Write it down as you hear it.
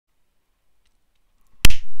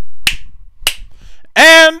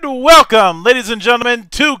And welcome, ladies and gentlemen,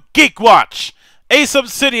 to GeekWatch, a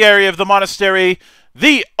subsidiary of the monastery,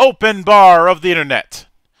 the open bar of the internet.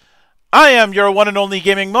 I am your one and only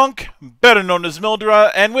gaming monk, better known as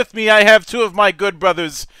Mildra, and with me I have two of my good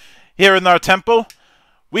brothers here in our temple.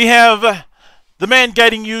 We have the man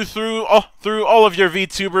guiding you through all of your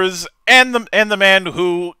VTubers, and the man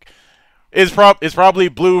who is probably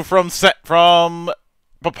blue from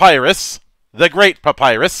Papyrus, the Great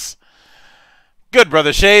Papyrus. Good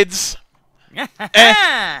brother Shades.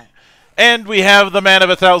 And we have the man of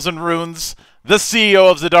 1,000 runes, the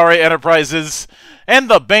CEO of Zidare Enterprises, and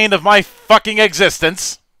the bane of my fucking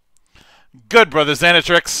existence. Good brother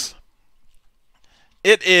Zangetsu.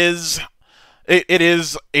 It is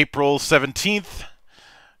April 17th.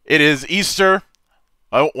 It is Easter.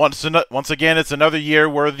 Once again, it's another year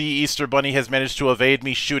where the Easter Bunny has managed to evade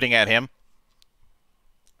me shooting at him.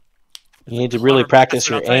 You need to really practice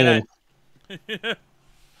your aim.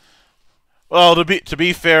 Well, to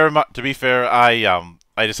be fair, I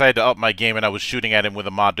decided to up my game and I was shooting at him with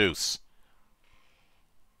a Madus.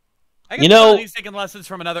 I guess he's taking lessons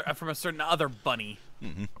from a certain other bunny.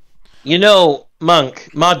 Mm-hmm. You know, Monk,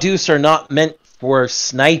 Madus are not meant for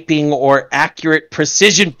sniping or accurate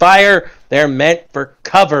precision fire. They're meant for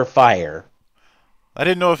cover fire. I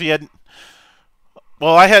didn't know if he had.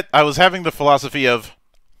 Well, I was having the philosophy of,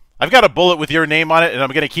 I've got a bullet with your name on it, and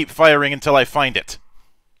I'm going to keep firing until I find it.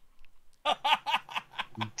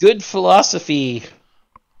 Good philosophy.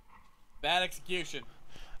 Bad execution.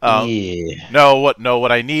 Yeah. No,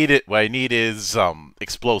 what I need is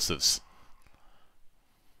explosives.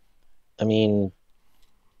 I mean,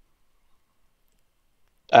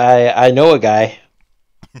 I know a guy.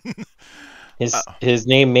 His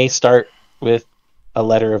name may start with a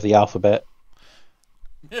letter of the alphabet.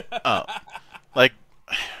 Like,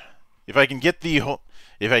 I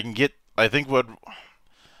think what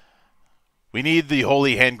we need, the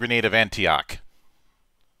holy hand grenade of Antioch,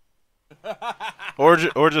 or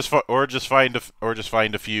just find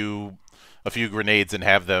a few grenades and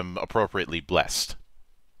have them appropriately blessed.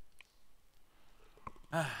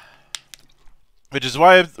 Which is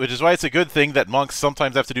why it's a good thing that monks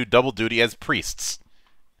sometimes have to do double duty as priests.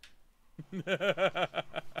 It's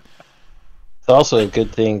also a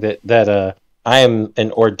good thing that I am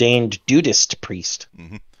an ordained dudist priest.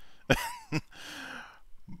 Mm-hmm.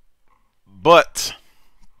 But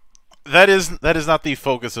that is not the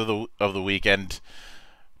focus of the week. And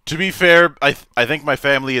to be fair, I think my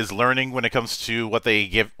family is learning when it comes to what they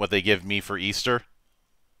give me for Easter.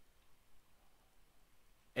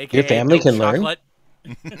 AKA your family can chocolate.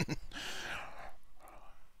 learn.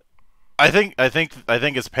 I think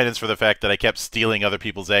it's penance for the fact that I kept stealing other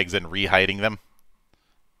people's eggs and re-hiding them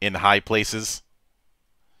in high places.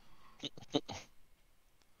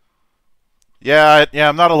 Yeah,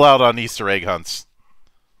 I'm not allowed on Easter egg hunts.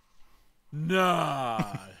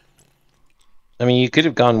 Nah. I mean, you could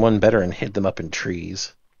have gone one better and hid them up in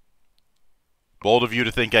trees. Bold of you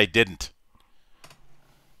to think I didn't.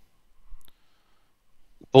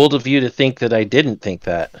 Bold of you to think that I didn't think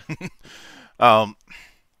that. I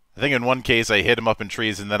think in one case I hid them up in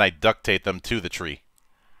trees and then I duct taped them to the tree.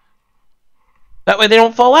 That way they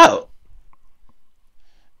don't fall out.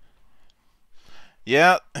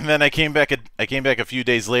 Yeah, and then I came back a few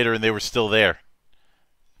days later and they were still there.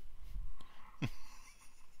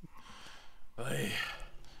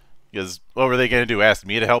 Because what were they going to do? Ask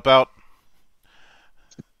me to help out?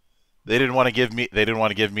 They didn't want to give me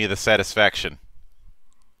the satisfaction.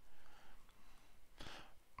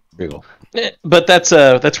 But that's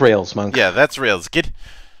Rails, Monk. Yeah, that's Rails.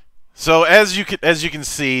 So as you can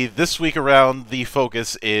see, this week around the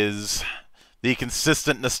focus is the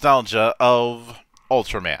consistent nostalgia of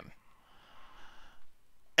Ultraman.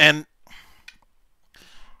 And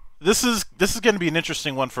this is going to be an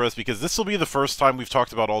interesting one for us because this will be the first time we've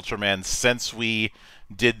talked about Ultraman since we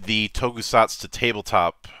did the Tokusatsu to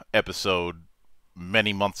Tabletop episode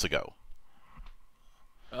many months ago.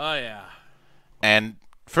 Oh yeah. And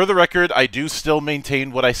for the record, I do still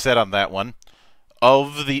maintain what I said on that one.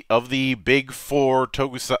 Of the big four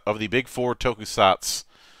Tokusatsu,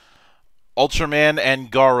 Ultraman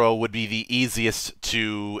and Garo would be the easiest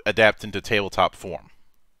to adapt into tabletop form.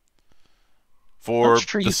 For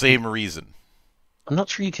the same reason. I'm not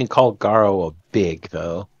sure you can call Garo a big,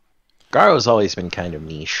 though. Garo's always been kind of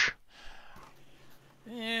niche.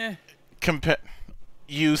 Yeah.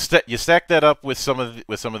 You stack that up with some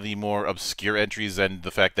of the more obscure entries, and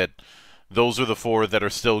the fact that those are the four that are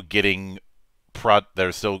still getting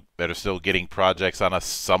projects on a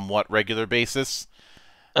somewhat regular basis.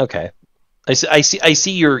 Okay. I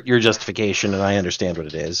see your justification, and I understand what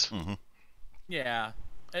it is. Mm-hmm. Yeah.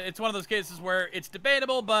 It's one of those cases where it's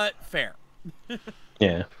debatable, but fair.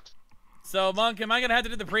 Yeah. So, Monk, am I going to have to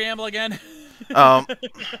do the preamble again?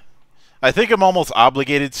 I think I'm almost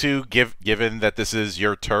obligated to, given that this is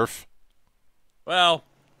your turf. Well,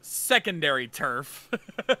 secondary turf.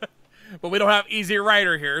 But we don't have Easy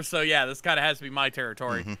Rider here, so yeah, this kind of has to be my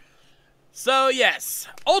territory. Mm-hmm. So, yes,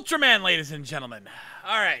 Ultraman, ladies and gentlemen.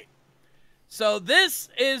 All right. So this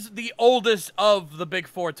is the oldest of the big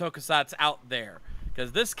four tokusatsu out there,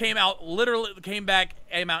 because this came out came out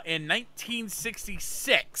in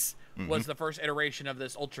 1966. Was the first iteration of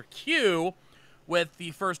this Ultra Q, with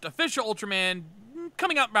the first official Ultraman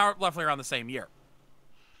coming out roughly around the same year.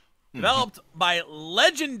 Developed by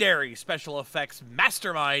legendary special effects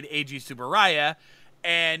mastermind Eiji Tsuburaya,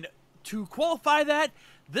 and to qualify that,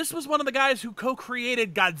 this was one of the guys who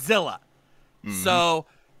co-created Godzilla. So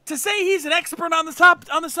to say he's an expert on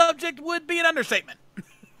the subject would be an understatement.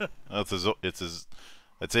 I'd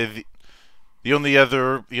say the only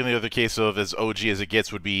other case of as OG as it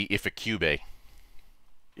gets would be Ifukube.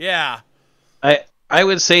 Yeah. I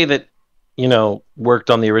would say that, worked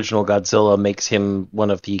on the original Godzilla makes him one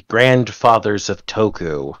of the grandfathers of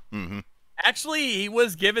Toku. Actually, he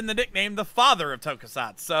was given the nickname the father of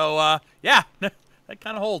Tokusatsu. So, yeah, that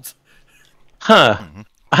kind of holds. Huh.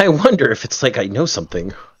 I wonder if it's like I know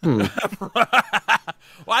something. Well,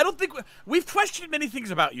 I don't think... We've questioned many things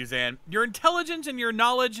about you, Zan. Your intelligence and your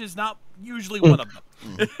knowledge is not usually one of them.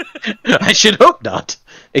 I should hope not.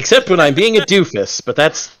 Except when I'm being a doofus, but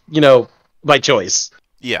that's, by choice.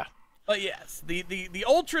 Yeah. But yes, the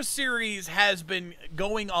Ultra series has been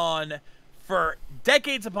going on for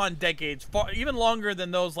decades upon decades, even longer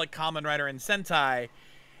than those like Kamen Rider and Sentai,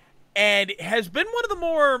 and has been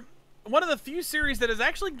one of the few series that has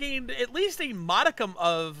actually gained at least a modicum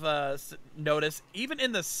of notice, even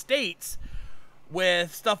in the States,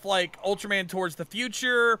 with stuff like Ultraman Towards the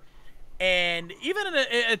Future, and even an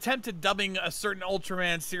attempt at dubbing a certain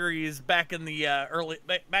Ultraman series back in the early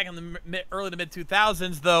to mid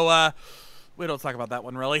 2000s. Though we don't talk about that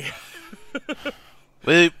one really.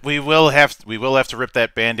 we will have to rip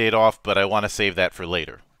that Band-Aid off, but I want to save that for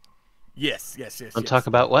later. Yes. Talk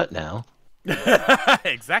about what now?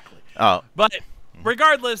 Exactly. Oh. But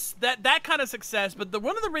regardless, that kind of success. But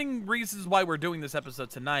one of the main reasons why we're doing this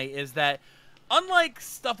episode tonight is that, unlike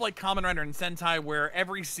stuff like Kamen Rider and Sentai, where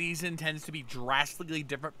every season tends to be drastically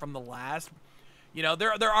different from the last,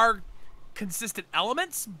 there are consistent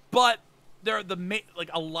elements, but a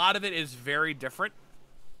lot of it is very different.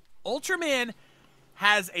 Ultraman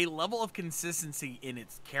has a level of consistency in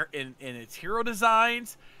its hero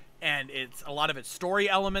designs, and a lot of its story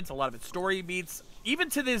elements, a lot of its story beats, even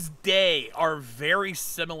to this day, are very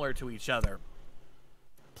similar to each other.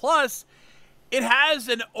 Plus, it has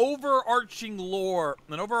an overarching lore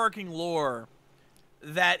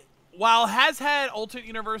that, while has had alternate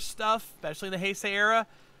universe stuff, especially in the Heisei era,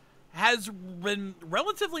 has been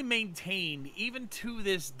relatively maintained even to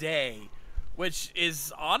this day, which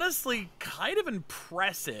is honestly kind of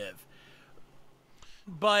impressive.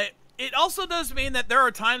 But it also does mean that there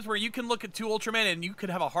are times where you can look at two Ultraman and you could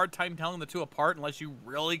have a hard time telling the two apart unless you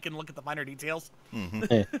really can look at the finer details.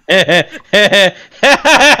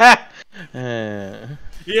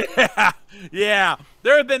 Yeah.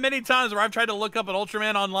 There have been many times where I've tried to look up an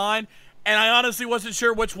Ultraman online, and I honestly wasn't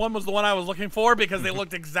sure which one was the one I was looking for because they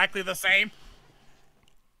looked exactly the same.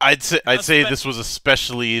 I'd say this was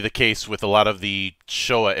especially the case with a lot of the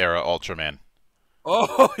Showa era Ultraman.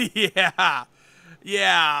 Oh yeah.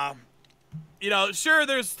 Sure,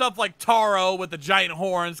 there's stuff like Taro with the giant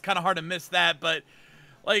horns, kind of hard to miss that, but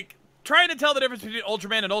like trying to tell the difference between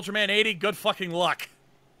Ultraman and Ultraman 80, good fucking luck.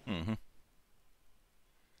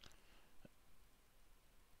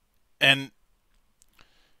 And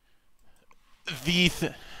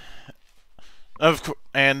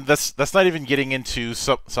and that's not even getting into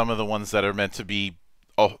some of the ones that are meant to be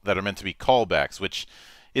callbacks, which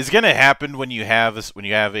is going to happen when you have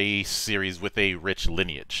a series with a rich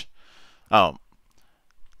lineage. Now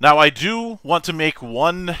I do want to make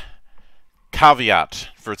one caveat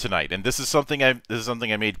for tonight, and this is something I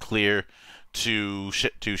made clear to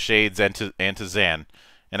Shades and to Zan,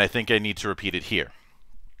 and I think I need to repeat it here.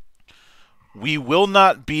 We will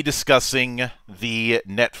not be discussing the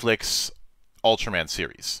Netflix Ultraman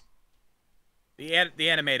series. The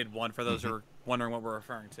animated one, for those who are wondering what we're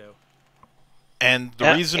referring to. And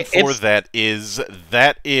the reason for that is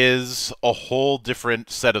a whole different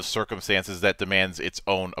set of circumstances that demands its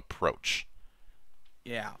own approach.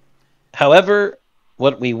 Yeah. However,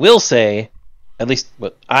 what we will say, at least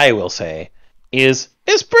what I will say, is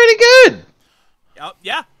it's pretty good.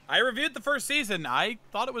 Yeah, I reviewed the first season. I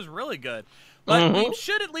thought it was really good. But we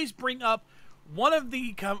should at least bring up one of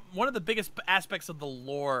the biggest aspects of the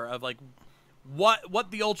lore of like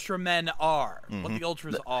what the Ultramen are, what the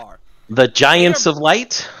Ultras are. The Giants of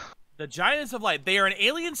Light. The Giants of Light. They are an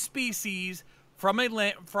alien species from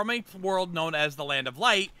a world known as the Land of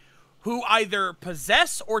Light, who either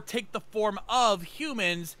possess or take the form of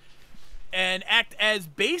humans and act as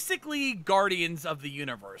basically guardians of the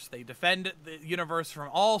universe. They defend the universe from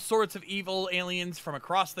all sorts of evil aliens from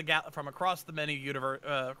across the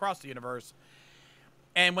universe.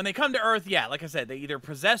 And when they come to Earth, yeah, like I said, they either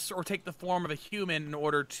possess or take the form of a human in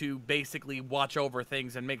order to basically watch over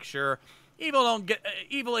things and make sure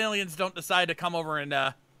evil aliens don't decide to come over and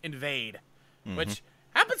invade, which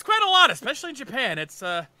happens quite a lot, especially in Japan. It's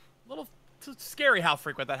a little scary how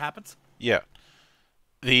frequent that happens. Yeah.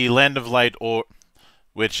 The Land of Light,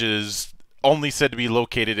 which is only said to be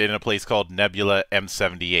located in a place called Nebula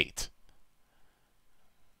M78.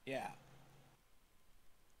 Yeah.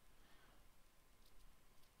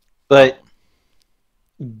 But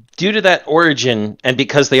due to that origin, and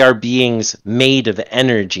because they are beings made of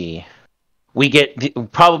energy, we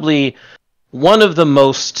get probably one of the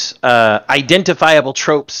most identifiable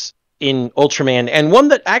tropes in Ultraman, and one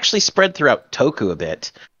that actually spread throughout Toku a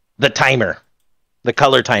bit, the timer. The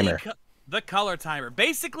color timer. The color timer.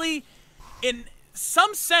 Basically, in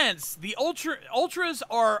some sense, the Ultras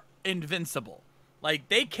are invincible. Like,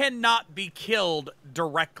 they cannot be killed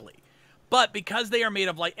directly. But because they are made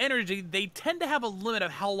of light energy, they tend to have a limit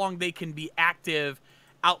of how long they can be active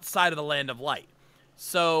outside of the Land of Light.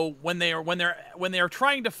 So when they are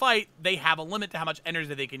trying to fight, they have a limit to how much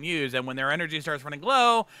energy they can use, and when their energy starts running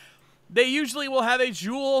low, they usually will have a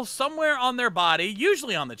jewel somewhere on their body,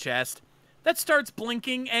 usually on the chest, that starts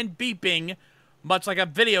blinking and beeping, much like a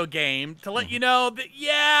video game, to let you know that,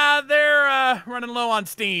 yeah, they're running low on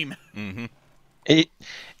steam.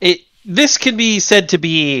 This could be said to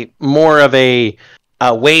be more of a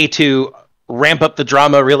way to ramp up the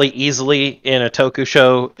drama really easily in a Toku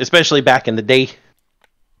show, especially back in the day.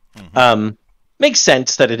 Makes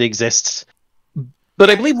sense that it exists. But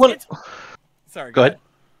I believe one... Sorry, go ahead.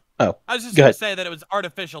 Oh, I was just going to say that it was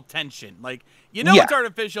artificial tension. Like, it's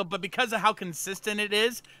artificial, but because of how consistent it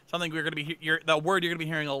is, something we're going to be the word you're going to be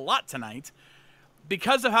hearing a lot tonight.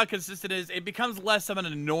 Because of how consistent it is, it becomes less of an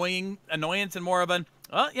annoyance and more of an,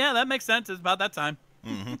 well, yeah, that makes sense. It's about that time.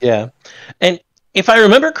 Yeah. And if I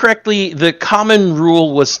remember correctly, the common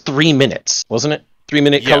rule was 3 minutes, wasn't it?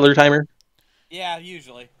 3-minute color timer? Yeah,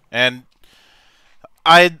 usually. And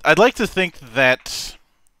I'd like to think that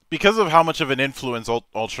because of how much of an influence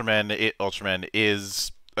Ultraman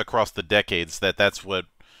is across the decades, that's what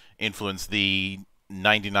influenced the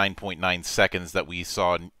 99.9 seconds that we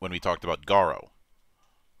saw when we talked about Garo.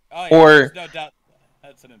 Oh, yeah, there's no doubt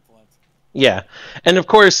that's an influence. Yeah. And of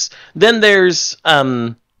course, then there's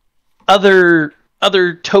other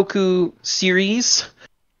Toku series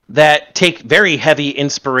that take very heavy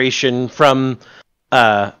inspiration from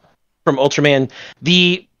Ultraman.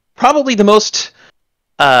 Probably the most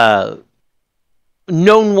known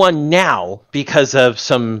one now, because of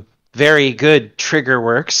some very good trigger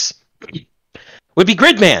works, would be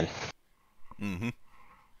Gridman.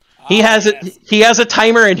 He has a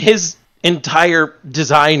timer, and his entire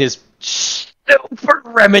design is super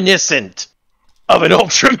reminiscent of an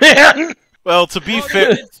Ultraman. Well, to be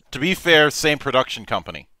fair, same production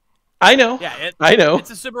company. I know. Yeah, I know.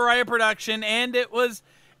 It's a Subaraya production, and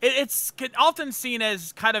it's often seen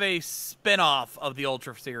as kind of a spin-off of the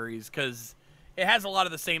Ultra series, because it has a lot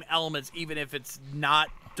of the same elements, even if it's not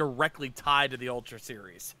directly tied to the Ultra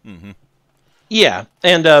series. Yeah,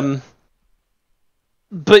 and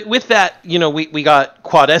but with that, we got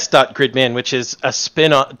Quad S. Gridman, which is a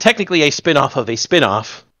spin-off, technically a spin-off of a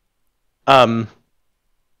spin-off,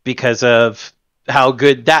 because of how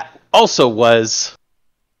good that also was.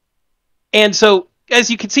 And so, as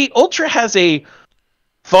you can see, Ultra has a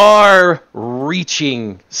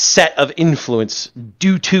far-reaching set of influence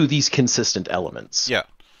due to these consistent elements. Yeah.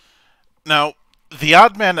 Now, the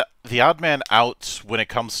odd man out when it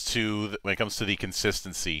comes to the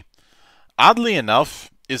consistency, oddly enough,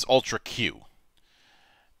 is Ultra Q,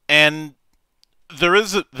 and there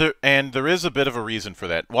is a bit of a reason for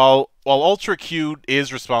that. While Ultra Q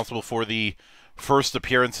is responsible for the first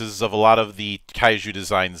appearances of a lot of the kaiju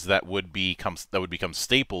designs that would become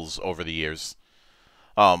staples over the years,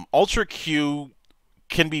 Ultra Q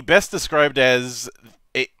can be best described as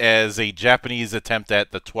a Japanese attempt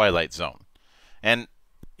at the Twilight Zone, and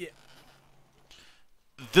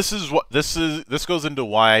this goes into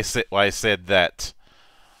why I said that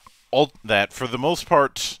for the most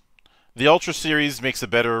part, the Ultra series makes a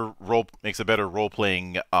better role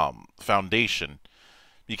playing foundation,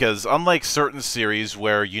 because unlike certain series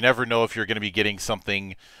where you never know if you're going to be getting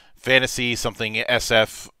something fantasy, something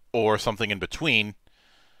SF, or something in between,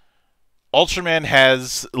 Ultraman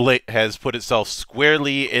has put itself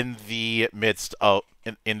squarely in the midst of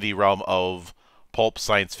in the realm of pulp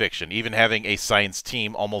science fiction, even having a science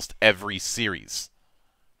team almost every series.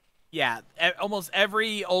 Yeah, almost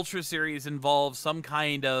every Ultra series involves some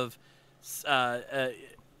kind of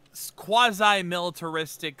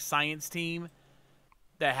quasi-militaristic science team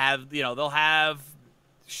that have, they'll have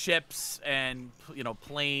ships and,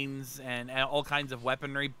 planes and all kinds of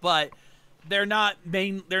weaponry, but they're not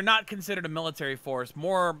considered a military force,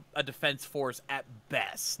 more a defense force at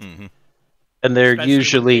best. Mm-hmm. And they're Especially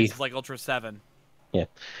usually like Ultra 7. Yeah.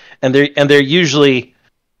 And they're usually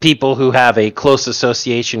people who have a close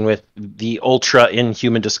association with the Ultra in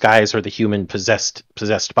human disguise or the human possessed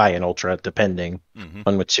by an Ultra, depending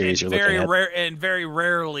on which series you're looking at. And very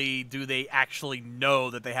rarely do they actually know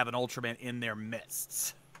that they have an Ultraman in their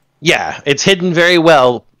midst. Yeah, it's hidden very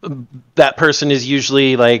well. That person is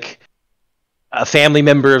usually like a family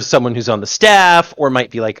member of someone who's on the staff, or might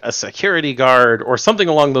be like a security guard or something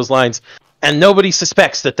along those lines, and nobody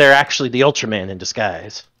suspects that they're actually the Ultraman in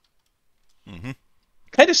disguise. Mm-hmm.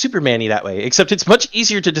 Kind of Superman-y that way, except it's much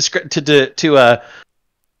easier to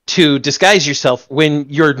disguise yourself when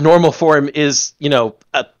your normal form is, a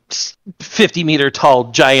 50-meter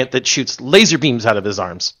tall giant that shoots laser beams out of his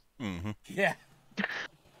arms. Mm-hmm. Yeah.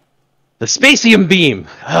 The Spacium beam.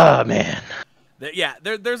 Oh, man. Yeah,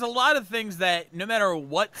 there's a lot of things that no matter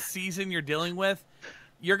what season you're dealing with,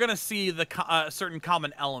 you're going to see the certain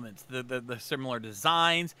common elements, the similar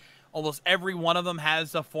designs. Almost every one of them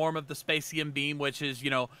has a form of the Spacium beam, which is,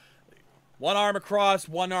 one arm across,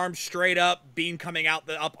 one arm straight up, beam coming out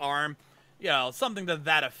the up arm. Something to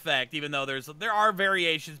that effect, even though there are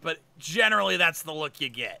variations, but generally that's the look you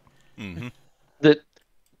get. Mm-hmm.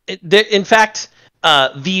 In fact,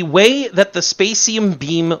 the way that the Spacium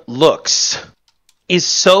beam looks is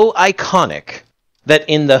so iconic that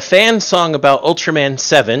in the fan song about Ultraman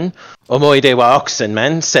 7, Omoide wa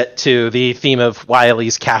Oxenman, set to the theme of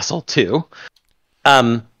Wily's Castle 2,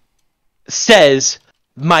 says,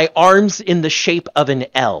 "My arms in the shape of an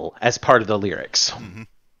L" as part of the lyrics. Mm-hmm.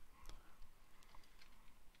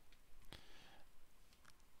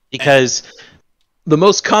 Because the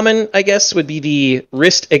most common, I guess, would be the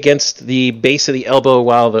wrist against the base of the elbow,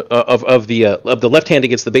 while of the left hand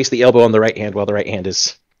against the base of the elbow on the right hand, while the right hand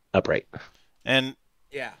is upright. And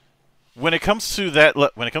yeah, when it comes to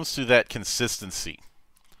that consistency,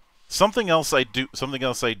 something else I do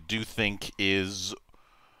think is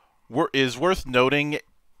worth noting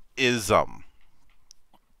is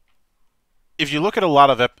if you look at a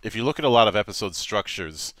lot of episode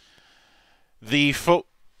structures,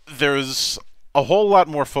 there's a whole lot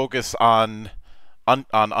more focus on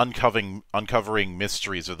uncovering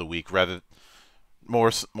mysteries of the week, rather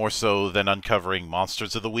more so than uncovering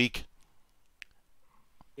monsters of the week.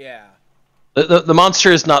 Yeah. The monster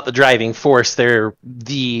is not the driving force. They're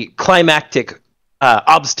the climactic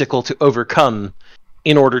obstacle to overcome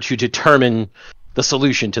in order to determine the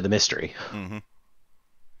solution to the mystery. Mm-hmm.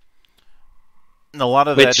 And a lot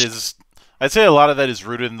of that is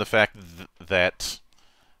rooted in the fact that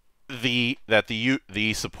the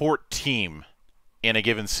support team in a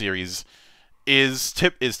given series is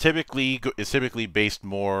typically based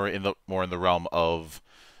more in the realm of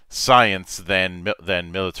science than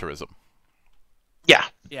militarism. Yeah.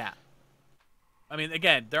 Yeah. I mean,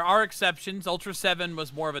 again, there are exceptions. Ultra 7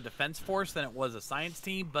 was more of a defense force than it was a science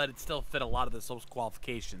team, but it still fit a lot of those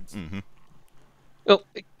qualifications. Mm-hmm. Well,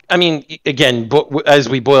 I mean, again, as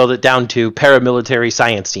we boiled it down to, paramilitary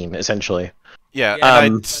science team, essentially. Yeah,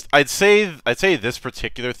 and I'd say this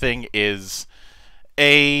particular thing is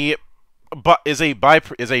a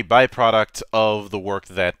byproduct of the work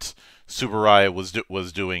that Tsuburaya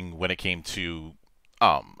was doing when it came to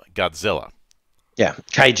Godzilla. Yeah,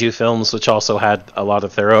 kaiju films, which also had a lot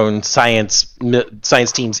of their own science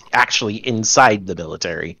teams actually inside the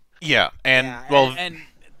military. Yeah, and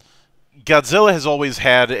Godzilla has always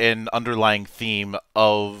had an underlying theme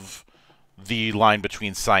of the line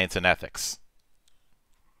between science and ethics.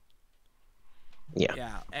 Yeah.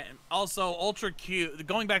 Yeah, and also Ultra Q.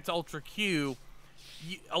 Going back to Ultra Q,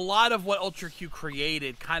 a lot of what Ultra Q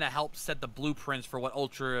created kind of helped set the blueprints for what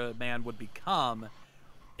Ultraman would become.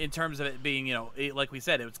 In terms of it being, like we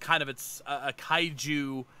said, it was kind of a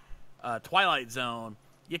kaiju Twilight Zone.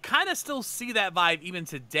 You kind of still see that vibe even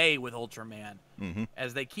today with Ultraman, mm-hmm.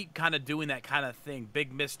 as they keep kind of doing that kind of thing.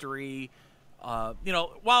 Big mystery, You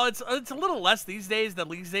know, while it's a little less these days,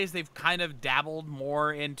 they've kind of dabbled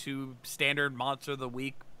more into standard Monster of the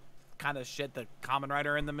Week kind of shit that Kamen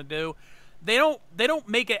Rider and them do. They don't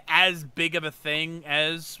make it as big of a thing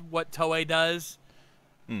as what Toei does.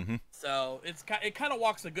 Mm-hmm. So it kind of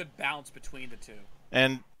walks a good balance between the two.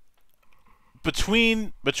 And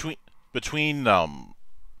between Ultraman,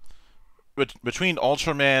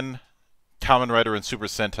 Kamen Rider, and Super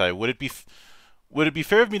Sentai, would it be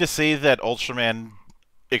fair of me to say that Ultraman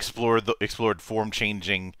explored form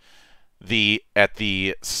changing at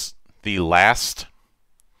the last?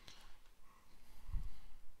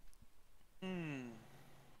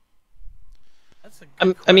 That's a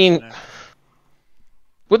good I mean, question.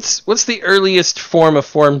 what's the earliest form of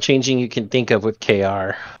form changing you can think of with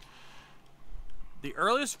KR? The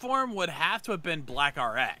earliest form would have to have been Black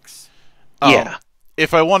RX. Yeah.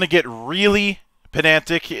 If I want to get really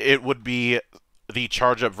pedantic, it would be the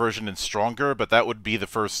charge-up version and stronger, but that would be the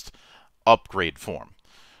first upgrade form.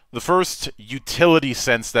 The first utility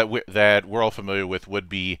sense that we're all familiar with would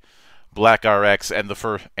be Black RX, and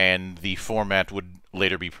the format would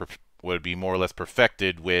later be more or less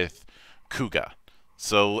perfected with Kuga.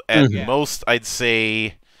 So at most, I'd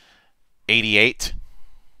say 88.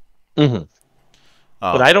 Mm-hmm.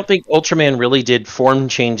 But I don't think Ultraman really did form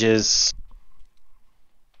changes.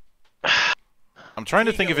 I'm trying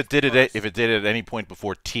to think if it did at any point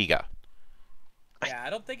before Tiga. Yeah, I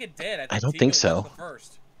don't think it did. I don't Tiga think was so. the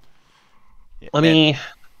first. Let me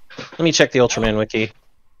check the Ultraman wiki.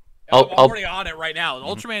 I'm already on it right now.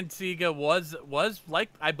 Ultraman Tiga was like,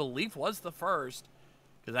 I believe, was the first,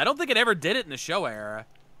 because I don't think it ever did it in the show era.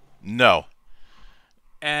 No.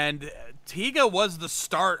 And Tiga was the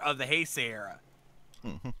start of the Heisei era.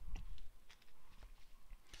 Mm-hmm.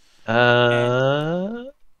 I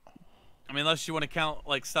mean, unless you want to count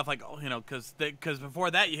like stuff like, you know, because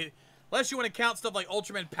before that, unless you want to count stuff like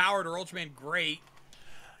Ultraman Powered or Ultraman Great,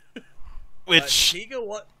 which Tiga,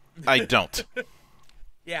 what? I don't.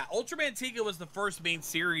 Yeah, Ultraman Tiga was the first main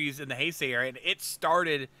series in the Heisei era, and it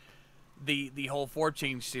started the whole form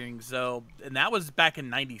change thing. So, and that was back in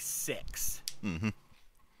 '96. Mm-hmm.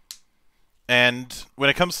 And when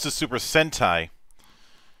it comes to Super Sentai,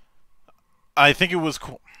 I think it was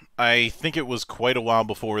quite a while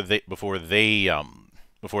before they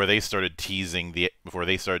started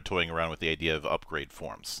toying around with the idea of upgrade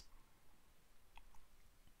forms.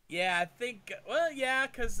 Yeah, I think. Well, yeah,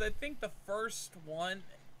 because I think the first one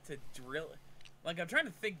to drill, like, I'm trying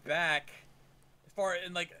to think back, as far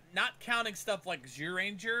and like not counting stuff like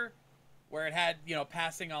Zyuranger, where it had, you know,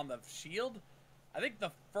 passing on the shield. I think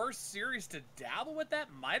the first series to dabble with that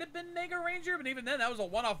might have been Mega Ranger, but even then, that was a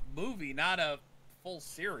one-off movie, not a full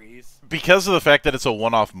series. Because of the fact that it's a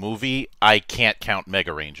one-off movie, I can't count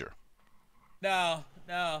Mega Ranger. No,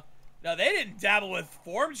 they didn't dabble with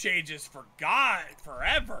form changes for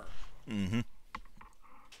forever. Mm-hmm.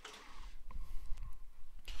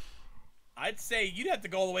 I'd say you'd have to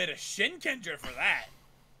go all the way to Shinkenger for that.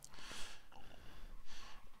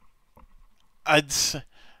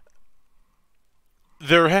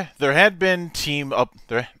 There had been team up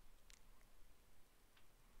there.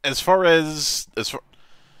 As far as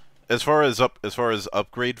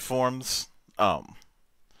upgrade forms, I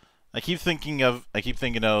keep thinking of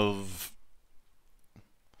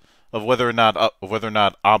whether or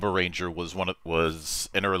not Abba Ranger was one of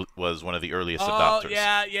the earliest adopters. Oh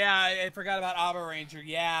yeah, I forgot about Abba Ranger.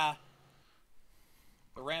 Yeah,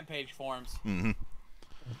 the Rampage forms. Mm-hmm.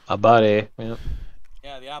 Abare, yeah.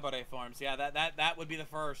 Yeah, the Abare forms. Yeah, that would be the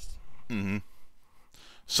first. Mm-hmm.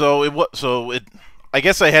 I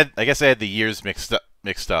guess I had the years mixed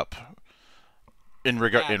up in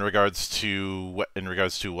regards to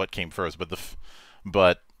what came first, but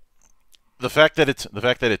the fact that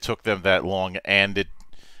it took them that long, and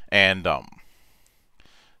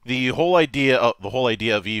the whole idea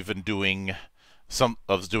of even doing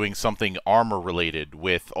something armor related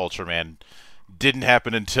with Ultraman didn't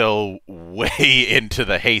happen until way into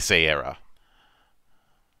the Heisei era.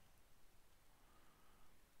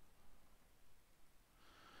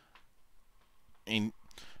 I mean,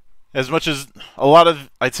 as much as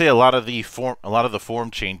I'd say a lot of the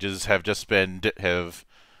form changes have just been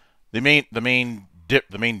the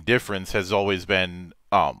main difference has always been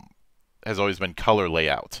color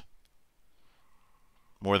layout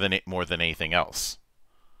more than anything else.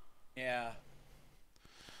 Yeah.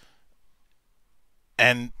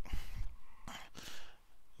 And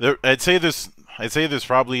I'd say the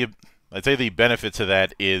benefit to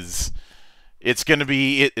that is it's gonna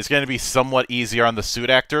be somewhat easier on the suit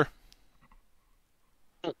actor.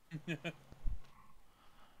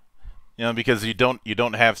 You know, because you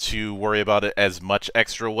don't have to worry about it as much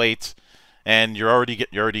extra weight, and you already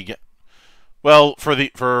get. Well,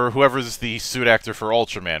 for whoever's the suit actor for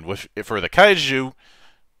Ultraman, for the kaiju,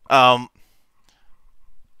 well,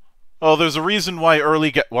 there's a reason why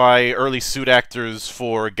early suit actors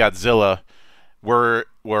for Godzilla were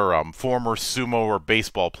former sumo or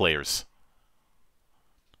baseball players.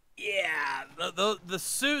 Yeah, the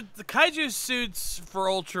kaiju suits for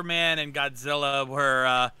Ultraman and Godzilla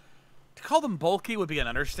were to call them bulky would be an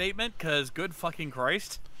understatement, because good fucking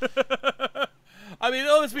Christ. I mean,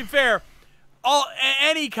 let's be fair.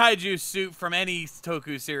 Any kaiju suit from any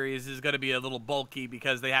Toku series is going to be a little bulky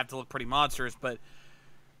because they have to look pretty monstrous, but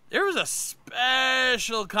there was a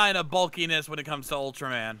special kind of bulkiness when it comes to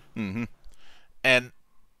Ultraman. Mm-hmm. And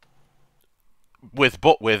with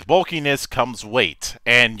bulkiness comes weight,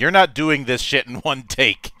 and you're not doing this shit in one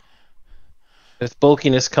take. With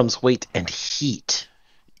bulkiness comes weight and heat.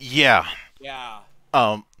 Yeah. Yeah.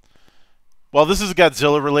 Well, this is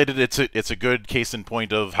Godzilla related. It's a good case in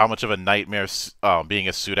point of how much of a nightmare being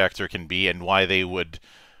a suit actor can be, and why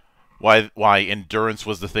endurance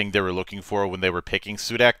was the thing they were looking for when they were picking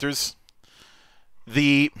suit actors.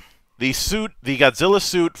 The Godzilla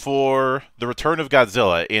suit for The Return of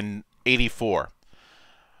Godzilla in '84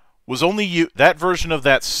 was that version of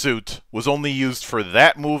that suit was only used for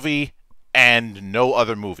that movie and no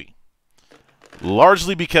other movie.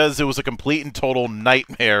 Largely because it was a complete and total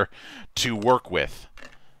nightmare to work with.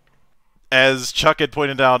 As Chuck had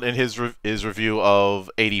pointed out in his review of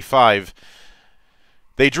 '85,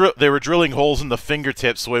 they were drilling holes in the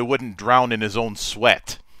fingertips so he wouldn't drown in his own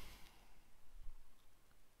sweat.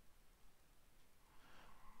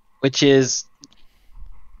 Which is,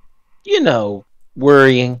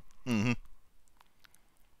 worrying. Mm-hmm.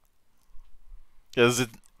 Because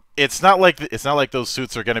it's not like those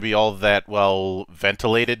suits are going to be all that well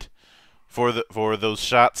ventilated for those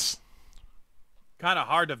shots. Kind of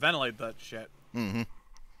hard to ventilate that shit. Mm-hmm.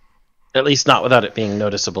 At least not without it being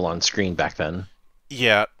noticeable on screen back then.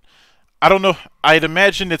 Yeah. I don't know. I'd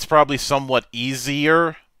imagine it's probably somewhat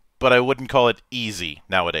easier, but I wouldn't call it easy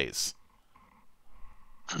nowadays.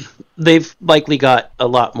 They've likely got a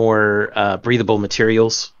lot more breathable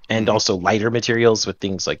materials and also lighter materials with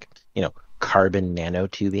things like, carbon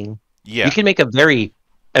nanotubing. Yeah. You can make a very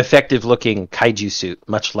effective looking kaiju suit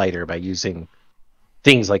much lighter by using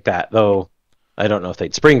things like that, though I don't know if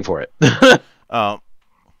they'd spring for it.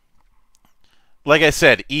 Like I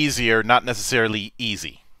said, easier, not necessarily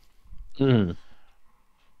easy. Mm.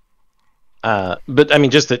 But I mean,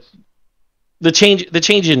 just the change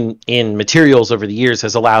in materials over the years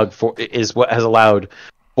has allowed for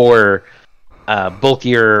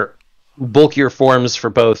bulkier forms for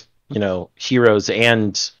both heroes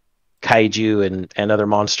and kaiju and other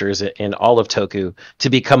monsters in all of Toku to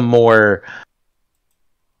become more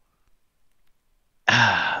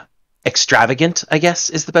extravagant, I guess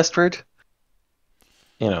is the best word.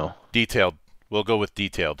 Detailed. We'll go with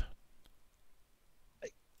detailed.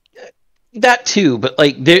 That too, but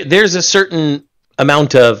there's a certain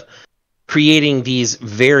amount of creating these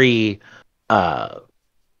very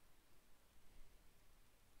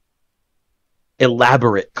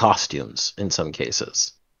elaborate costumes in some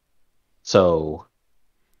cases. So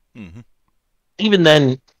even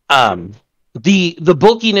then, the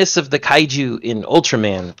bulkiness of the kaiju in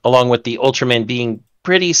Ultraman, along with the Ultraman being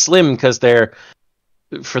pretty slim because they're,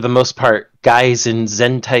 for the most part, guys in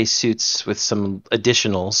Zentai suits with some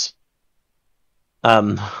additionals,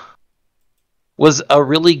 was a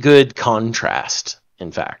really good contrast,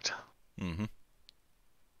 in fact. Mm-hmm.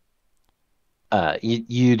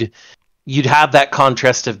 You'd have that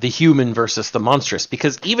contrast of the human versus the monstrous,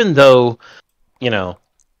 because even though,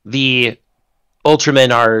 the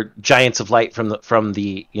Ultramen are giants of light from the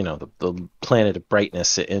the planet of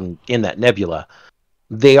brightness in that nebula,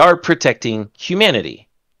 they are protecting humanity.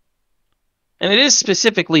 And it is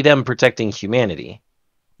specifically them protecting humanity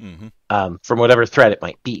from whatever threat it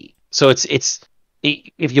might be. So it's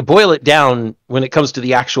if you boil it down, when it comes to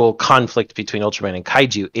the actual conflict between Ultraman and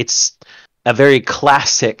Kaiju, it's a very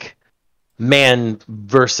classic man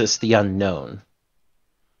versus the unknown.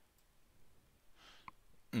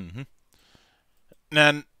 Mm-hmm.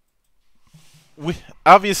 And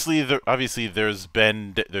obviously there's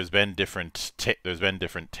been different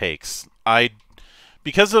takes.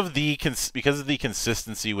 Because of the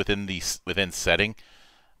consistency within setting,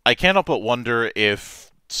 I can't help but wonder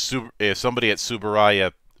if somebody at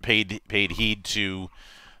Subaraya paid heed to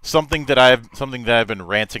something that I've been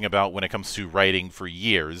ranting about when it comes to writing for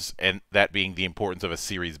years, and that being the importance of a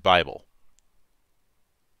series Bible.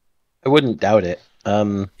 I wouldn't doubt it.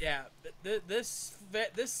 Yeah, this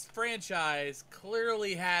this franchise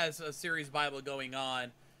clearly has a series Bible going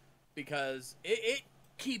on because it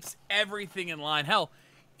keeps everything in line. Hell,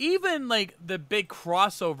 even like the big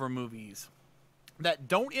crossover movies that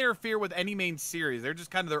don't interfere with any main series, they're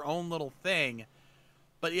just kind of their own little thing.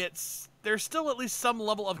 But there's still at least some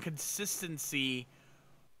level of consistency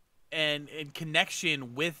and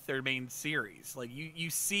connection with their main series. Like you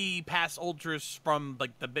see past Ultras from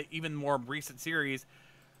like the even more recent series.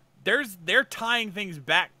 They're tying things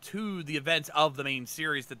back to the events of the main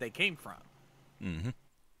series that they came from. Mm-hmm.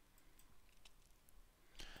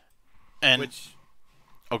 And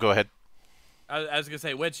go ahead. I was gonna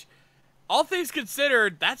say, which, all things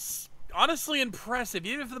considered, that's honestly impressive.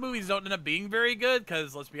 Even if the movies don't end up being very good,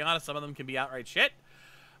 because let's be honest, some of them can be outright shit.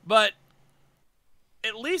 But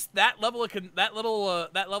at least that level of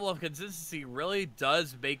consistency really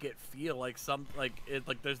does make it feel like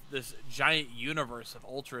there's this giant universe of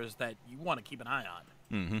Ultras that you want to keep an eye on.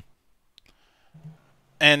 Mm-hmm.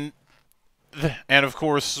 And of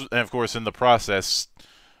course, in the process,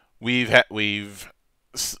 we've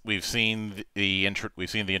seen the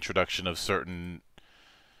introduction of certain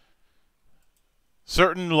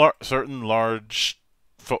large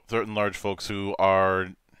folks who are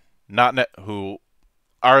who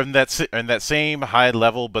are in that same high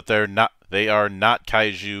level, but they are not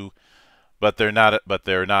kaiju, but they're not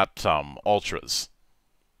ultras.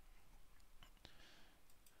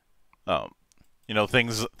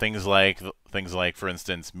 Things like for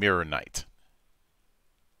instance Mirror Knight.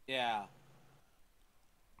 Yeah.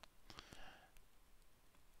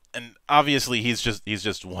 And obviously he's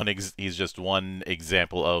just one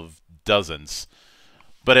example of dozens.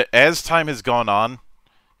 But as time has gone on,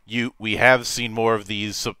 we have seen more of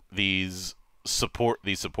these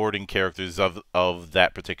supporting characters of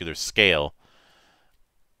that particular scale,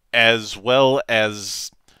 as well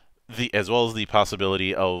as the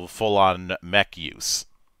possibility of full-on mech use.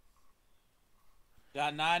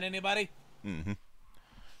 Got 9, anybody? Mm-hmm.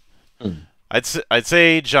 I'd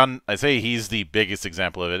say he's the biggest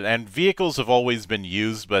example of it. And vehicles have always been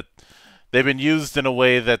used, but they've been used in a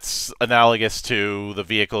way that's analogous to the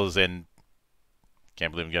vehicles in,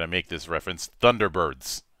 can't believe I'm gonna make this reference,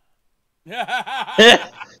 Thunderbirds.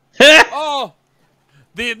 Oh,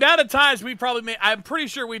 the amount of times we probably made, I'm pretty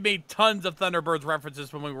sure we made tons of Thunderbirds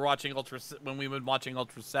references when we were watching Ultra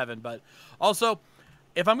 7. But also,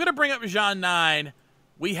 if I'm gonna bring up Jean 9,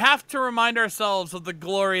 we have to remind ourselves of the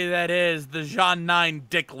glory that is the Jean 9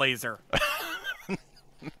 dick laser.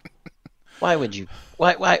 Why would you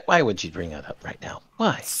bring that up right now?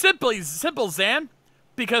 Why? Simple, Zan.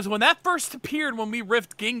 Because when that first appeared when we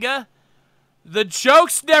riffed Ginga, the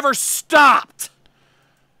jokes never stopped.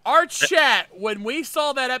 Our chat, when we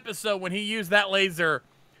saw that episode when he used that laser,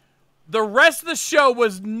 the rest of the show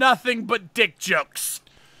was nothing but dick jokes.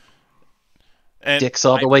 And dicks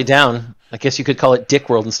all the way down. I guess you could call it Dick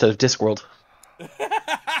World instead of Discworld.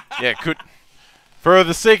 Yeah, for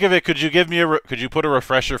the sake of it, could you put a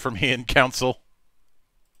refresher for me in Council?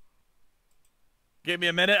 Give me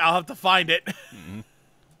a minute, I'll have to find it. Mm-hmm.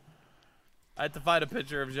 I have to find a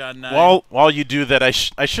picture of John 9. While you do that, I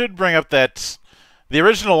should bring up that the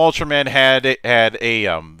original Ultraman had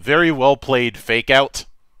a very well played fake out.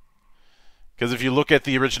 Because if you look at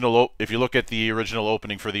the original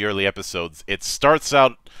opening for the early episodes, it starts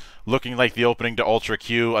out looking like the opening to Ultra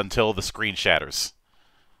Q until the screen shatters.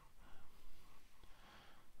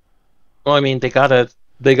 Well, I mean, they gotta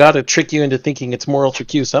trick you into thinking it's more Ultra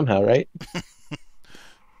Q somehow, right?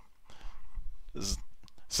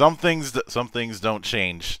 Some things don't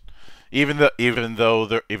change, even though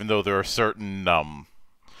there are certain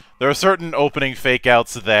opening fake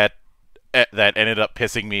outs that ended up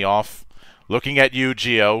pissing me off. Looking at you,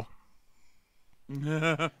 Geo.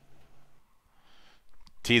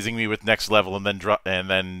 Teasing me with next level and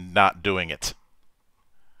then not doing it.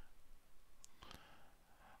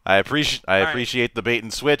 I appreciate the bait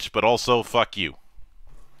and switch, but also fuck you.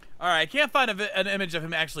 All right, I can't find an image of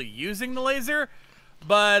him actually using the laser,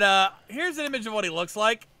 but here's an image of what he looks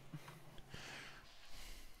like.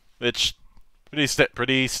 It's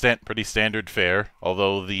pretty standard fare,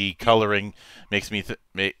 although the coloring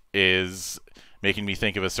is making me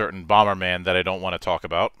think of a certain Bomberman that I don't want to talk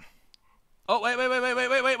about. Oh,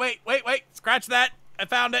 wait. Scratch that. I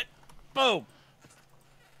found it. Boom.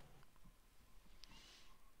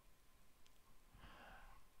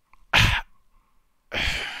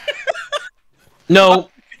 No,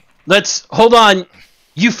 let's hold on.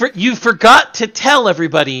 You forgot to tell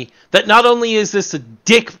everybody that not only is this a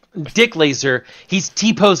dick laser, he's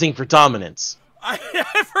T-posing for dominance. I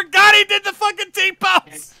forgot he did the fucking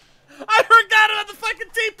T-pose. I forgot about the fucking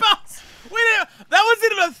T-pose. That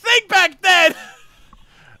wasn't even a thing back then.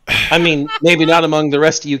 I mean, maybe not among the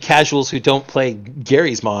rest of you casuals who don't play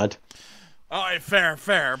Gary's mod. All right,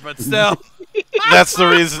 fair, but still. That's the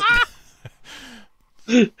reason.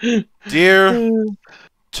 Dear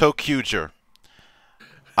Tokuger,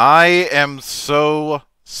 I am so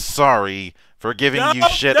sorry for giving you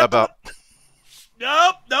shit about...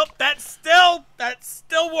 Nope, that's still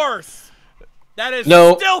worse. That is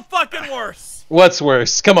still fucking worse. What's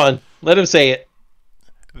worse? Come on, let him say it.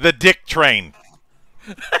 The dick train.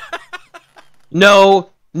 No,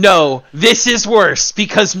 this is worse,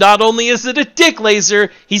 because not only is it a dick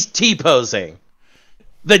laser, he's T-posing.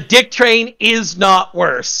 The dick train is not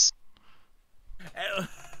worse.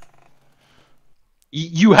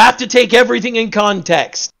 You have to take everything in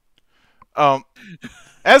context.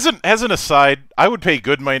 As an aside, I would pay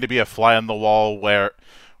good money to be a fly on the wall where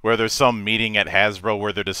there's some meeting at Hasbro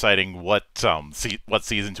where they're deciding what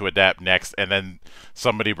season to adapt next, and then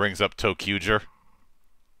somebody brings up Tokuger.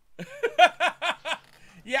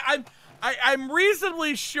 Yeah, I'm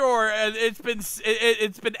reasonably sure it's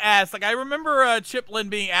been asked. Like, I remember Chip Lynn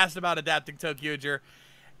being asked about adapting Tokuger,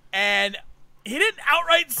 and he didn't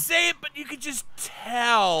outright say it, but you could just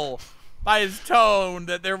tell by his tone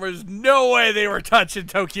that there was no way they were touching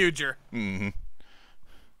Tokuger. Mm-hmm.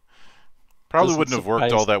 Probably wouldn't have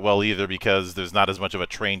worked all that well either, because there's not as much of a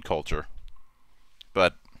train culture,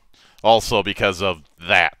 but also because of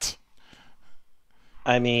that.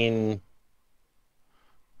 I mean,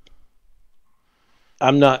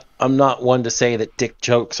 I'm not one to say that dick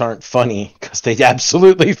jokes aren't funny, because they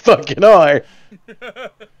absolutely fucking are.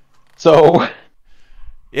 So,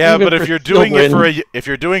 yeah, but if you're doing if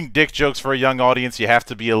you're doing dick jokes for a young audience, you have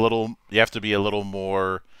to be a little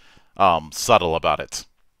more subtle about it.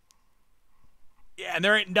 Yeah, and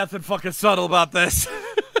there ain't nothing fucking subtle about this.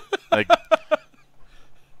 Like,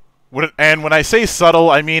 when I say subtle,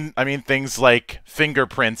 I mean things like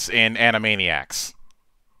fingerprints in Animaniacs.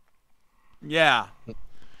 Yeah.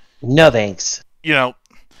 No thanks. You know,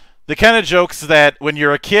 the kind of jokes that when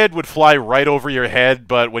you're a kid would fly right over your head,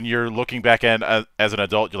 but when you're looking back at as an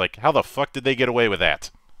adult, you're like, how the fuck did they get away with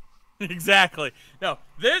that? Exactly. No,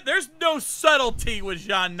 there's no subtlety with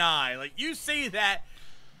Jean Nye. Like, you see that,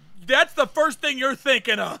 that's the first thing you're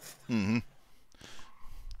thinking of. Mm-hmm.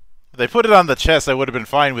 If they put it on the chest, I would have been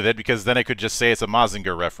fine with it, because then I could just say it's a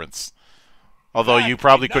Mazinger reference. Although you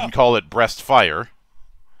probably couldn't call it breast fire.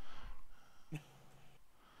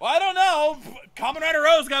 Well, I don't know. Kamen Rider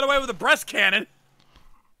Rose got away with a breast cannon.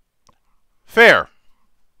 Fair.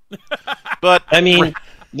 But I mean,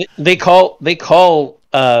 they call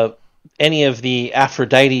any of the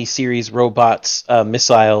Aphrodite series robots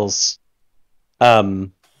missiles. The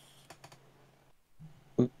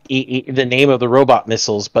name of the robot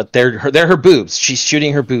missiles, but they're her boobs. She's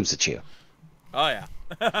shooting her boobs at you. Oh yeah.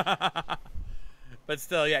 But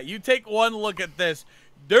still, yeah. You take one look at this.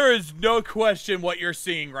 There is no question what you're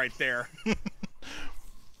seeing right there.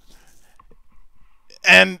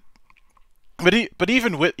 But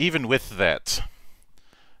even with that,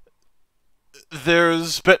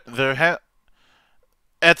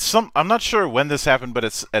 I'm not sure when this happened,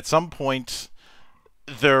 but at some point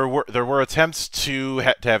there were attempts to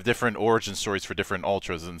have different origin stories for different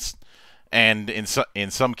ultras, and in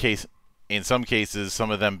some cases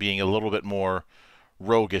some of them being a little bit more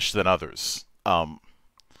roguish than others.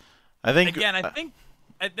 I think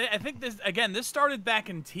this started back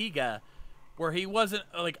in Tiga, where he wasn't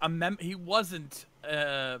like he wasn't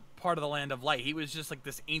part of the Land of Light. He was just like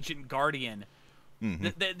this ancient guardian. Mm-hmm.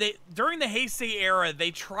 They during the Heisei era, they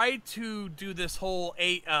tried to do this whole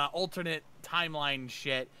alternate timeline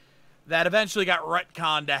shit that eventually got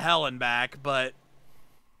retconned to hell and back, but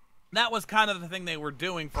that was kind of the thing they were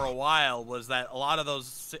doing for a while, was that a lot of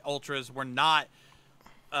those ultras were not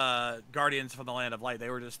guardians from the Land of Light. They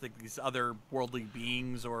were just like these other worldly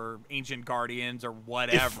beings or ancient guardians or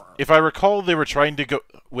whatever. If I recall, they were trying to go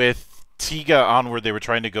with Tiga onward. They were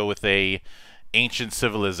trying to go with a ancient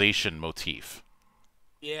civilization motif.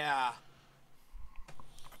 Yeah.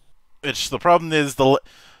 Which the problem is,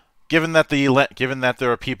 given that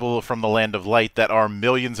there are people from the Land of Light that are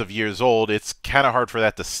millions of years old, it's kind of hard for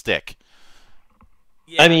that to stick.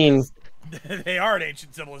 Yeah, I mean, they are an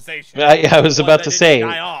ancient civilization. I was about to say.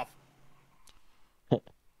 Die off.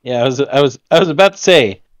 Yeah, I was about to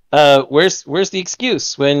say. Where's the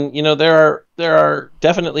excuse when there are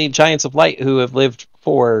definitely giants of light who have lived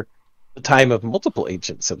for the time of multiple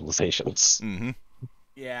ancient civilizations. Mm-hmm.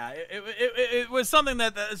 Yeah, it was something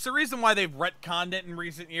it's the reason why they've retconned it in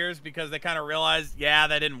recent years, because they kind of realized, yeah,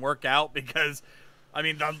 that didn't work out, because I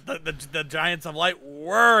mean, the Giants of Light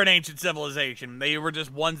were an ancient civilization. They were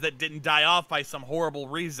just ones that didn't die off by some horrible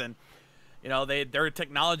reason. You know, their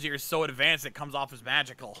technology is so advanced it comes off as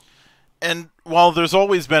magical. And while there's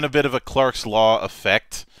always been a bit of a Clark's Law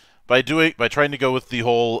effect by trying to go with the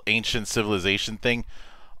whole ancient civilization thing,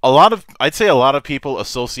 I'd say a lot of people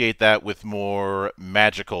associate that with more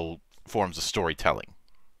magical forms of storytelling.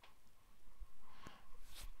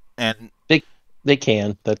 And they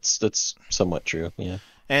can. That's somewhat true. Yeah.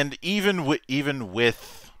 And even with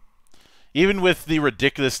the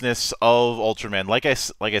ridiculousness of Ultraman, like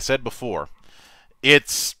I said before,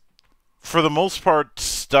 it's for the most part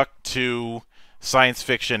stuck to science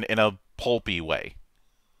fiction in a pulpy way,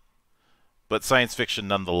 but science fiction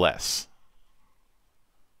nonetheless.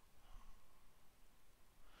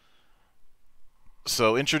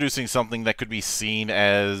 So introducing something that could be seen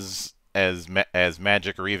as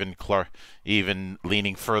magic, or even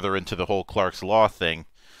leaning further into the whole Clark's Law thing,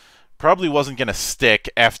 probably wasn't going to stick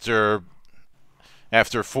after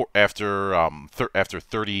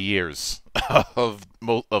 30 years of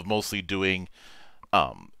mostly doing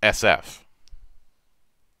SF.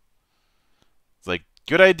 It's like,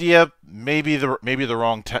 good idea, maybe the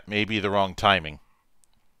wrong timing.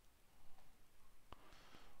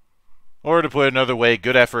 Or to put it another way,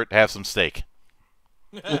 good effort, have some steak.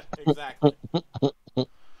 Exactly.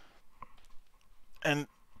 And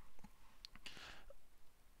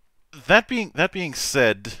that being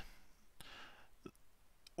said,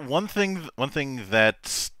 one thing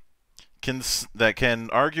that can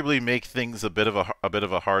arguably make things a bit of a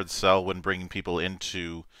hard sell when bringing people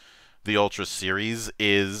into the Ultra series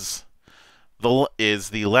is the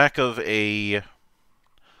lack of a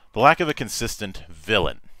consistent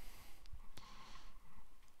villain.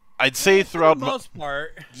 I'd say throughout for the most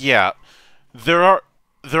part. Yeah, there are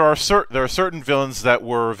certain villains that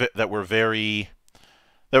were very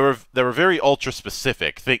Ultra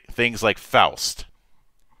specific. Things like Faust.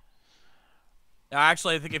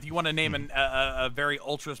 Actually, I think if you want to name a very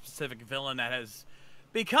Ultra specific villain that has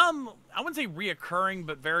become, I wouldn't say reoccurring,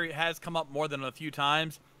 but has come up more than a few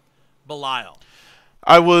times, Belial.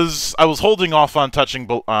 I was holding off on touching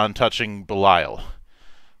Belial.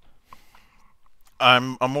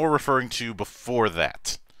 I'm more referring to before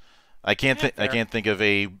that. I can't think of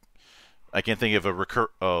a recurring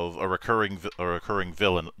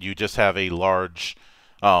villain. You just have a large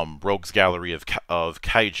rogues gallery of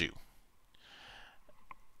kaiju.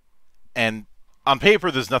 And on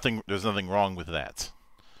paper, there's nothing wrong with that.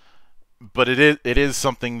 But it is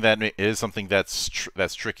something that's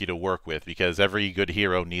tricky to work with, because every good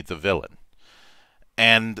hero needs a villain.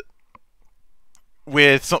 And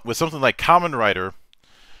with something like Kamen Rider,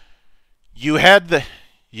 you had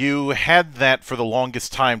that for the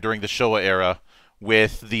longest time during the Showa era,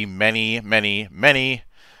 with the many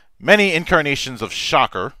incarnations of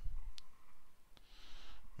Shocker,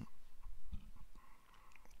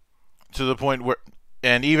 to the point where,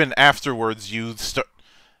 and even afterwards,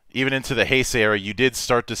 even into the Heisei era, you did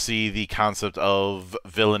start to see the concept of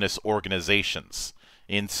villainous organizations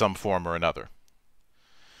in some form or another.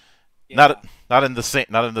 Yeah. Not in the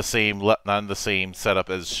same setup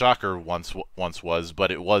as Shocker once was,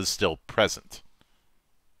 but it was still present.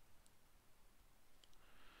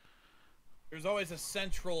 There's always a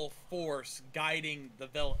central force guiding the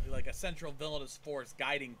villain, like a central villainous force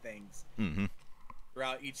guiding things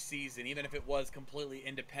throughout each season, even if it was completely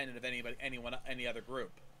independent of any other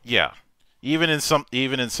group. Yeah, even in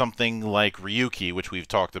something like Ryuki, which we've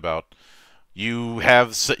talked about. You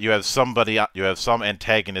have some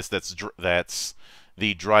antagonist that's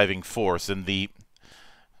the driving force in the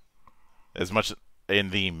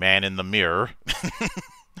man in the mirror.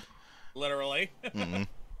 Literally.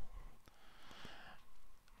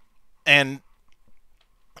 And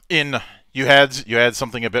you had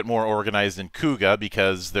something a bit more organized in Kuga,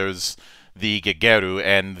 because there's the Gegeru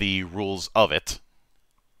and the rules of it.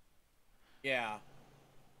 Yeah.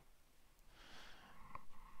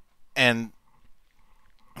 And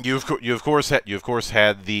you of course had the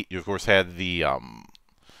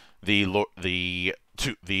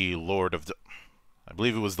Lord of, I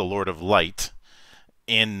believe it was the Lord of Light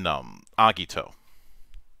in Agito.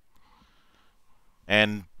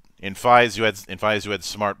 And in Faiz you had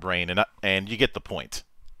Smart Brain, and you get the point.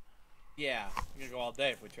 Yeah, you're gonna go all day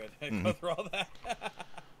if we try to go through all that.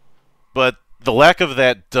 But the lack of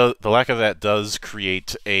that does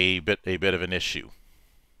create a bit of an issue.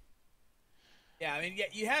 Yeah, I mean,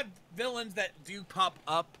 you have villains that do pop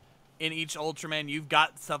up in each Ultraman. You've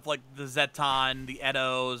got stuff like the Zeton, the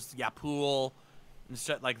Edos, Yapul, and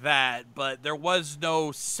shit like that. But there was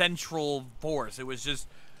no central force. It was just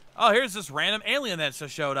oh, here's this random alien that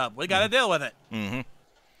just showed up. We got to deal with it. Mm-hmm.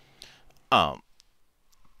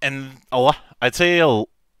 And a lot, I'd say a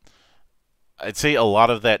lot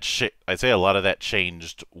of that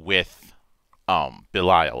changed with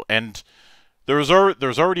Belial, and there's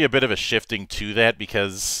already a bit of a shifting to that,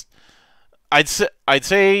 because I'd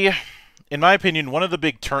say in my opinion one of the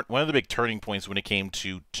big turning points when it came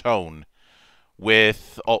to tone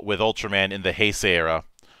with Ultraman in the Heisei era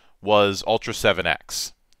was Ultra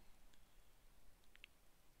 7X.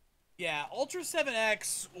 Yeah, Ultra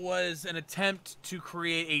 7X was an attempt to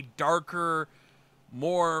create a darker,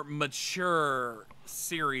 more mature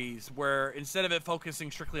series where instead of it focusing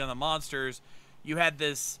strictly on the monsters, you had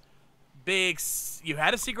this you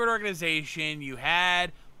had a secret organization, you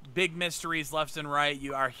had big mysteries left and right,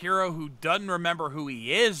 our hero who doesn't remember who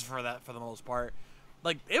he is for the most part.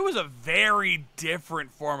 Like, it was a very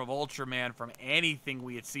different form of Ultraman from anything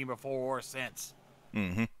we had seen before or since.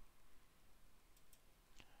 Mm-hmm.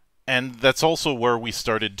 And that's also where we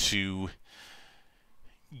started to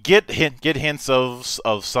get hints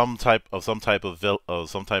of some type of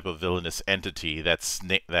villainous entity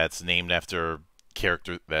that's named after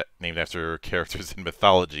characters in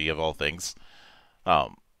mythology, of all things.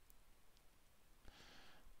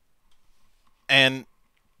 And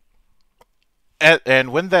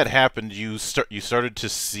when that happened, you started to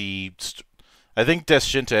see. I think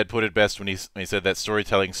Deschinta had put it best when he said that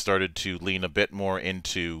storytelling started to lean a bit more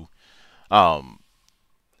into almost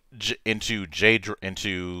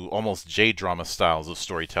J-drama styles of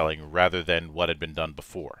storytelling rather than what had been done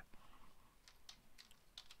before.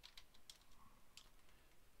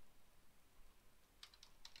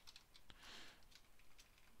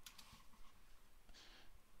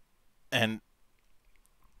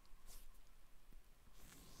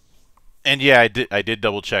 And yeah, I did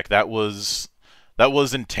double check. That was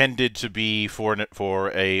intended to be for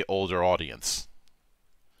a older audience.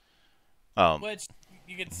 Which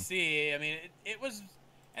you could see. I mean, it was,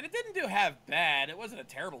 and it didn't do half bad. It wasn't a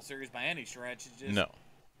terrible series by any stretch. It's just, no.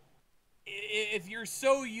 If you're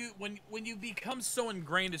when you become so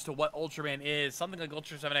ingrained as to what Ultraman is, something like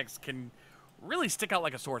Ultra 7X can really stick out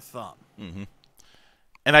like a sore thumb. Mm-hmm.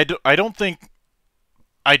 And I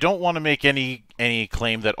don't want to make any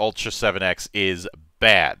claim that Ultra 7X is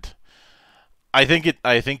bad. I think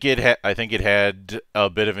it had a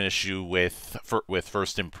bit of an issue with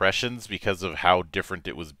first impressions because of how different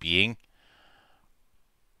it was being.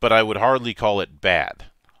 But I would hardly call it bad.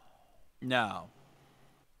 No.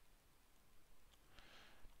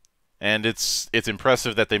 And it's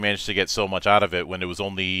impressive that they managed to get so much out of it when it was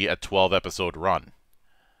only a 12-episode run.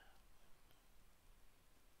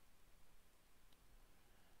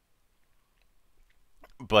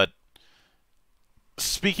 But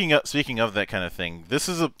speaking of that kind of thing, this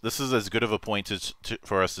is as good of a point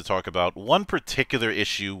for us to talk about one particular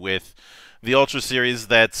issue with the Ultra series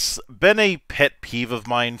that's been a pet peeve of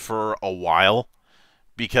mine for a while,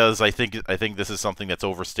 because I think this is something that's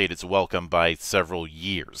overstayed its welcome by several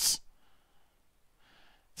years.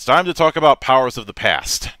 It's time to talk about Powers of the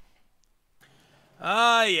Past.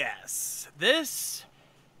 Yes. This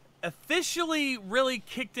officially really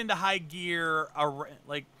kicked into high gear.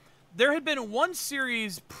 Like, there had been one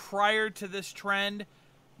series prior to this trend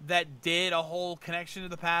that did a whole connection to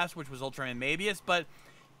the past, which was Ultraman Mabius, but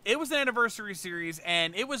it was an anniversary series,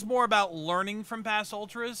 and it was more about learning from past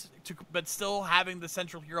Ultras, but still having the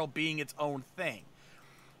central hero being its own thing.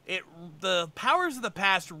 The Powers of the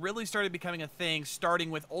Past really started becoming a thing,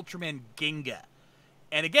 starting with Ultraman Ginga.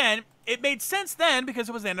 And again, it made sense then because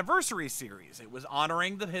it was an anniversary series. It was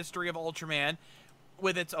honoring the history of Ultraman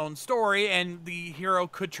with its own story, and the hero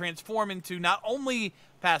could transform into not only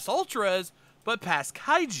past Ultras, but past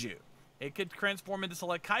Kaiju. It could transform into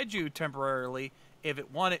select Kaiju temporarily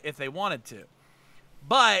if they wanted to.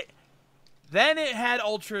 But then it had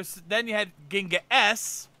Ultras. Then you had Ginga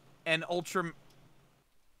S and Ultra,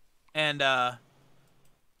 and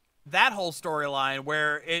that whole storyline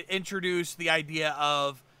where it introduced the idea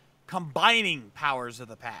of combining powers of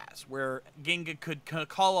the past, where Ginga could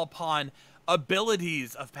call upon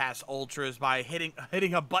abilities of past Ultras by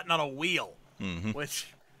hitting a button on a wheel,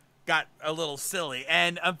 which got a little silly.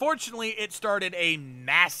 And unfortunately, it started a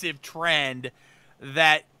massive trend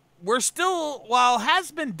that we're still, while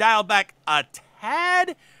has been dialed back a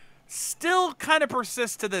tad, still kind of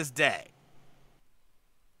persists to this day.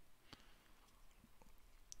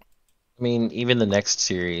 I mean, even the next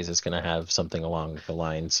series is going to have something along the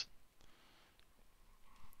lines.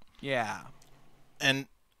 Yeah. And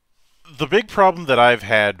the big problem that I've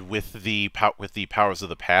had with the Powers of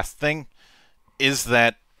the Past thing is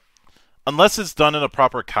that unless it's done in a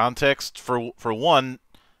proper context, for one,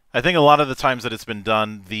 I think a lot of the times that it's been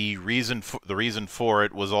done, the reason for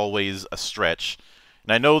it was always a stretch.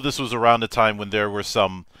 And I know this was around the time when there were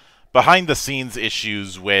some behind-the-scenes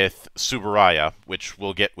issues with Subaraya, which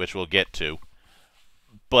we'll get to.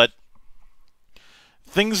 But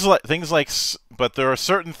but there are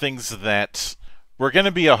certain things that were going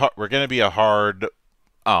to be a hard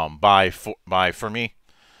buy for me.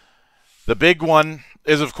 The big one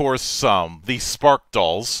is, of course, the Spark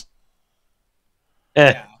dolls.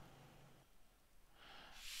 Yeah.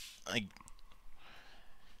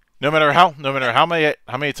 No matter how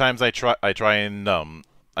many times I try and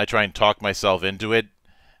talk myself into it,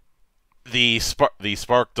 the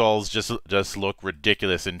Spark dolls just look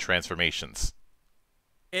ridiculous in transformations.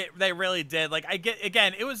 They really did. Like,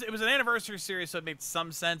 it was an anniversary series, so it made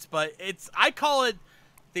some sense, but I call it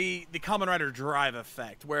the Kamen Rider Drive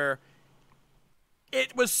effect, where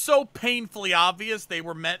it was so painfully obvious they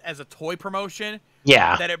were meant as a toy promotion.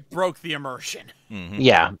 Yeah. That it broke the immersion. Mm-hmm.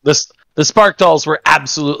 Yeah. The Spark dolls were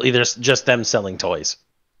absolutely just them selling toys.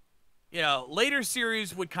 You know, later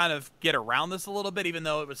series would kind of get around this a little bit, even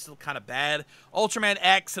though it was still kind of bad. Ultraman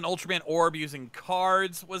X and Ultraman Orb using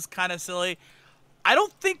cards was kind of silly. I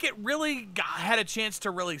don't think it really had a chance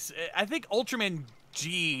to really... I think Ultraman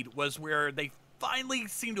Geed was where they finally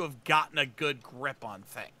seemed to have gotten a good grip on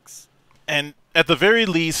things. And at the very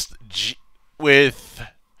least, with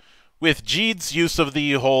Geed's use of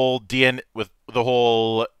the whole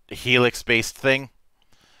helix-based thing,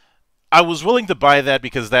 I was willing to buy that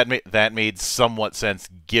because that made somewhat sense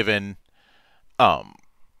given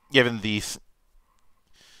Geed's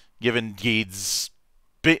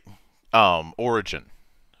origin.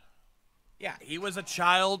 Yeah, he was a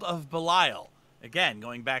child of Belial. Again,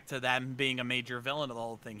 going back to them being a major villain of the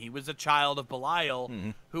whole thing, he was a child of Belial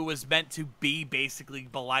who was meant to be basically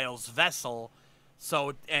Belial's vessel.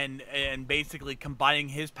 So and basically combining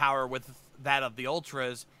his power with that of the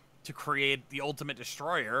Ultras to create the Ultimate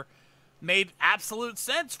Destroyer made absolute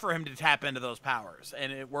sense for him to tap into those powers,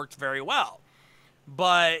 and it worked very well.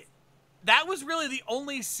 But that was really the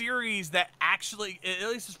only series that actually, at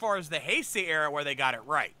least as far as the Heisei era, where they got it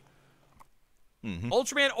right.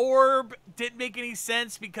 Ultraman Orb didn't make any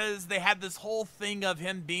sense because they had this whole thing of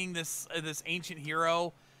him being this ancient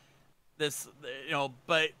hero,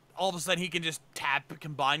 but all of a sudden he can just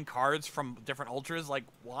combine cards from different Ultras. Like,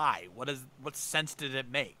 why? What sense did it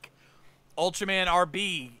make? Ultraman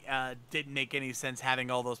RB didn't make any sense having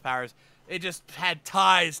all those powers. It just had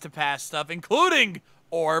ties to past stuff, including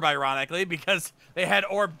Orb, ironically, because they had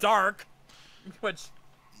Orb Dark, which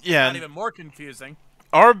is not even more confusing.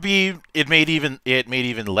 RB, it made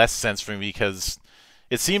even less sense for me because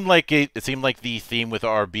it seemed like the theme with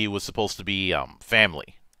RB was supposed to be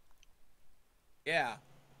family. Yeah.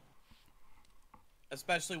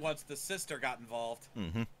 Especially once the sister got involved.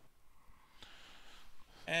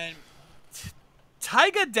 And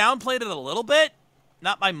Taiga downplayed it a little bit.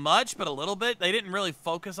 Not by much, but a little bit. They didn't really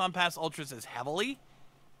focus on past Ultras as heavily.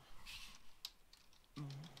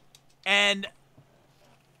 And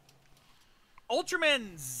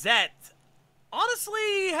Ultraman Z,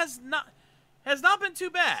 honestly, has not been too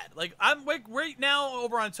bad. Like, right now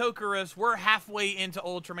over on Tokurus, we're halfway into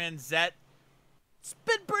Ultraman Z. It's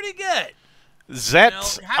been pretty good. Z,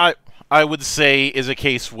 I would say, is a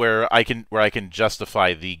case where I can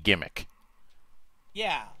justify the gimmick.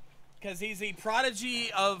 Yeah, because he's a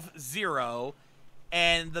prodigy of Zero,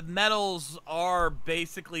 and the medals are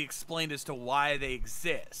basically explained as to why they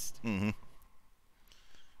exist.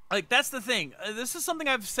 Like, that's the thing. This is something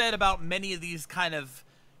I've said about many of these kind of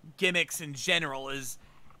gimmicks in general, is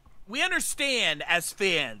we understand as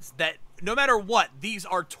fans that no matter what, these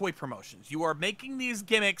are toy promotions. You are making these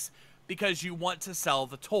gimmicks because you want to sell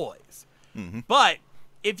the toys. But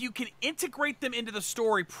if you can integrate them into the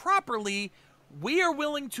story properly, we are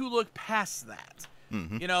willing to look past that.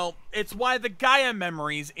 You know, it's why the Gaia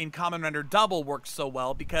memories in Kamen Rider Double work so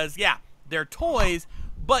well, because, yeah, they're toys,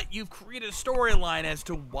 but you've created a storyline as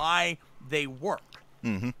to why they work.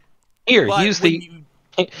 Here, use the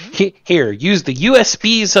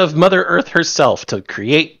USBs of Mother Earth herself to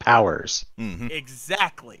create powers.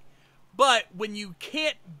 Exactly. But when you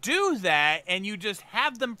can't do that and you just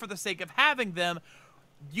have them for the sake of having them,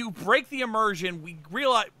 you break the immersion. We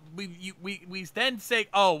realize we then say,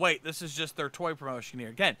 oh wait, this is just their toy promotion here.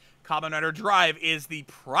 Again, Kamen Rider Drive is the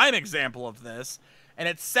prime example of this. And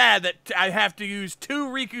it's sad that I have to use 2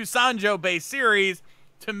 Riku Sanjo-based series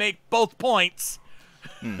to make both points.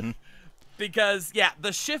 Because, yeah,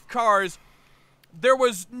 the shift cars, there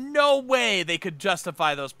was no way they could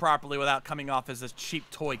justify those properly without coming off as a cheap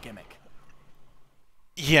toy gimmick.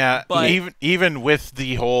 Yeah, But even with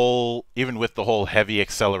the whole heavy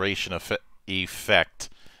acceleration effect,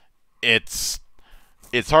 it's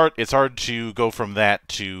hard to go from that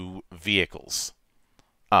to vehicles.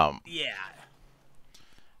 yeah.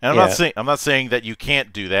 And I'm not saying that you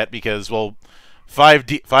can't do that, because, well,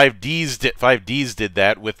 5Ds did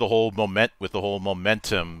that with the whole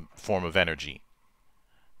momentum form of energy.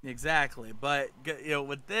 Exactly, but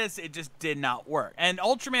with this, it just did not work. And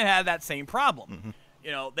Ultraman had that same problem.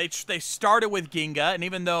 They started with Ginga, and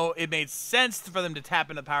even though it made sense for them to tap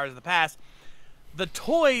into the powers of the past, the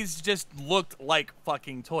toys just looked like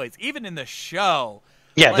fucking toys. Even in the show,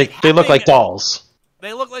 yeah, they look like dolls.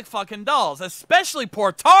 They look like fucking dolls, especially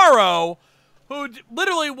Portaro, who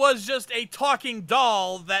literally was just a talking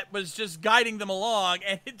doll that was just guiding them along,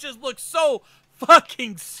 and it just looked so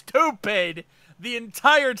fucking stupid the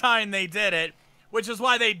entire time they did it, which is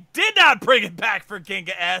why they did not bring it back for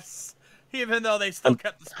Ginga S, even though they still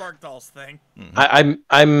kept the Spark Dolls thing.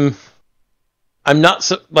 I'm not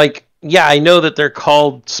so like, yeah, I know that they're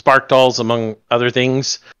called Spark Dolls among other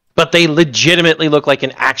things, but they legitimately look like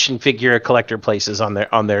an action figure a collector places on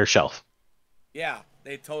their shelf. Yeah,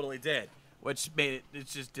 they totally did, which made it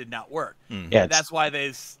just did not work. Yeah, that's why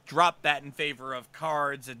they dropped that in favor of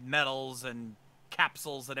cards and medals and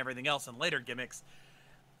capsules and everything else in later gimmicks,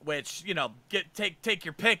 which, take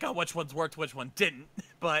your pick on which ones worked, which one didn't,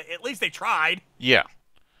 but at least they tried. Yeah.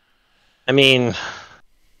 I mean,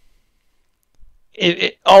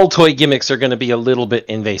 all toy gimmicks are going to be a little bit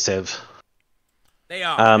invasive. They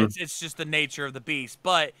are. It's just the nature of the beast,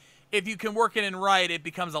 but if you can work it in right, it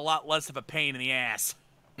becomes a lot less of a pain in the ass.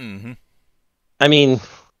 I mean,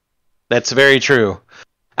 that's very true.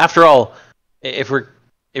 After all, if we're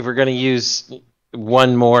going to use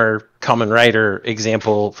one more Kamen Rider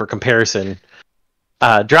example for comparison,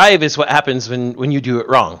 drive is what happens when you do it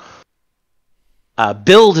wrong.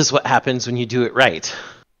 Build is what happens when you do it right.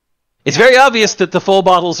 It's very obvious that the full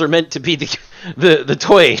bottles are meant to be the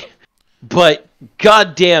toy, but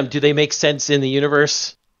goddamn, do they make sense in the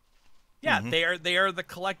universe? Yeah, they are the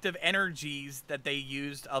collective energies that they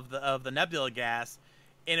used of the nebula gas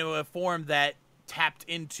into a form that tapped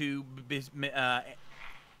into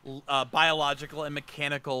biological and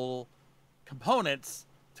mechanical components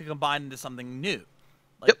to combine into something new.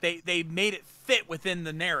 Like they made it fit within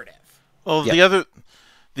the narrative. Well, the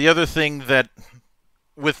other thing that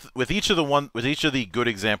with each of the good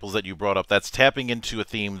examples that you brought up, that's tapping into a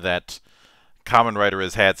theme that Kamen Rider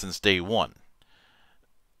has had since day one,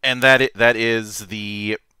 and that is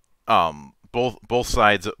the both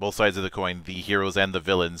sides of the coin, the heroes and the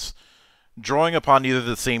villains, drawing upon either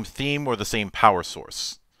the same theme or the same power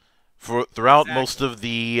source. Throughout most of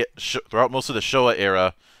the Showa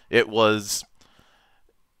era, it was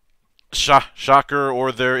Shocker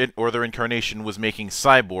or their incarnation was making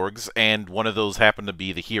cyborgs, and one of those happened to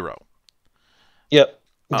be the hero. Yep,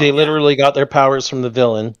 they literally got their powers from the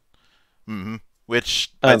villain.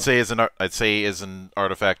 Which I'd say is an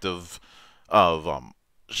artifact of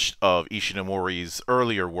Ishinomori's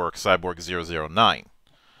earlier work, Cyborg 009.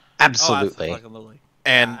 Absolutely.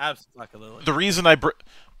 And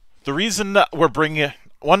the reason that we're bringing,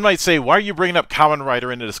 one might say, why are you bringing up Kamen Rider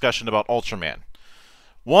in a discussion about Ultraman?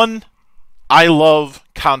 One, I love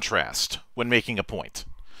contrast when making a point.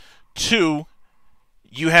 Two,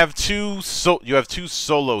 you have two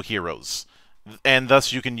solo heroes, and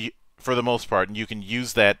thus you can, for the most part, and you can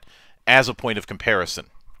use that as a point of comparison.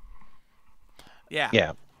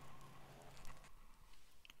 Yeah.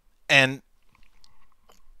 And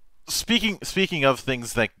speaking of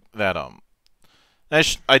things that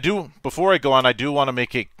I do, before I go on, I do want to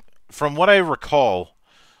make a, from what I recall,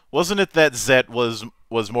 wasn't it that Zet was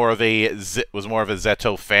more of a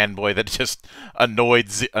Zeto fanboy that just annoyed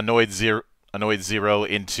Zero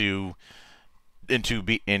into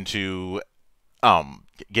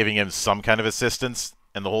giving him some kind of assistance,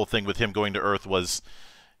 and the whole thing with him going to Earth was,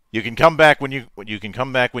 you can come back when you've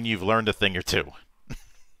learned a thing or two.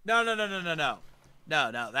 No.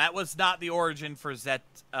 That was not the origin for Zet.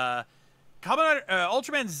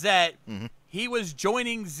 Ultraman Zet, he was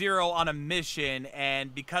joining Zero on a mission,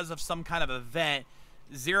 and because of some kind of event,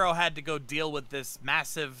 Zero had to go deal with this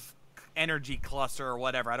massive energy cluster or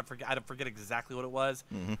whatever. I don't forget exactly what it was,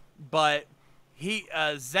 but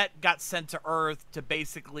Zet got sent to Earth to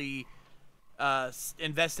basically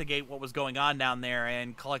investigate what was going on down there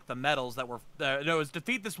and collect the medals that were. It was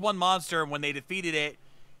defeat this one monster, and when they defeated it,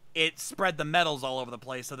 it spread the medals all over the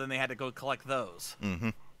place. So then they had to go collect those.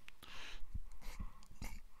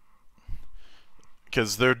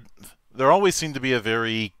 Because there always seemed to be a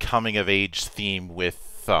very coming of age theme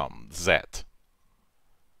with Zet.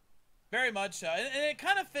 Very much so, and it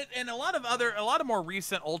kind of fit. And a lot of more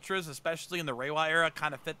recent Ultras, especially in the Reiwa era,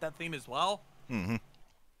 kind of fit that theme as well. Mm-hmm.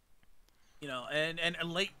 You know, and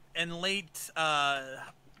late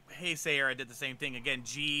Heisei era did the same thing. Again,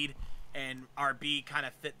 Jeed and RB kind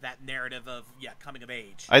of fit that narrative of coming of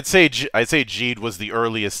age. I'd say Jeed was the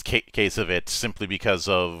earliest case of it, simply because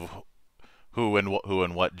of who and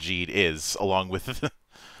what Jeed is, along with the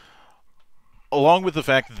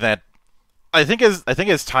fact that I think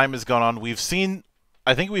as time has gone on, we've seen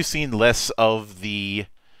less of the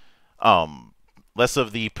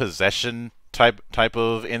possession type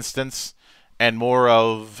of instance, and more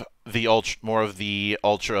of the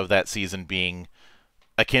ultra of that season being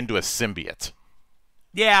akin to a symbiote.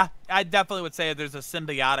 Yeah, I definitely would say there's a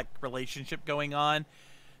symbiotic relationship going on,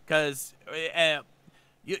 because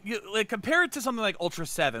you like, compare it to something like Ultra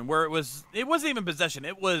 7, where it wasn't even possession;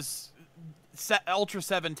 it was Ultra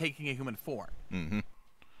 7 taking a human form. Mm-hmm.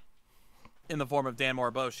 In the form of Dan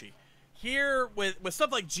Moriboshi. Here, with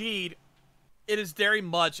stuff like Jeed, it is very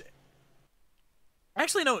much...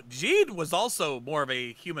 Actually, no, Jeed was also more of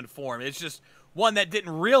a human form. It's just one that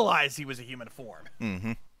didn't realize he was a human form.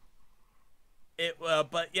 Mm-hmm.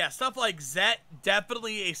 But yeah, stuff like Zet,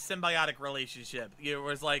 definitely a symbiotic relationship. It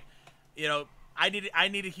was like, I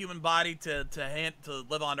need a human body to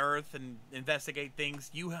live on Earth and investigate things.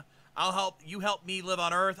 You help me live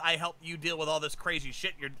on Earth. I help you deal with all this crazy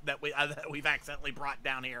shit that we've accidentally brought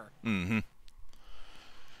down here. Mm-hmm.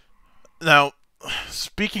 Now,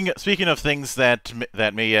 speaking of things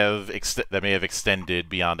that may have extended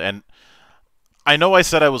beyond, and I know I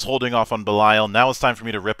said I was holding off on Belial. Now it's time for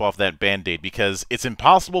me to rip off that Band-Aid, because it's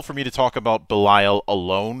impossible for me to talk about Belial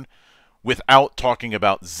alone without talking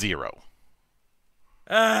about Zero.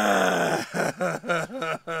 Now,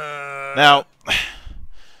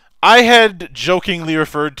 I had jokingly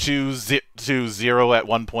referred to Zero at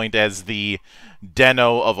one point as the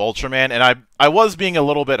Deno of Ultraman, and I was being a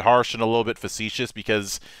little bit harsh and a little bit facetious,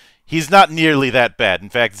 because he's not nearly that bad. In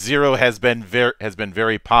fact, Zero has been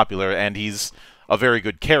very popular, and he's a very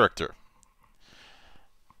good character.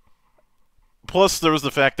 Plus, there was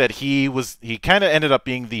the fact that he kind of ended up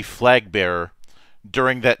being the flag bearer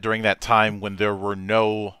during that time when there were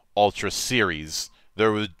no Ultra series.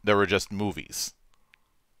 There were just movies.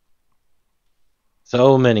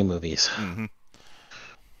 So many movies. Mm-hmm.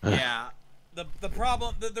 Yeah. The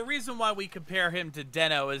problem, the reason why we compare him to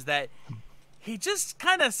Deno is that he just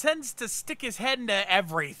kind of tends to stick his head into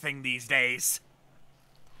everything these days.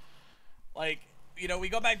 Like, we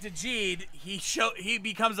go back to Jeed. He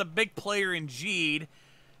becomes a big player in Jeed,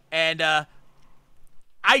 and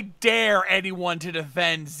I dare anyone to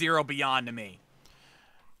defend Zero Beyond to me.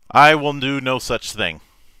 I will do no such thing.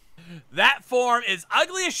 That form is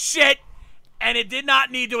ugly as shit, and it did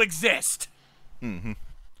not need to exist. Mm-hmm.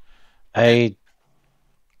 I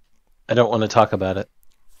don't want to talk about it.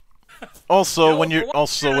 Also, when you're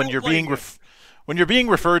being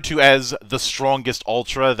referred to as the strongest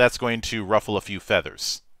Ultra, that's going to ruffle a few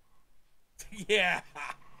feathers. Yeah.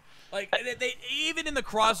 Like, they even in the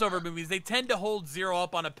crossover movies, they tend to hold Zero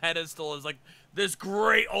up on a pedestal as, like, this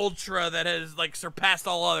great Ultra that has, like, surpassed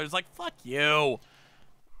all others. Like, fuck you.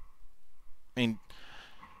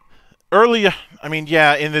 Early on,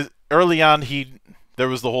 there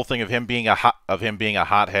was the whole thing of him being a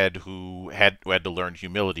hothead who had to learn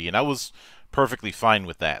humility, and I was perfectly fine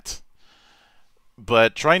with that.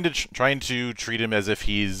 But trying to treat him as if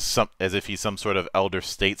he's some sort of elder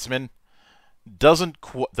statesman doesn't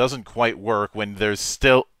quite work when there's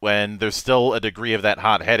still a degree of that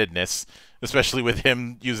hot-headedness, especially with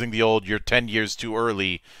him using the old "you're 10 years too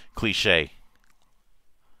early" cliche.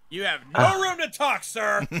 You have no room to talk,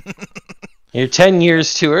 sir. You're 10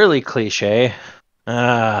 years too early cliche.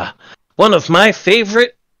 One of my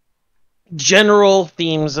favorite general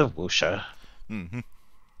themes of wuxia. Mm-hmm.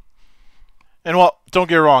 And well, don't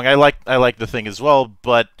get me wrong, I like the thing as well,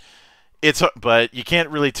 but you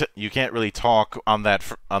can't really talk on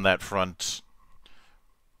that front,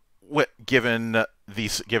 given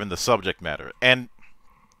the subject matter. And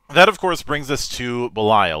that, of course, brings us to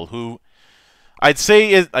Belial, who I'd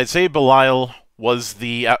say Belial was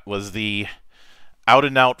the out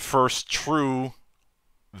and out first true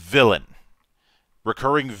villain,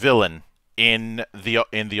 recurring villain in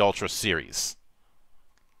the Ultra series.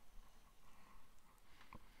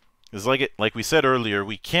 It's like we said earlier,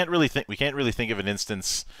 we can't really think of an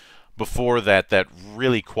instance before that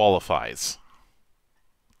really qualifies.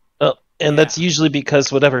 Well, and that's usually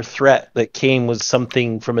because whatever threat that came was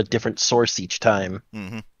something from a different source each time.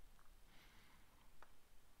 Mm-hmm.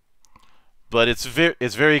 But it's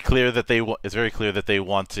very clear that they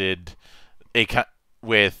wanted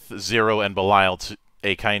Zero and Belial to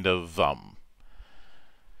a kind of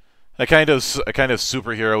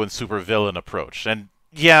superhero and supervillain approach. And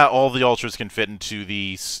yeah, all the Ultras can fit into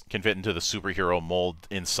the superhero mold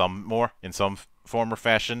in some form or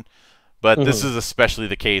fashion, but this is especially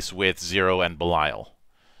the case with Zero and Belial.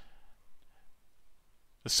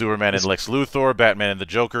 Superman and Lex Luthor, Batman and the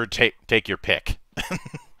Joker, take your pick.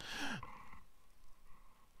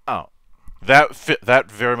 Oh,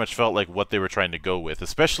 that very much felt like what they were trying to go with,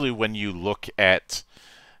 especially when you look at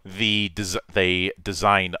the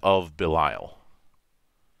design of Belial.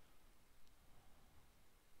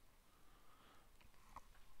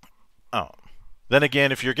 Oh, then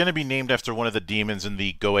again, if you're going to be named after one of the demons in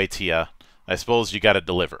the Goetia, I suppose you got to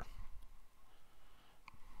deliver.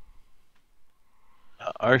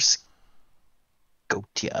 Ars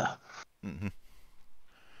Goetia.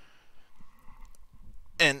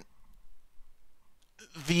 And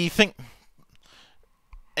the thing,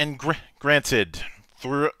 and granted,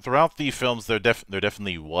 throughout the films, there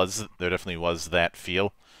definitely was that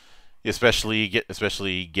feel,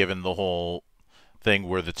 especially given the whole thing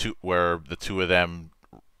where the two of them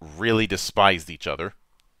really despised each other.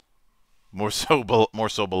 More so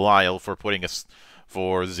Belial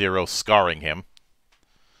for Zero scarring him.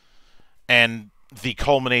 And the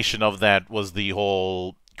culmination of that was the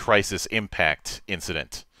whole Crisis Impact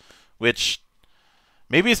incident, which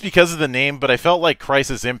maybe it's because of the name, but I felt like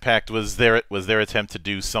Crisis Impact was their attempt to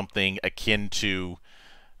do something akin to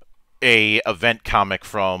a event comic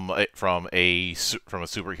from a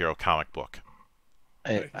superhero comic book.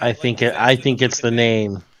 I think it's the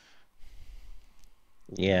name.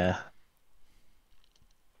 Yeah.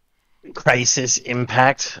 Crisis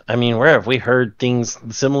Impact. I mean, where have we heard things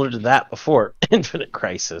similar to that before? Infinite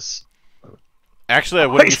Crisis. Actually, I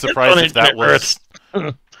wouldn't be surprised if that was.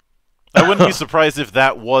 I wouldn't be surprised if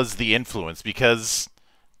that was the influence, because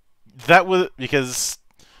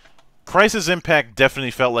Crisis Impact definitely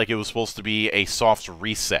felt like it was supposed to be a soft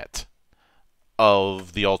reset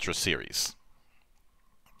of the Ultra series,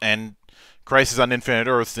 and Crisis on Infinite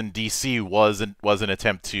Earths in DC was an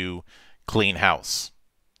attempt to clean house.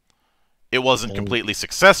 It wasn't completely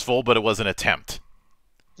successful, but it was an attempt.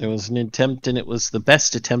 It was an attempt, and it was the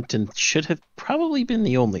best attempt, and should have probably been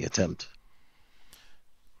the only attempt.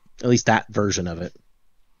 At least that version of it.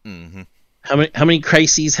 Mm-hmm. How many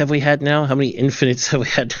crises have we had now? How many infinites have we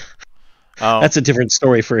had? That's a different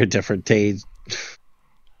story for a different day.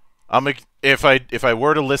 If I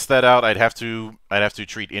were to list that out, I'd have to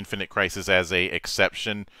treat Infinite Crisis as a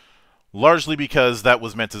exception, largely because that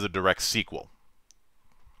was meant as a direct sequel.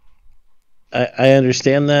 I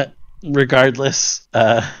understand that. Regardless,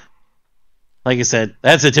 like I said,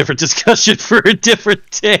 that's a different discussion for a different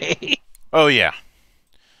day. Oh yeah,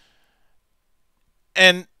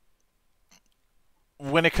 and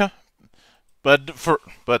when it comes,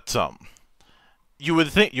 you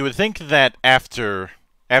would think that after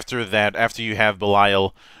you have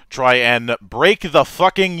Belial try and break the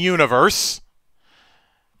fucking universe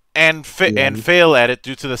and fail at it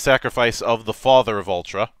due to the sacrifice of the father of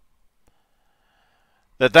Ultra,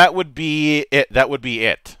 that would be it. That would be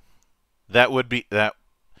it. That would be it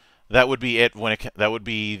that would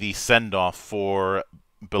be the send-off for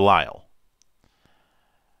Belial.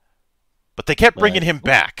 But they kept bringing him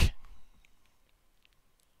back.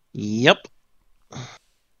 Yep.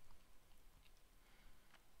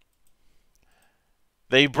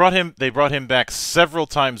 They brought him back several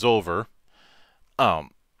times over. I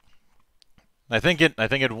think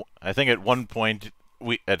at one point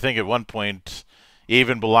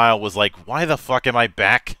even Belial was like, "Why the fuck am I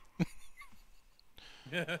back?"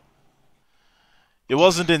 It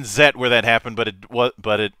wasn't in Zet where that happened, but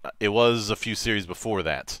it was a few series before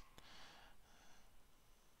that.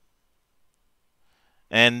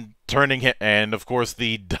 And of course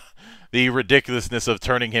the ridiculousness of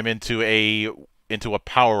turning him into a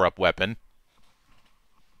power-up weapon.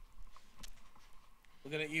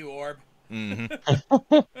 Looking at you, Orb.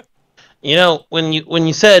 Mm-hmm. You know, when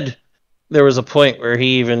you said there was a point where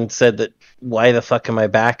he even said that, "Why the fuck am I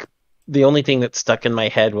back?" The only thing that stuck in my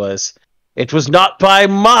head was, "It was not by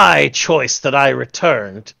my choice that I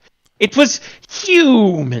returned. It was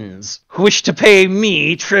humans who wished to pay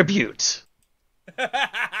me tribute."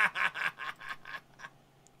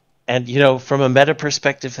 And, you know, from a meta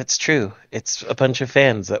perspective, that's true. It's a bunch of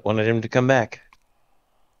fans that wanted him to come back.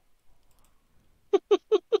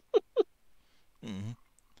 Mm-hmm.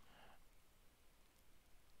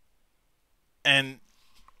 And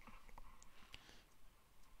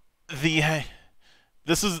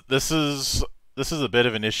this is a bit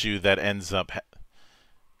of an issue that ends up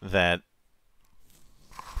that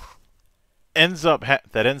ends up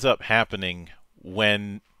happening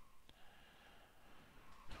when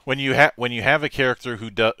you have a character who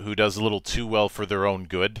does a little too well for their own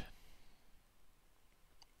good.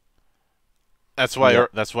 That's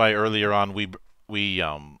why earlier on we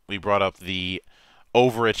brought up the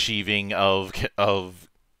overachieving of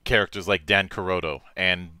characters like Dan Kuroto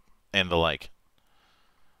and the like.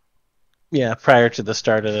 Yeah, prior to the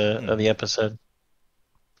start of the episode.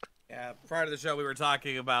 Yeah, prior to the show, we were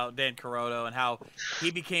talking about Dan Kuroto and how he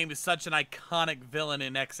became such an iconic villain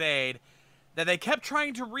in X-Aid that they kept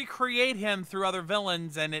trying to recreate him through other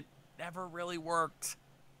villains, and it never really worked.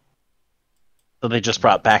 So they just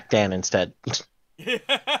brought back Dan instead.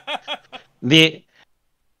 the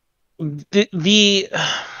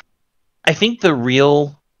I think the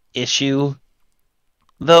real issue,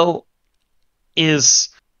 though, is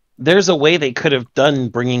there's a way they could have done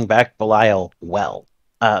bringing back Belial well.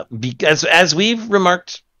 Because as we've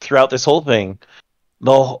remarked throughout this whole thing,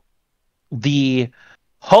 the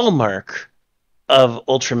hallmark of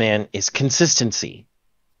Ultraman is consistency.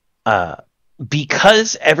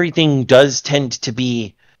 Because everything does tend to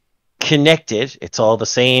be connected, it's all the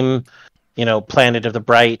same, Planet of the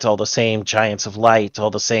Bright, all the same Giants of Light,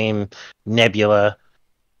 all the same Nebula,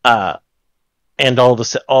 and all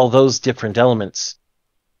those different elements.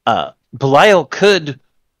 Belial could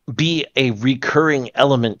be a recurring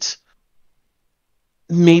element,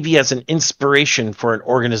 maybe as an inspiration for an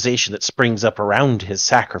organization that springs up around his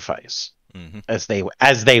sacrifice, as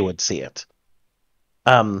they would see it.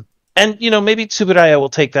 And maybe Tsuburaya will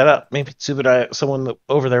take that up. Maybe Tsuburaya, someone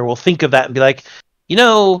over there, will think of that and be like,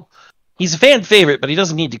 he's a fan favorite, but he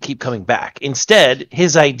doesn't need to keep coming back. Instead,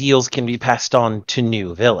 his ideals can be passed on to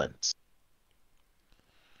new villains.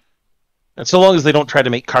 And so long as they don't try to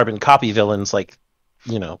make carbon copy villains like,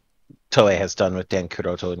 Toei has done with Dan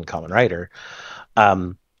Kuroto and Kamen Rider,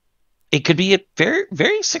 it could be a very,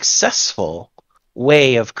 very successful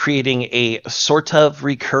way of creating a sort of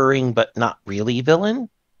recurring but not really villain.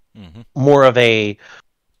 More of a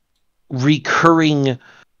recurring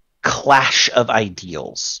clash of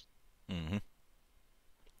ideals.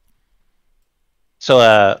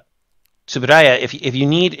 So, Tsuburaya, if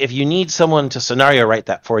you need someone to scenario write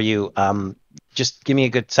that for you, just give me a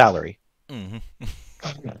good salary.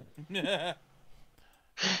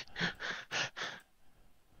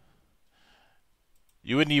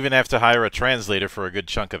 You wouldn't even have to hire a translator for a good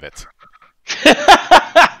chunk of it.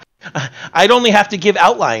 I'd only have to give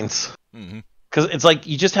outlines. Because it's like,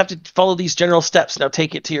 you just have to follow these general steps. Now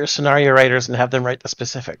take it to your scenario writers and have them write the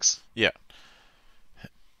specifics. Yeah.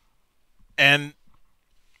 And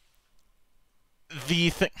the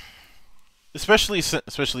thing, especially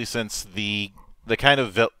since the kind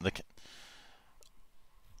of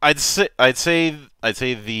I'd say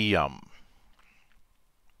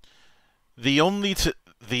the only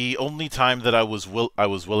time that I was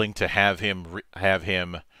willing to have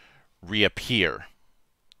him reappear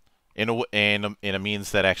in a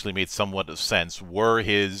means that actually made somewhat of sense were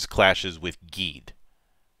his clashes with Geed.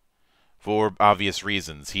 For obvious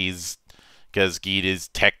reasons, because Geed is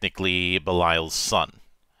technically Belial's son.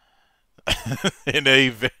 in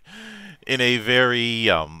a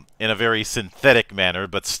very synthetic manner,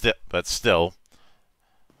 but still.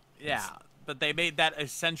 Yeah, but they made that a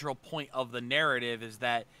central point of the narrative, is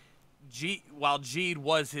that while Geed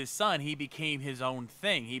was his son, he became his own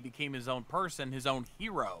thing. He became his own person, his own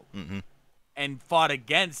hero, and fought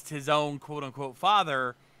against his own quote-unquote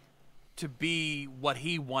father to be what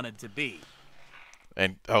he wanted to be.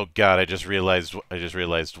 And oh god, I just realized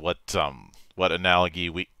what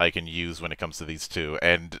analogy I can use when it comes to these two.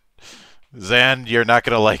 And Zan, you're not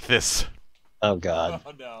gonna like this. Oh god.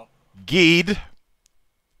 Oh no. Geed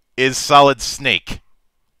is Solid Snake,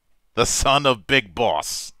 the son of Big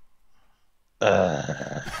Boss.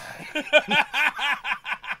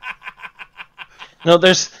 No,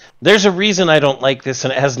 there's a reason I don't like this,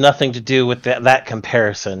 and it has nothing to do with that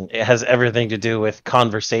comparison. It has everything to do with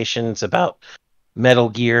conversations about Metal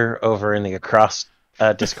Gear over in the Across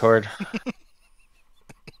Discord.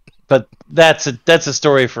 But that's a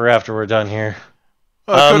story for after we're done here.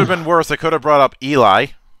 Well, it could have been worse. I could have brought up Eli.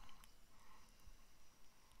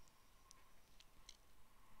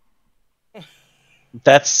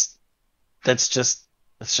 That's just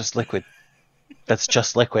liquid. That's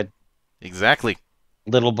just liquid. Exactly.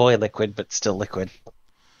 Little boy liquid, but still liquid.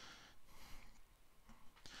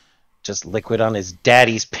 Just liquid on his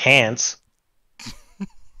daddy's pants.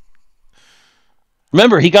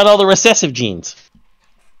 Remember, he got all the recessive genes.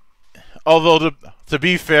 Although to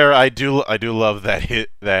be fair, I do love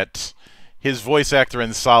that his voice actor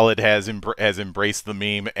in Solid has embraced the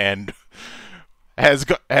meme and has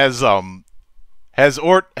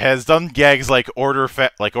has done gags like order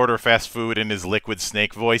fast food in his Liquid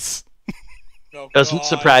Snake voice. Oh, Doesn't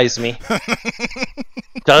surprise me.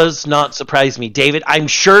 Does not surprise me, David. I'm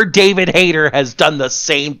sure David Hayter has done the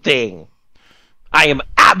same thing. I am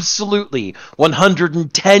absolutely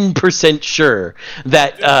 110% sure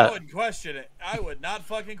that. Dude, I wouldn't question it. I would not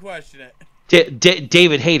fucking question it.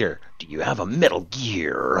 David Hayter, do you have a Metal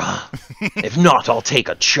Gear? If not, I'll take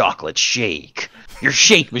a chocolate shake. Your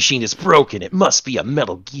shake machine is broken. It must be a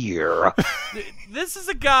Metal Gear. This is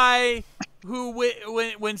a guy who,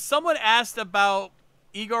 when someone asked about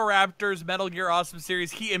Egoraptor's Metal Gear Awesome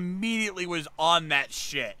series, he immediately was on that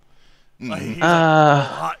shit. Like, he's like, oh,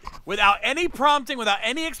 hot. Without any prompting, without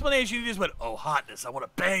any explanation, he just went, "Oh, hotness, I want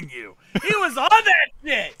to bang you." He was on that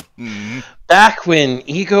shit. Back when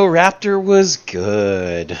Egoraptor was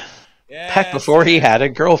good. Yes. Back before he had a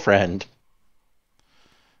girlfriend.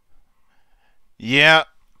 Yeah.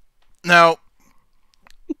 Now,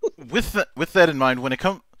 with that in mind, when it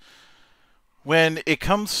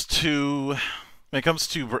comes to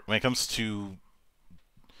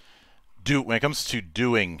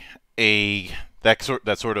doing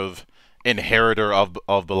that sort of inheritor of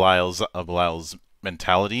Belial's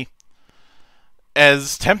mentality,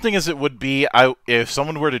 as tempting as it would be, if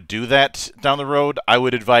someone were to do that down the road, I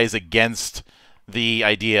would advise against the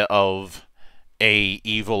idea of a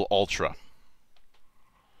evil Ultra.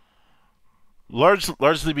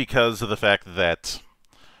 Largely because of the fact that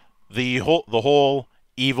the whole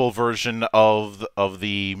evil version of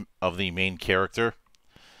the main character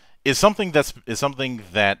is something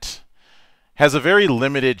that has a very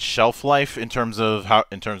limited shelf life in terms of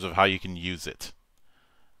how you can use it.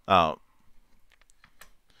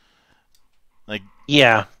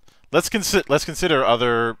 Yeah. Let's consider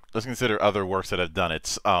other works that have done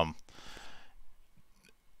it.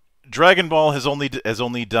 Dragon Ball has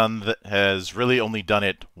really only done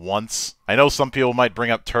it once. I know some people might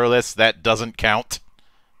bring up Turles. That doesn't count.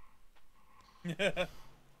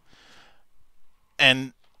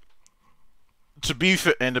 And to be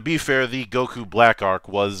fair, the Goku Black arc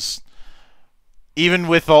was, even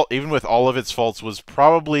with all of its faults, was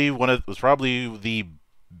probably the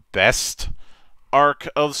best arc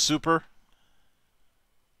of Super.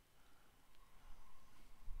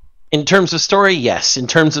 In terms of story, yes. In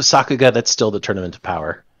terms of Sakuga, that's still the Tournament of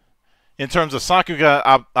Power. In terms of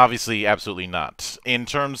Sakuga, obviously, absolutely not. In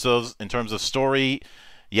terms of story,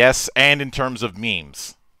 yes, and in terms of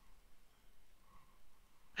memes.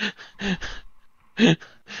 You're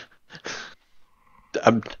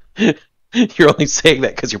only saying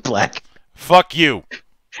that because you're black. Fuck you.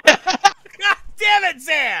 God damn it,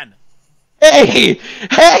 Zan! Hey!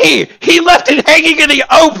 He left it hanging in the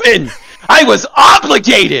open! I was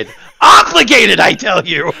obligated! Obligated, I tell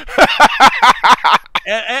you!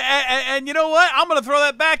 And you know what? I'm gonna throw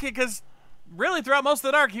that back because really throughout most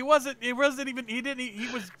of the arc he was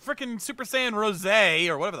freaking Super Saiyan Rose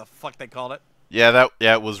or whatever the fuck they called it. Yeah,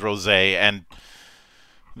 it was Rose, and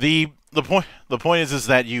the point is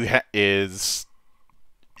that you had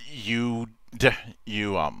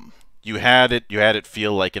it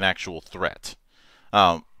feel like an actual threat.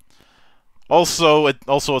 Also,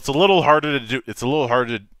 it's a little harder to do. It's a little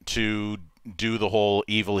harder to do the whole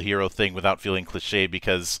evil hero thing without feeling cliche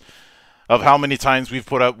because of how many times we've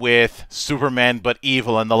put up with Superman but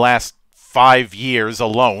evil in the last 5 years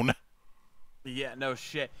alone. Yeah, no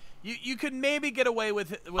shit. You could maybe get away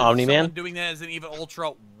with Omni-Man? someone doing that as an evil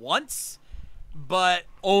Ultra once, but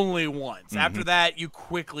only once. Mm-hmm. After that, you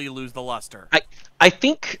quickly lose the luster. I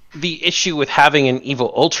think the issue with having an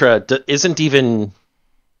evil Ultra isn't even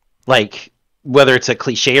like whether it's a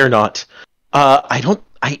cliche or not. I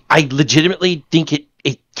legitimately think it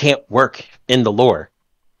can't work in the lore.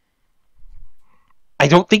 I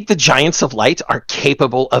don't think the Giants of Light are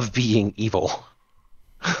capable of being evil.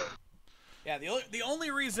 Yeah, the only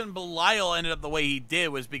reason Belial ended up the way he did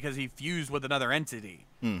was because he fused with another entity.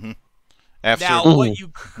 Mm-hmm. Now, what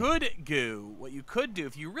you could do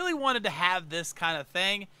if you really wanted to have this kind of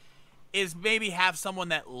thing is maybe have someone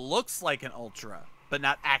that looks like an Ultra, but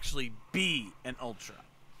not actually be an Ultra.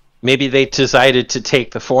 Maybe they decided to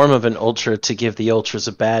take the form of an Ultra to give the Ultras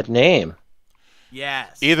a bad name.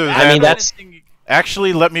 Yes. Either that. I mean, that's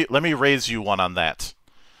actually let me raise you one on that.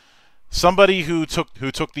 Somebody who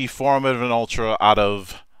took the form of an Ultra out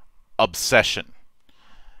of obsession,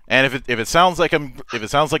 and if it sounds like I'm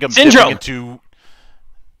Syndrome into,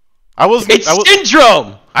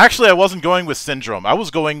 Syndrome. Actually, I wasn't going with Syndrome. I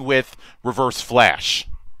was going with Reverse Flash.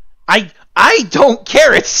 I don't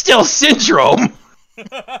care. It's still Syndrome.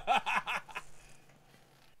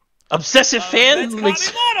 Obsessive fan.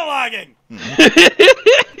 That's monologuing.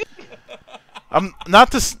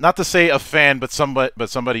 Not to say a fan, but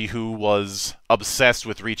somebody who was obsessed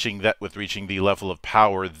with reaching the level of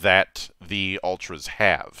power that the Ultras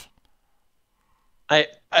have. I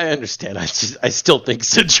understand. I still think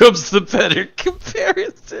Syndrome's the better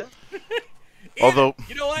comparison. Although,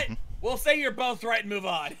 you know what, we'll say you're both right and move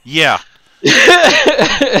on. Yeah.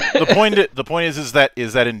 The point is that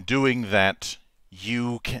in doing that,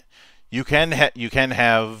 you can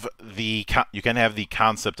have the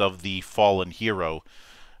concept of the fallen hero,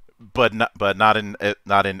 but not in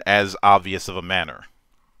as obvious of a manner.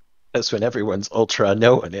 That's when everyone's ultra,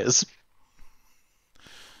 no one is.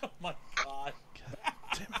 Oh my god.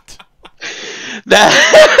 Damn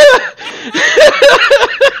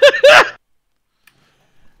it.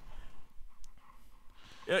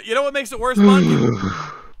 You know what makes it worse, Monk?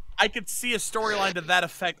 I could see a storyline to that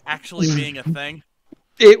effect actually being a thing.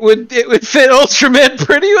 It would fit Ultraman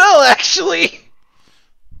pretty well, actually.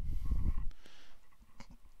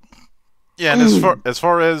 Yeah, and as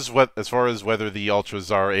far as whether the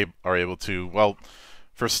Ultras are able to, well,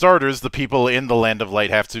 for starters, the people in the Land of Light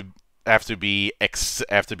have to be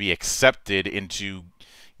accepted into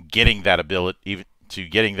getting that ability,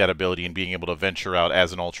 and being able to venture out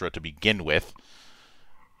as an Ultra to begin with,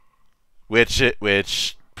 which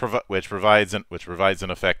provides an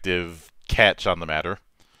effective catch on the matter.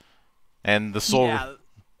 And the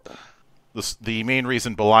main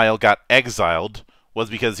reason Belial got exiled was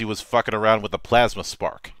because he was fucking around with the plasma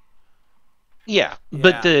spark. Yeah.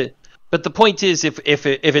 But the point is, if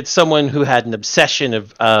it's someone who had an obsession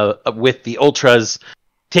of with the Ultras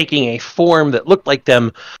taking a form that looked like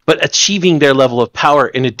them, but achieving their level of power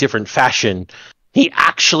in a different fashion, he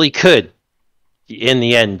actually could, in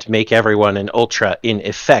the end, make everyone an Ultra in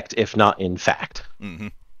effect, if not in fact. Mm-hmm.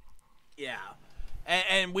 Yeah,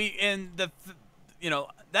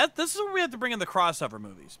 this is where we have to bring in the crossover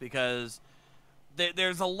movies, because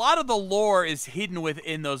there's a lot of the lore is hidden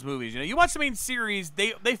within those movies. You watch the main series,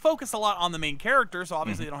 they focus a lot on the main character, so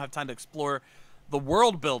obviously they don't have time to explore the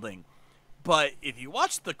world building. But if you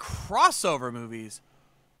watch the crossover movies,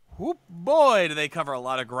 whoop boy, do they cover a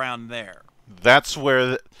lot of ground there. That's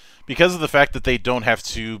where, because of the fact that they don't have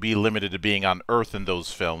to be limited to being on Earth in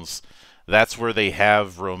those films, that's where they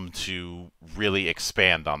have room to really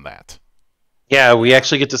expand on that. Yeah, we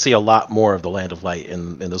actually get to see a lot more of the Land of Light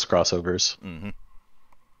in those crossovers. Mm-hmm.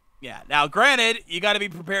 Yeah. Now, granted, you got to be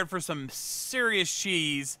prepared for some serious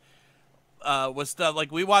cheese with stuff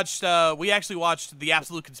like we actually watched The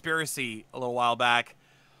Absolute Conspiracy a little while back.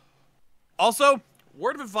 Also,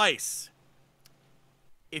 word of advice: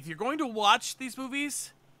 if you're going to watch these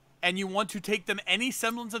movies and you want to take them any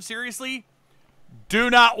semblance of seriously, do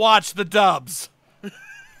not watch the dubs.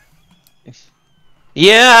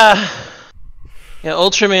 Yeah,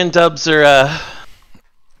 Ultraman dubs are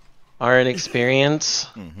an experience.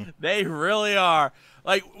 Mm-hmm. They really are.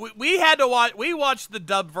 Like, we had to watch. We watched the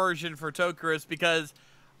dub version for Tokurus because,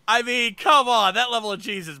 I mean, come on, that level of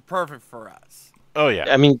cheese is perfect for us. Oh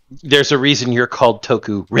yeah. I mean, there's a reason you're called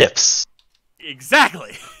Toku Riffs.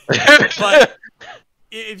 Exactly. But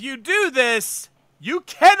if you do this, you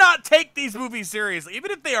cannot take these movies seriously,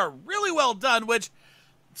 even if they are really well done. Which,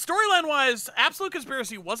 storyline-wise, Absolute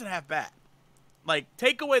Conspiracy wasn't half bad. Like,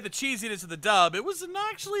 take away the cheesiness of the dub, it was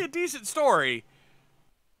actually a decent story.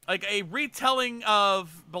 Like, a retelling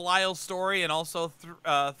of Belial's story, and also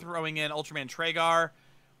throwing in Ultraman Tragar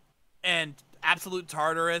and Absolute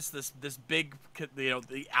Tartarus, this big,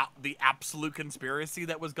 the absolute conspiracy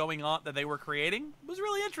that was going on, that they were creating, was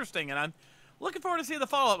really interesting, and I'm looking forward to seeing the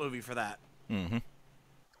follow-up movie for that. Mm-hmm.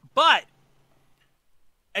 But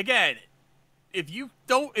again, if you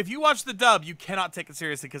watch the dub, you cannot take it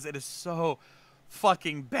seriously because it is so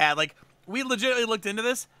fucking bad. Like, we legitimately looked into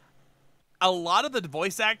this. A lot of the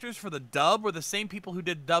voice actors for the dub were the same people who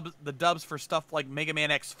did the dubs for stuff like Mega Man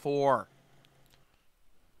X4.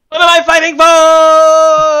 What am I fighting for?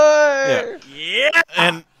 Yeah.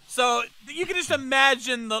 And so you can just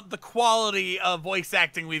imagine the quality of voice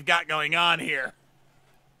acting we've got going on here.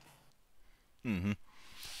 mm-hmm.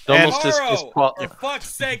 Almost Taro, for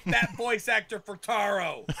fuck's sake, that voice actor for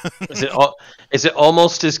Taro. Is it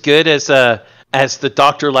almost as good as the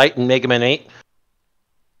Dr. Light in Mega Man 8?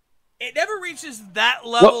 It never reaches that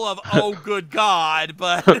level of oh good god,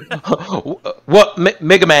 but what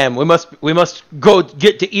Mega Man? We must go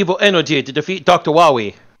get the evil energy to defeat Dr.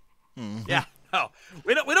 Wowie. Mm-hmm. Yeah, no,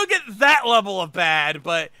 we don't get that level of bad,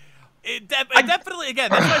 but it definitely, again,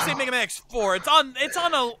 that's why I say Mega Man X4. It's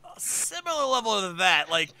on a similar level to that.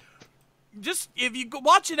 Like, just if you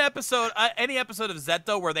watch an episode, any episode of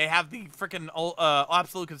Zeto where they have the freaking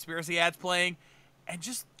Absolute Conspiracy ads playing, and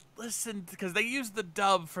just listen, because they use the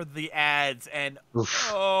dub for the ads, and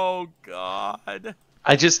Oof. oh god.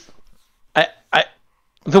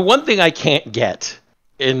 The one thing I can't get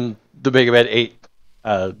in the Mega Man 8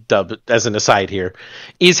 dub, as an aside here,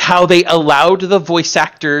 is how they allowed the voice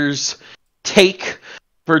actors take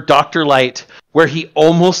for Dr. Light, where he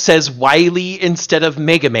almost says Wily instead of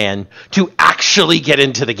Mega Man, to actually get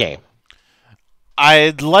into the game.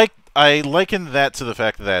 I liken that to the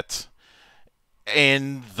fact that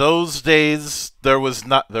in those days there was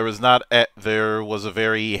a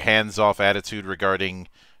very hands-off attitude regarding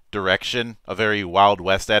direction, a very Wild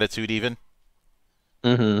West attitude even.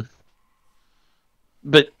 Mm-hmm.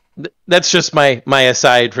 But that's just my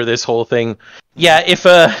aside for this whole thing. Yeah, if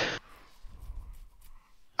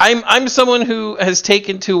I'm someone who has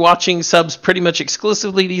taken to watching subs pretty much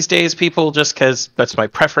exclusively these days, people, just because that's my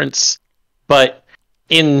preference. But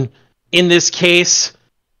in this case,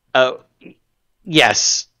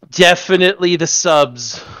 yes, definitely the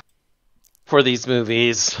subs for these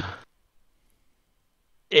movies.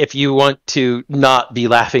 If you want to not be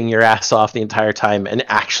laughing your ass off the entire time and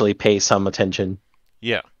actually pay some attention.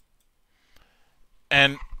 Yeah.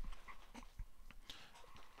 And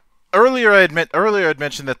earlier I'd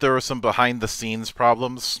mentioned that there were some behind the scenes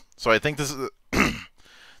problems. So I think this is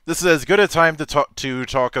this is as good a time to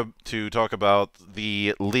talk about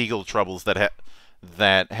the legal troubles that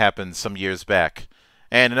happened some years back.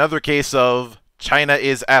 And another case of China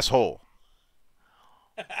is asshole.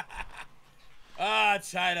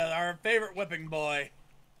 China, our favorite whipping boy.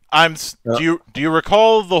 Do you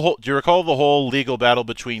recall the whole legal battle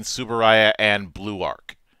between Tsuburaya and Blue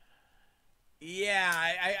Arc? Yeah,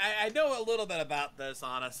 I know a little bit about this,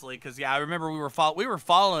 honestly, because I remember we were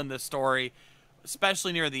following this story,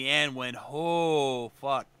 especially near the end when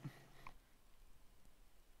fuck.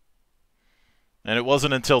 And it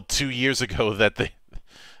wasn't until 2 years ago that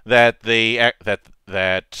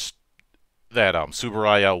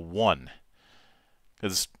Tsuburaya won.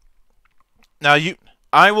 Because now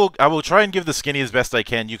I will try and give the skinny as best I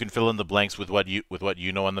can. You can fill in the blanks with what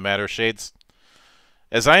you know on the matter, Shades.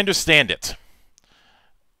 As I understand it,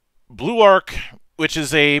 Blue Arc, which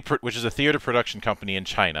is a theater production company in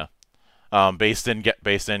China, based in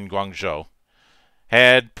Guangzhou,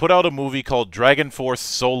 had put out a movie called Dragon Force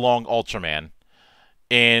So Long Ultraman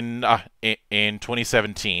in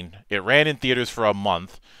 2017. It ran in theaters for a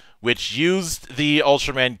month, which used the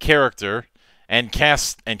Ultraman character and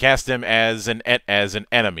cast him as an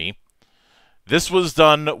enemy. This was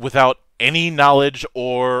done without any knowledge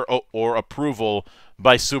or approval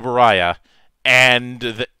by Tsuburaya,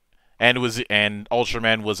 and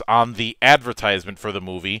Ultraman was on the advertisement for the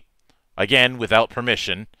movie, again without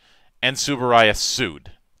permission, and Tsuburaya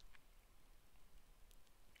sued.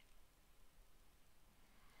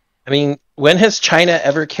 I mean, when has China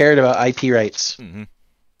ever cared about IP rights? Mm-hmm.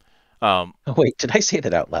 Oh, wait, did I say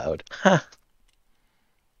that out loud? Huh.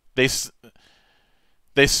 They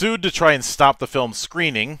sued to try and stop the film's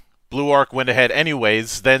screening. Blue Arc went ahead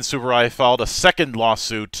anyways. Then Tsuburaya filed a second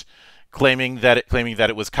lawsuit claiming that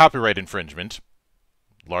it was copyright infringement,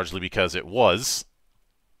 largely because it was.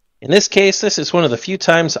 In this case, this is one of the few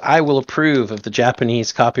times I will approve of the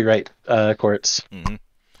Japanese copyright courts. Mm-hmm.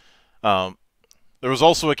 There was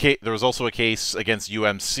also a case against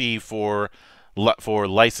UMC for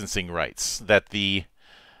licensing rights, that the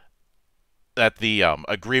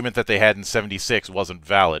agreement that they had in '76 wasn't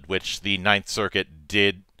valid, which the Ninth Circuit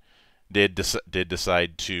did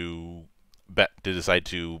decide to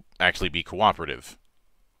actually be cooperative.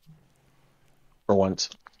 For once.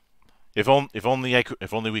 If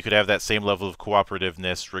only we could have that same level of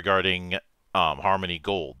cooperativeness regarding Harmony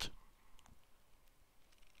Gold.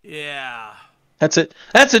 Yeah. That's it.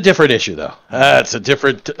 That's a different issue, though. That's a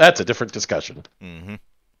different discussion. Mm-hmm.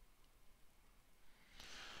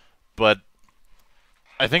 But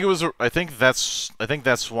I think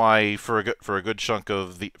that's why for a good chunk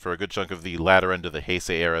of the latter end of the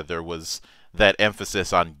Heisei era there was that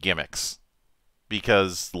emphasis on gimmicks,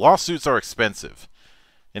 because lawsuits are expensive,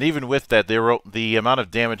 and even with that, the amount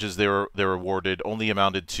of damages they were awarded only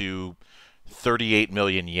amounted to 38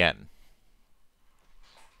 million yen,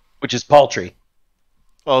 which is paltry.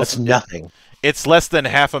 Well, that's nothing. It's less than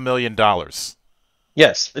 $500,000.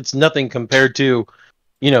 Yes, it's nothing compared to,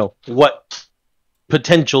 what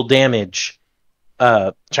potential damage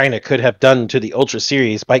China could have done to the Ultra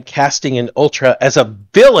series by casting an Ultra as a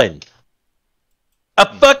villain.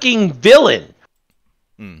 A fucking villain.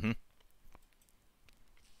 Mm-hmm.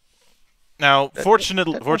 Now,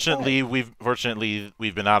 fortunately,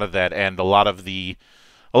 we've been out of that, and a lot of the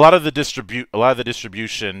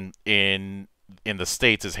distribution in the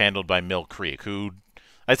States is handled by Mill Creek, who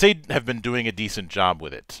I'd say have been doing a decent job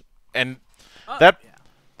with it. And Yeah.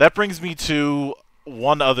 that brings me to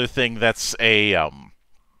one other thing that's a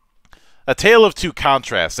tale of two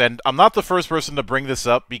contrasts. And I'm not the first person to bring this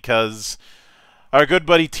up because our good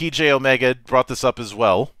buddy TJ Omega brought this up as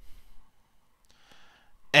well.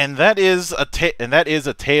 And that is a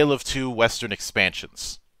tale of two Western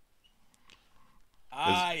expansions.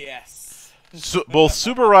 Ah, yes. Both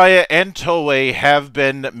Tsuburaya and Toei have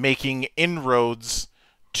been making inroads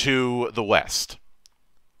to the West.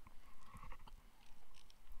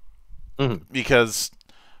 Because,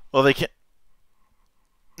 well, they can't.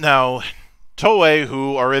 Now, Toei,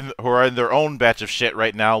 who are in their own batch of shit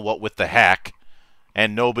right now, what with the hack,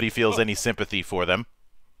 and nobody feels any sympathy for them.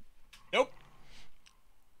 Nope.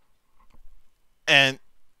 And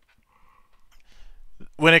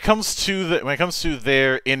when it comes to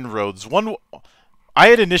their inroads, I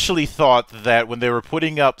had initially thought that when they were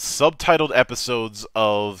putting up subtitled episodes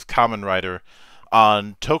of Kamen Rider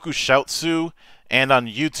on Tokushoutsu and on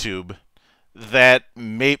YouTube, that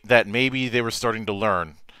maybe they were starting to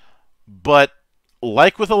learn. But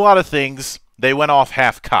like with a lot of things, they went off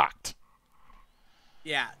half-cocked.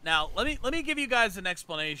 Yeah. Now, let me give you guys an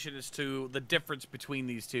explanation as to the difference between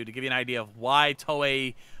these two to give you an idea of why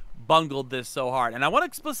Toei bungled this so hard. And I want to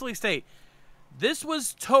explicitly state, this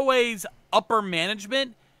was Toei's upper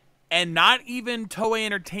management and not even Toei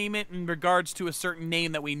Entertainment in regards to a certain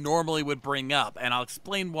name that we normally would bring up. And I'll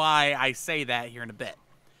explain why I say that here in a bit.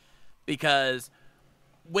 Because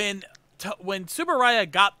when Tsuburaya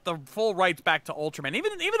got the full rights back to Ultraman,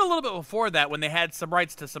 even a little bit before that, when they had some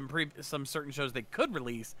rights to some certain shows they could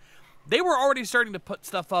release, they were already starting to put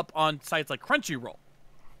stuff up on sites like Crunchyroll.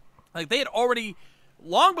 Like, they had already,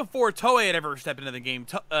 long before Toei had ever stepped into the game,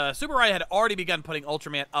 Tsuburaya had already begun putting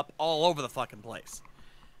Ultraman up all over the fucking place.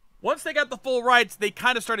 Once they got the full rights, they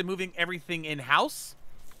kind of started moving everything in-house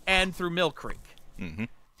and through Mill Creek.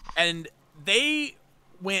 And they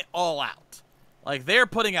went all out. Like, they're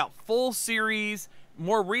putting out full series.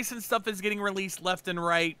 More recent stuff is getting released left and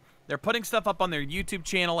right. They're putting stuff up on their YouTube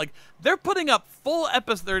channel. Like, they're putting up full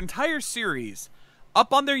episodes, their entire series,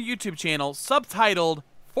 up on their YouTube channel, subtitled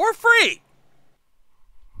for free.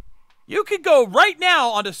 You could go right now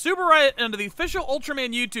onto the official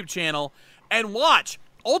Ultraman YouTube channel and watch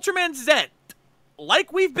Ultraman Z,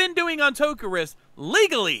 like we've been doing on Tokurist,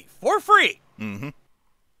 legally for free.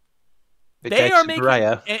 They are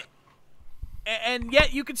making, and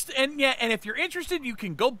yet you can, and if you're interested, you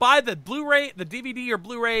can go buy the Blu-ray, the DVD or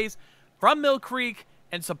Blu-rays from Mill Creek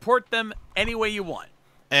and support them any way you want.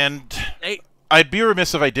 And I'd be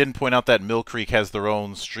remiss if I didn't point out that Mill Creek has their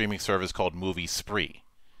own streaming service called Movie Spree.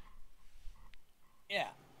 Yeah.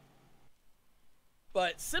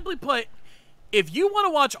 But simply put, if you want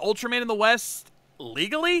to watch Ultraman in the West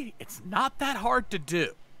legally, it's not that hard to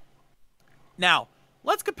do. Now,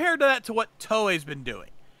 let's compare that to what Toei's been doing.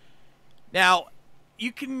 Now,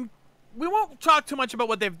 we won't talk too much about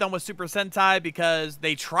what they've done with Super Sentai because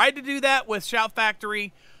they tried to do that with Shout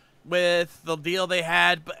Factory with the deal they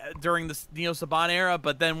had during the Neo Saban era,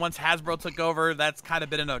 but then once Hasbro took over, that's kind of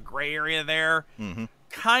been in a gray area there.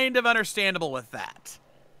 Kind of understandable with that.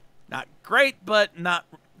 Not great, but not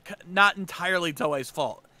entirely Toei's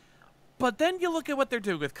fault. But then you look at what they're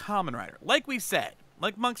doing with Kamen Rider. Like we said,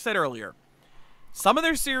 like Monk said earlier, some of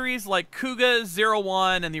their series, like Kuga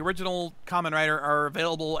 01 and the original Kamen Rider, are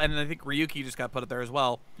available, and I think Ryuki just got put up there as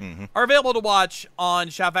well, are available to watch on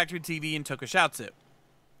Shout Factory TV and Tokushoutsu.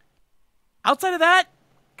 Outside of that,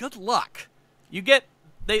 good luck. You get...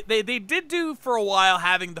 They did do for a while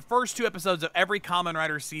having the first 2 episodes of every Kamen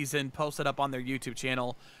Rider season posted up on their YouTube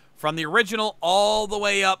channel, from the original all the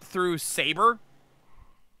way up through Saber,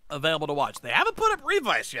 available to watch. They haven't put up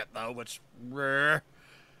Revice yet, though, which...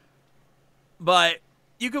 But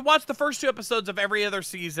you could watch the first 2 episodes of every other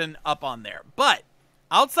season up on there. But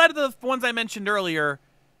outside of the ones I mentioned earlier,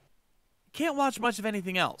 you can't watch much of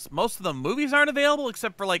anything else. Most of the movies aren't available,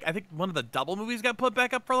 except for, like, I think one of the double movies got put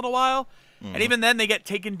back up for a little while. And even then, they get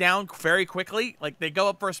taken down very quickly. Like, they go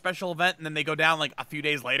up for a special event, and then they go down, like, a few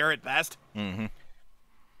days later at best.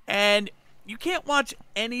 And you can't watch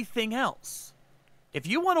anything else. If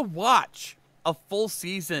you want to watch a full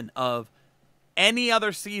season of any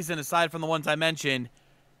other season aside from the ones I mentioned,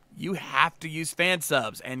 you have to use fan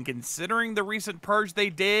subs. And considering the recent purge they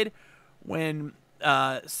did when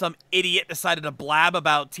some idiot decided to blab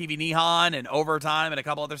about TV Nihon and Overtime and a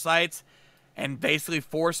couple other sites and basically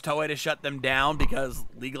forced Toei to shut them down because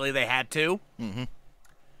legally they had to.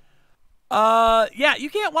 Yeah, you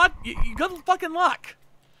can't watch. You good fucking luck.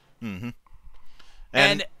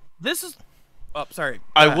 And this is... Oh, sorry.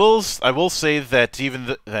 I will say that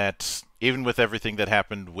even that even with everything that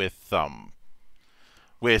happened with TV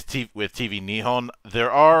Nihon,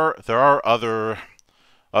 there are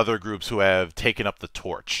other groups who have taken up the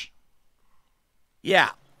torch.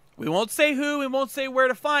 Yeah. We won't say who, we won't say where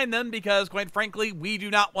to find them, because, quite frankly, we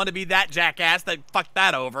do not want to be that jackass that fucked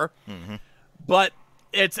that over. Mm-hmm. But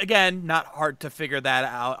it's, again, not hard to figure that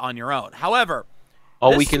out on your own. However,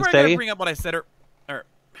 all we can say... bring up what I said...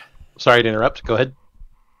 Sorry to interrupt. Go ahead.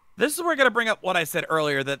 This is where I got to bring up what I said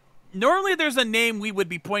earlier, that normally there's a name we would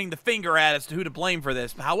be pointing the finger at as to who to blame for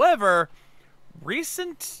this. However,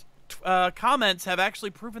 recent comments have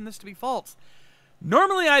actually proven this to be false.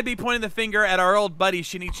 Normally, I'd be pointing the finger at our old buddy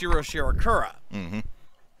Shinichiro Shirakura,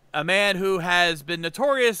 a man who has been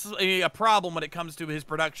notoriously a problem when it comes to his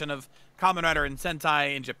production of Kamen Rider and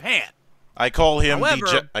Sentai in Japan. I call him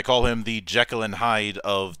However, the Jekyll and Hyde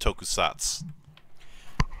of tokusatsu.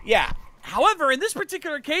 Yeah. However, in this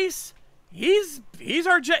particular case, he's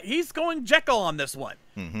going Jekyll on this one,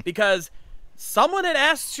 because someone had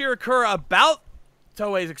asked Shirakura about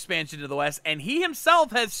Toei's expansion to the West, and he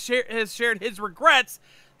himself has shared his regrets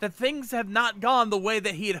that things have not gone the way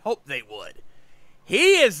that he had hoped they would.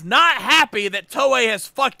 He is not happy that Toei has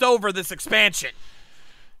fucked over this expansion.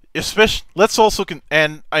 Especially, let's also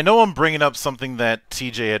and I know I'm bringing up something that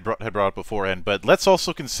TJ had brought up beforehand, but let's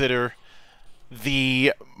also consider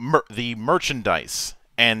the merchandise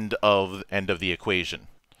end of the equation,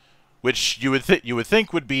 which you would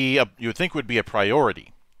think would be a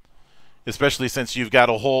priority. Especially since you've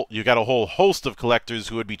got a whole host of collectors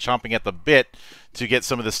who would be chomping at the bit to get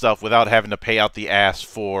some of this stuff without having to pay out the ass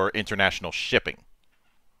for international shipping.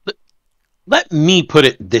 Let me put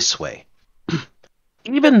it this way.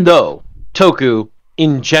 Even though Toku,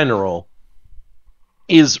 in general,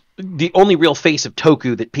 is the only real face of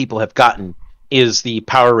Toku that people have gotten is the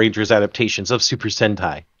Power Rangers adaptations of Super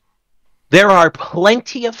Sentai, there are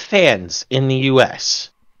plenty of fans in the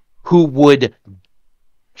US who would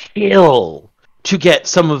kill to get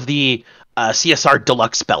some of the CSR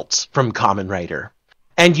Deluxe belts from Kamen Rider.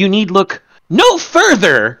 And you need look no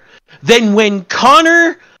further than when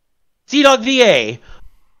Connor CDogVA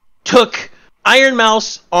took Iron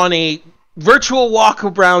Mouse on a virtual walk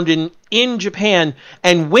around in Japan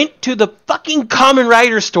and went to the fucking Kamen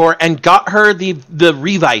Rider store and got her the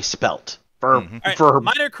Revice belt for her.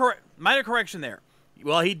 Minor correction there.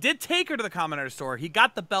 Well, he did take her to the Kamen Rider store. He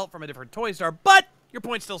got the belt from a different toy store, but your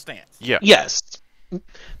point still stands. Yeah. Yes.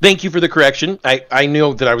 Thank you for the correction. I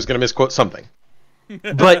knew that I was going to misquote something.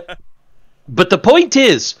 But the point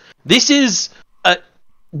is, this is a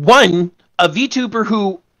VTuber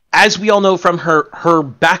who, as we all know from her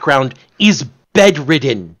background, is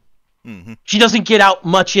bedridden. She doesn't get out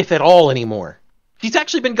much, if at all, anymore. She's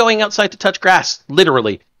actually been going outside to touch grass,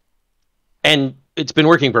 literally. And it's been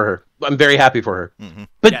working for her. I'm very happy for her.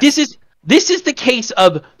 But yes, this is the case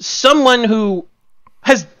of someone who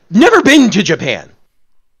has never been to Japan,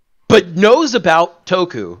 but knows about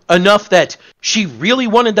Toku enough that she really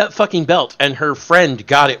wanted that fucking belt, and her friend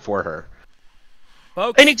got it for her.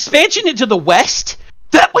 Folks, an expansion into the West,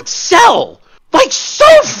 that would sell like so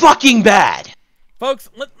fucking bad. Folks,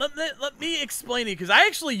 let me explain to you, because I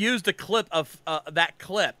actually used a clip of that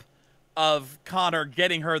clip of Connor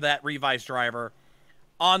getting her that Revice driver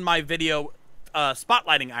on my video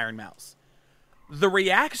spotlighting Iron Mouse. The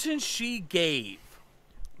reaction she gave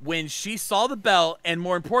when she saw the belt, and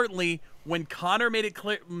more importantly, when Connor made it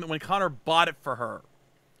clear, when Connor bought it for her.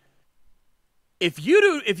 If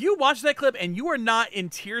you watch that clip and you are not in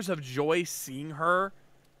tears of joy seeing her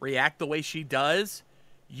react the way she does,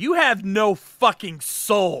 you have no fucking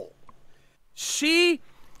soul. She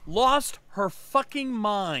lost her fucking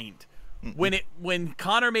mind when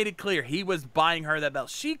Connor made it clear he was buying her that belt.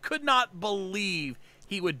 She could not believe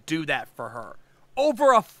he would do that for her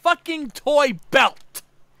over a fucking toy belt.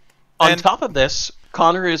 On top of this,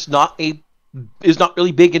 Connor is not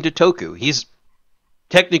really big into Toku. He's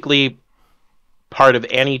technically part of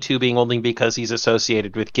Anitubing only because he's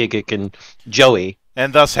associated with Gigik and Joey,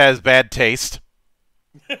 and thus has bad taste.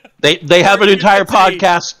 They have an entire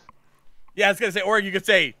podcast. Yeah, I was gonna say, or you could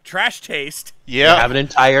say trash taste. Yeah, they have an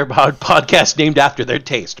entire podcast named after their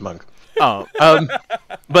taste, Monk. Oh,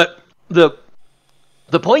 but the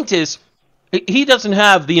point is, he doesn't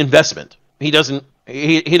have the investment. He doesn't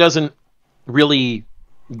really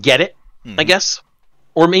get it, I guess,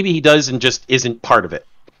 or maybe he does and just isn't part of it.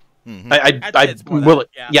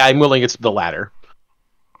 I'm willing it's the latter.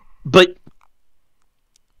 But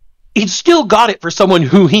he still got it for someone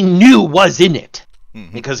who he knew was in it,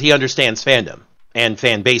 because he understands fandom and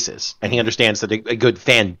fan bases, and he understands that a good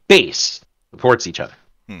fan base supports each other.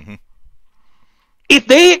 If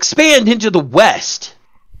they expand into the West,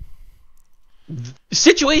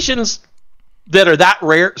 situations that are that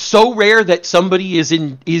rare, so rare that somebody is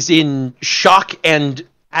in shock and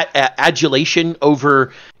adulation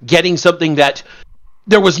over getting something that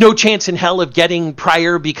there was no chance in hell of getting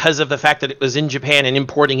prior because of the fact that it was in Japan and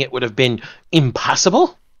importing it would have been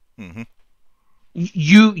impossible. Mm-hmm.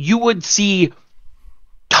 You would see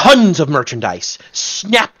tons of merchandise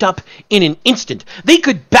snapped up in an instant. They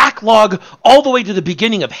could backlog all the way to the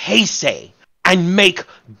beginning of Heisei and make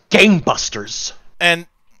gangbusters. And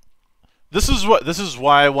this is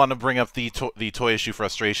why I want to bring up the toy issue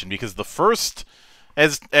frustration, because the first,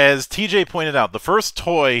 as TJ pointed out, the first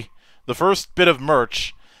bit of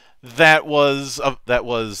merch that was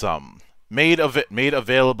made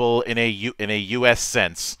available in a US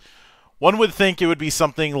sense, one would think it would be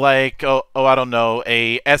something like I don't know,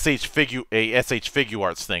 a SH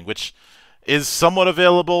Figuarts thing, which is somewhat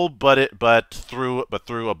available, but through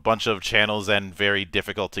a bunch of channels and very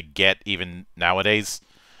difficult to get even nowadays.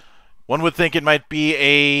 One would think it might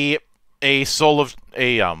be a soul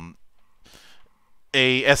thing,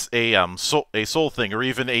 or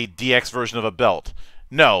even a DX version of a belt.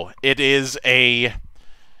 No, it is a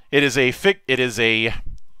Kamen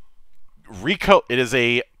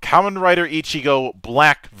Rider Ichigo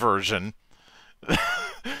black version.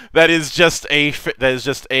 that is just a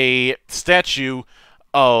statue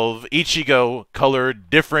of Ichigo colored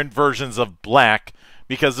different versions of black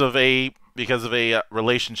because of a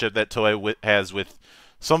relationship that Toei has with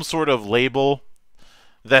some sort of label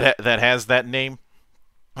that has that name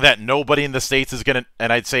that nobody in the States is gonna,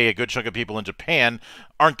 and I'd say a good chunk of people in Japan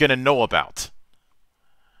aren't gonna know about.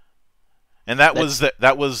 And that was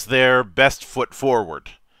their best foot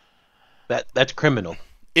forward. That's criminal.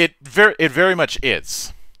 It very much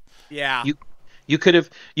is. Yeah. You could have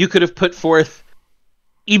put forth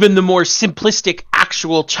even the more simplistic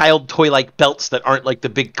actual child toy like belts that aren't like the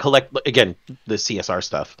big the CSR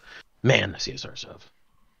stuff. Man, the CSR stuff.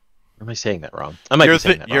 Or am I saying that wrong? I might be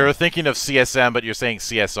saying that wrong. You're thinking of CSM, but you're saying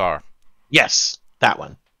CSR. Yes, that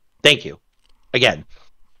one. Thank you. Again,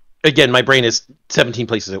 my brain is 17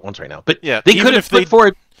 places at once right now. But yeah, they could have put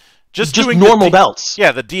forward just normal belts.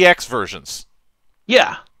 Yeah, the DX versions.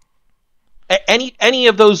 Yeah. Any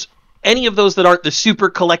of those that aren't the super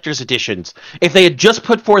collector's editions, if they had just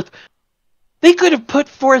put forth, they could have put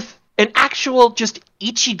forth an actual just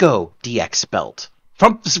Ichigo DX belt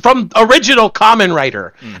from original Kamen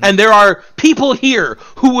Rider. Mm-hmm. And there are people here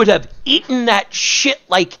who would have eaten that shit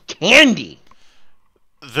like candy.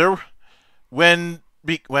 When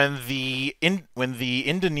the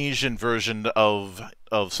Indonesian version of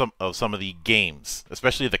some of the games,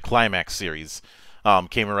 especially the Climax series,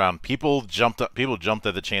 came around, people jumped at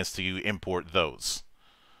the chance to import those.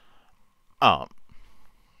 One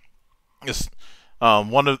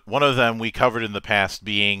of them we covered in the past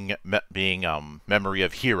being Memory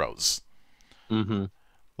of Heroes. Mm-hmm.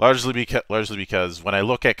 Largely because when I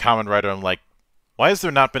look at Kamen Rider, I'm like, why has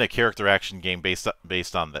there not been a character action game based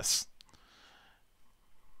on this?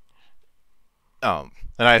 And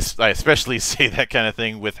I especially say that kind of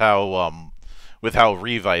thing with how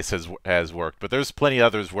Revice has worked, but there's plenty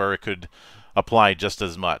others where it could apply just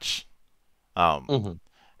as much. Mm-hmm.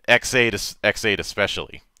 X8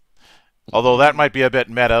 especially. Although that might be a bit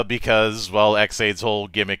meta because, well, X8's whole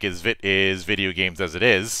gimmick is video games as it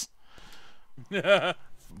is. But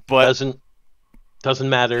doesn't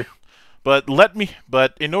matter. But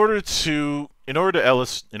in order to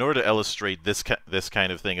illustrate this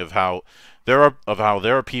kind of thing of how there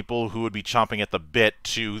are people who would be chomping at the bit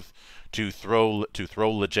to throw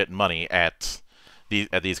legit money at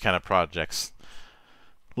these kind of projects.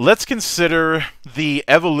 Let's consider the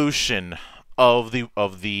evolution of the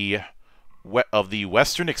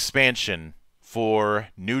Western expansion for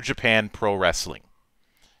New Japan Pro Wrestling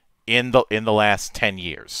in the last 10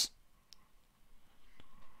 years.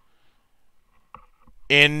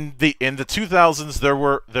 In the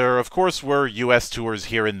 2000s, there of course were U.S. tours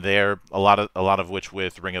here and there, a lot of which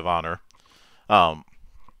with Ring of Honor, and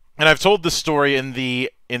I've told this story in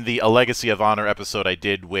the A Legacy of Honor episode I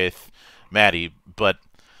did with Maddie, but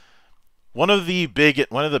one of the big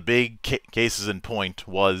cases in point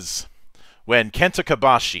was when Kenta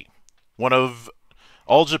Kobashi, one of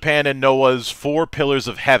All Japan and Noah's 4 Pillars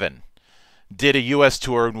of Heaven, did a U.S.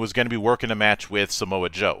 tour and was going to be working a match with Samoa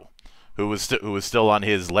Joe, who was still on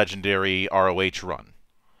his legendary ROH run.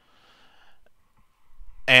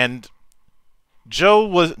 And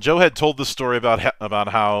Joe had told the story about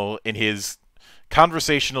how in his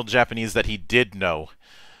conversational Japanese that he did know,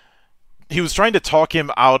 trying to talk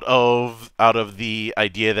him out of the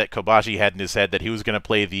idea that Kobashi had in his head that he was going to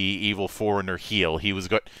play the evil foreigner heel. He was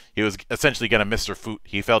essentially going to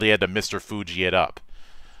he felt he had to Mr. Fuji it up.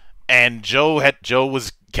 And Joe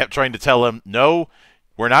kept trying to tell him, "No,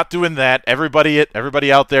 we're not doing that.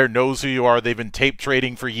 Everybody out there knows who you are. They've been tape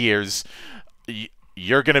trading for years.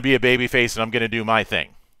 You're going to be a babyface and I'm going to do my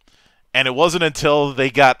thing." And it wasn't until they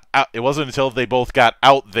both got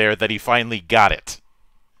out there that he finally got it.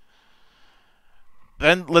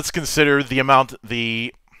 Then let's consider the amount of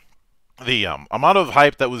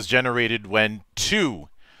hype that was generated when 2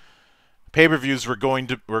 pay-per-views were going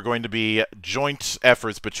to be joint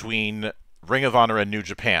efforts between Ring of Honor and New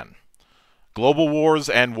Japan. Global Wars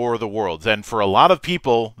and War of the Worlds. And for a lot of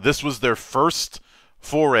people, this was their first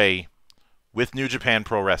foray with New Japan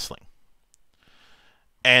Pro Wrestling.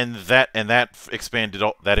 And that expanded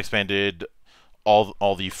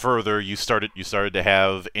all the further. You started to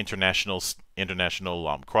have international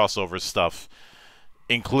crossover stuff,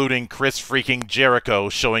 including Chris freaking Jericho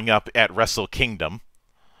showing up at Wrestle Kingdom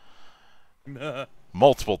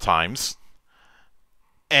multiple times,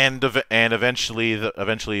 and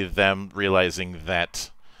eventually them realizing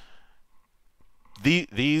that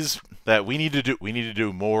that we need to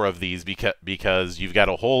do more of these because you've got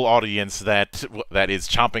a whole audience that is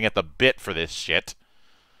chomping at the bit for this shit.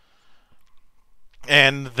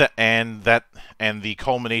 And the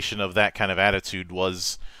culmination of that kind of attitude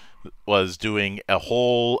was doing a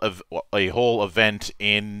whole event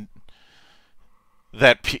in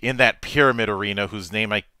that pyramid arena whose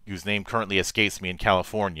name currently escapes me in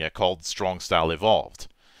California, called Strong Style Evolved.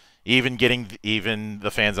 Even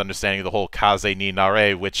the fans understanding the whole Kaze ni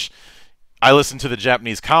Nare, which I listened to the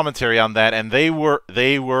Japanese commentary on that, and they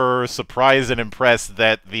were surprised and impressed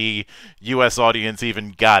that the U.S. audience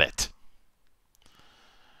even got it.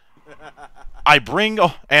 And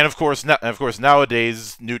of course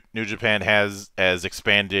nowadays New Japan has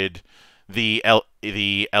expanded the LA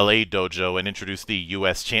dojo and introduced the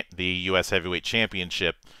US Heavyweight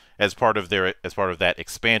Championship as part of that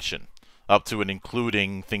expansion, up to and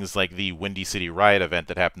including things like the Windy City Riot event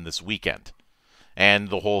that happened this weekend, and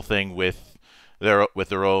the whole thing with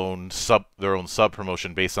their own sub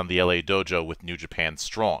promotion based on the LA dojo with New Japan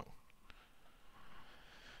Strong.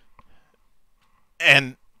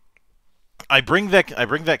 And I bring that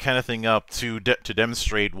kind of thing up to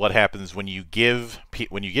demonstrate what happens when you give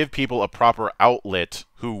people a proper outlet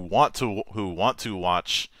who want to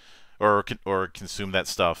watch or consume that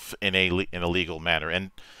stuff in a legal manner.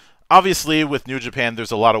 And obviously, with New Japan,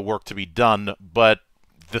 there's a lot of work to be done, but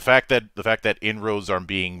the fact that inroads are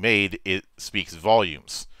being made, it speaks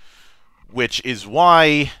volumes. Which is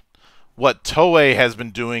why what Toei has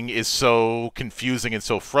been doing is so confusing and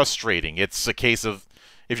so frustrating. It's a case of,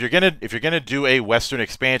 if you're gonna do a Western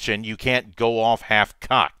expansion, you can't go off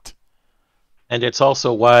half-cocked. And it's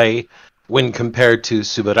also why, when compared to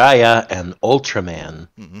Tsuburaya and Ultraman,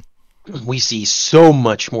 we see so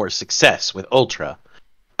much more success with Ultra.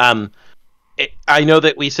 I know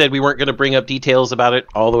that we said we weren't going to bring up details about it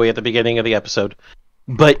all the way at the beginning of the episode,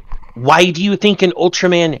 but why do you think an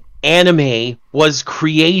Ultraman anime was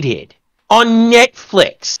created on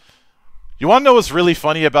Netflix? You want to know what's really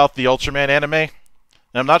funny about the Ultraman anime?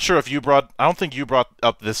 And I'm not sure if I don't think you brought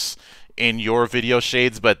up this in your video,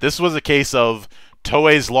 Shades, but this was a case of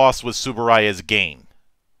Toei's loss was Tsuburaya's gain.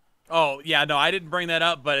 Oh, yeah, no, I didn't bring that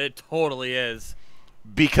up, but it totally is.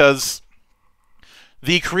 Because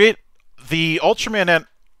the Ultraman,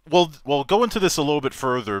 we'll go into this a little bit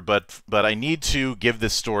further, but I need to give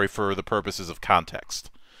this story for the purposes of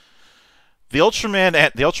context. The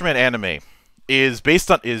Ultraman anime is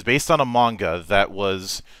based on a manga that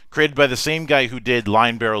was created by the same guy who did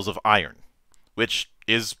Line Barrels of Iron, which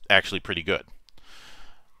is actually pretty good.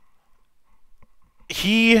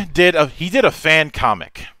 He did a fan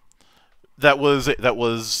comic that was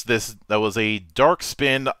a dark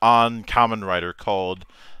spin on Kamen Rider called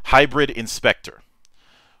Hybrid Inspector,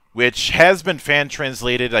 which has been fan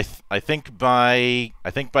translated I think by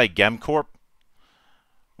Gemcorp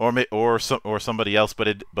or somebody else,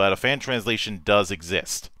 but a fan translation does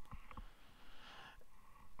exist.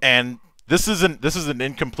 And this is an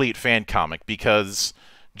incomplete fan comic, because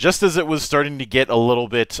just as it was starting to get a little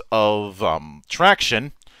bit of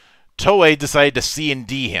traction, Toei decided to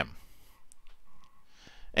C&D him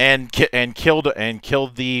and killed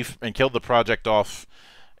the project off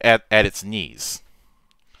at its knees.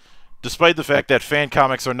 Despite the fact that fan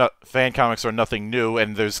comics are nothing new,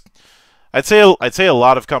 and I'd say a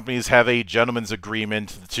lot of companies have a gentleman's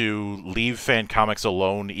agreement to leave fan comics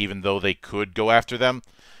alone, even though they could go after them,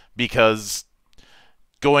 because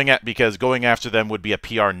going after them would be a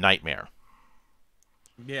PR nightmare.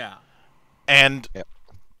 Yeah. And Yep.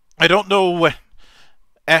 I don't know what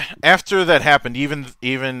after that happened,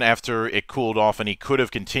 even after it cooled off and he could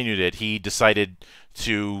have continued it, he decided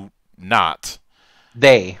to not.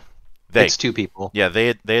 They. It's two people. Yeah, they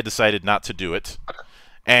had decided not to do it.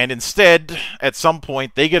 And instead, at some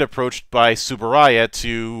point, they get approached by Tsuburaya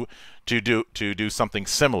to do something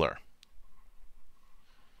similar.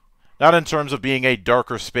 Not in terms of being a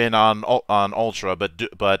darker spin on Ultra,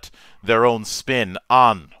 but their own spin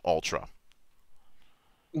on Ultra.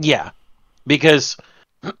 Yeah, because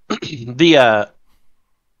the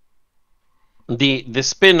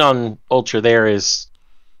spin on Ultra there is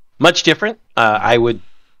much different. I would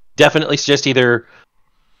definitely suggest either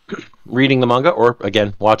reading the manga or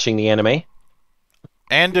again watching the anime.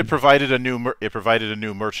 And it provided a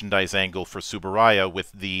new merchandise angle for Tsuburaya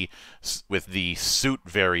with the suit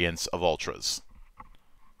variants of Ultras.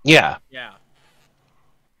 Yeah. Yeah.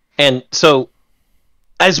 And so,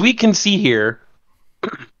 as we can see here,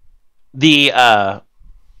 the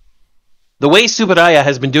way Tsuburaya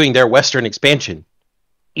has been doing their Western expansion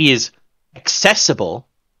is accessible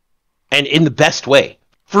and in the best way.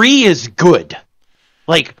 Free is good.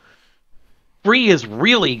 Like, free is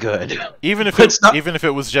really good. Even if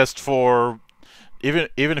it was just for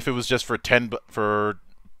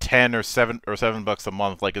 10 or 7 bucks a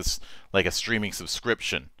month, like a streaming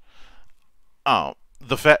subscription.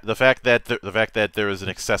 The fact that there is an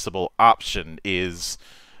accessible option is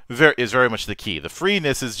very much the key. The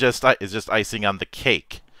freeness is just icing on the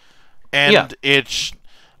cake, and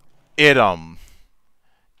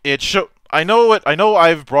I know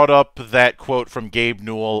I've brought up that quote from Gabe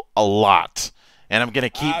Newell a lot, and I'm gonna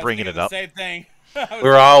keep bringing it up. Same thing. We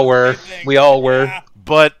all were. Yeah.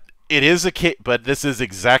 But it is but this is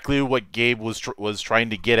exactly what Gabe was trying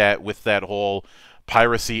to get at with that whole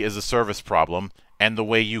piracy is a service problem, and the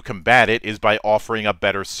way you combat it is by offering a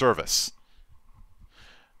better service.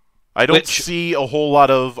 I don't see a whole lot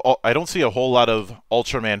of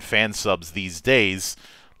Ultraman fan subs these days,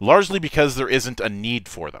 largely because there isn't a need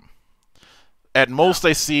for them. At most,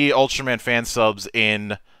 I see Ultraman fan subs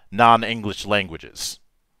in non-English languages,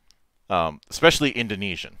 especially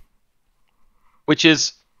Indonesian. Which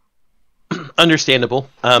is understandable.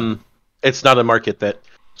 It's not a market that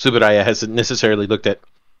Tsuburaya hasn't necessarily looked at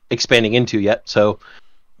expanding into yet, so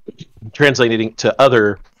translating to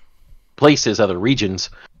other places, other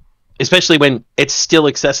regions, especially when it's still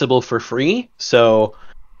accessible for free. So,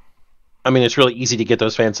 I mean, it's really easy to get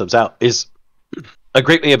those fan subs out, is a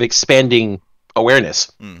great way of expanding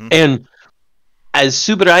awareness. Mm-hmm. And as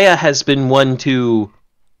Tsuburaya has been one to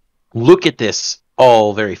look at this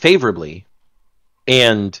all very favorably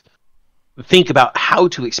and think about how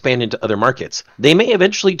to expand into other markets, they may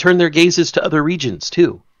eventually turn their gazes to other regions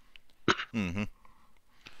too. Mm-hmm.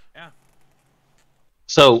 Yeah.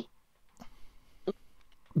 So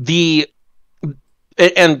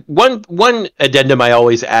one addendum I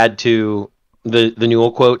always add to the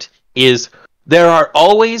Newell quote is there are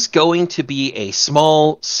always going to be a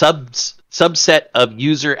small subset of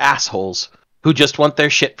user assholes who just want their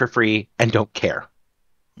shit for free and don't care.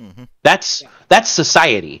 Mm-hmm. That's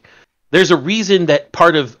society. There's a reason that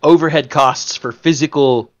part of overhead costs for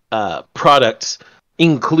physical products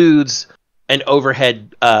includes an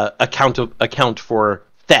overhead account for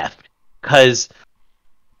theft, because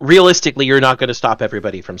realistically, you're not going to stop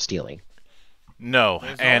everybody from stealing. No,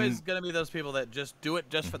 There's and always going to be those people that just do it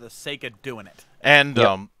just for the sake of doing it. And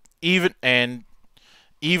Yep. even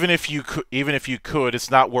if you could, it's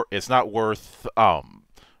not worth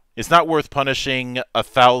punishing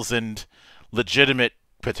 1,000 legitimate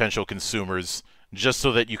potential consumers just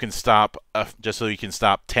so that you can stop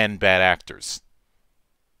 10 bad actors.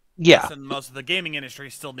 Yeah, And most of the gaming industry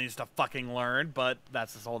still needs to fucking learn, but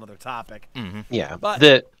that's a whole other topic. Mm-hmm. yeah.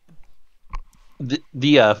 But- The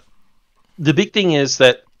big thing is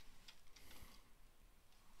that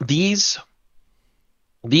these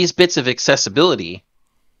bits of accessibility,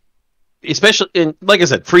 especially in, like I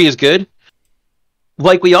said, free is good.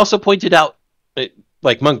 Like we also pointed out,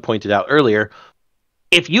 like Monk pointed out earlier,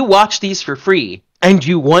 if you watch these for free and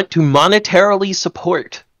you want to monetarily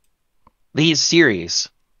support these series,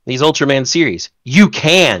 these Ultraman series, you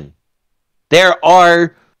can. There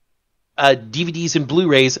are DVDs and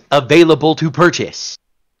Blu-rays available to purchase.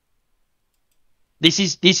 This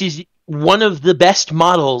is one of the best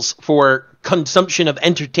models for consumption of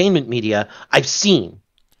entertainment media I've seen.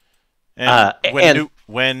 And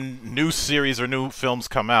when new series or new films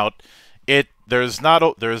come out, there's not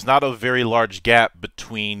a very large gap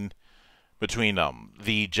between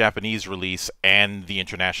the Japanese release and the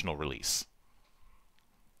international release.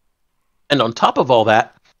 And on top of all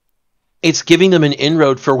that, it's giving them an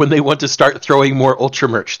inroad for when they want to start throwing more Ultra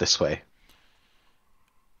merch this way.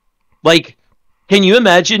 Like, can you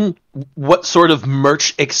imagine what sort of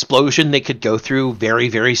merch explosion they could go through very,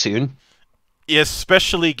 very soon?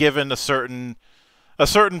 Especially given a certain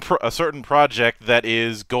project that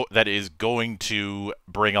is going to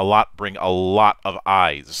bring a lot of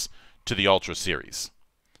eyes to the Ultra series.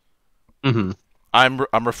 Mm-hmm.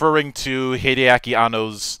 I'm referring to Hideaki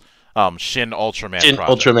Anno's Shin Ultraman Shin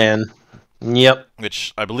project. Ultraman. Yep.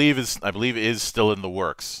 Which I believe is still in the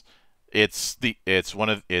works. It's one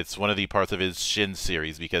of the parts of his Shin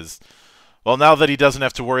series because, well, now that he doesn't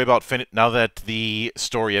have to worry about now that the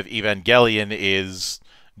story of Evangelion is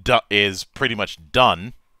pretty much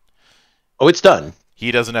done. Oh, it's done.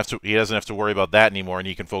 He doesn't have to worry about that anymore, and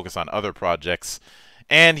he can focus on other projects,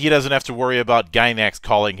 and he doesn't have to worry about Gainax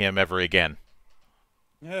calling him ever again.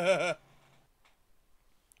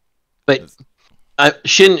 But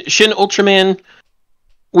Shin Ultraman,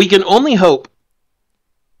 we can only hope,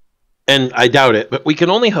 and I doubt it, but we can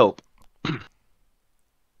only hope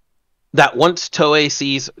that once Toei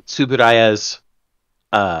sees Tsuburaya's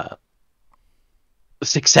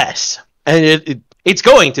success, and it's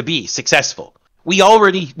going to be successful. We're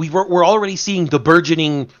already seeing the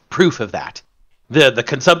burgeoning proof of that. The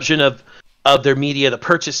consumption of their media, the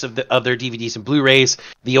purchase of their DVDs and Blu-rays,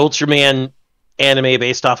 the Ultraman anime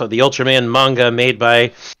based off of the Ultraman manga made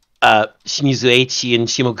by Shimizu Eiichi and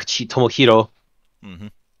Shimoguchi Tomohiro. Mm-hmm.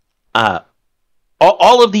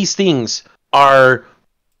 All of these things are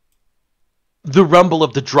the rumble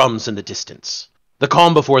of the drums in the distance, the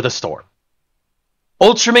calm before the storm.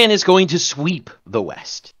 Ultraman is going to sweep the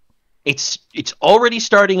West. It's already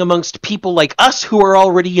starting amongst people like us who are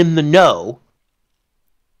already in the know,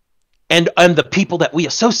 and the people that we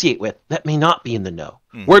associate with that may not be in the know.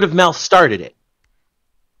 Mm-hmm. Word of mouth started it.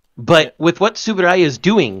 But with what Tsuburaya is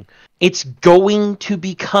doing, it's going to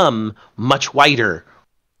become much wider.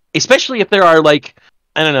 Especially if there are, like,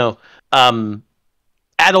 I don't know,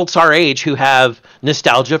 adults our age who have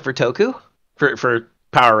nostalgia for Toku, for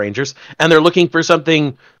Power Rangers, and they're looking for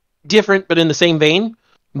something different but in the same vein.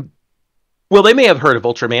 Well, they may have heard of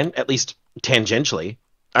Ultraman, at least tangentially.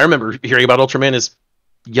 I remember hearing about Ultraman as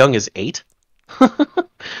young as 8.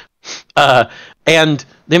 And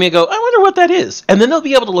they may go, I wonder what that is. And then they'll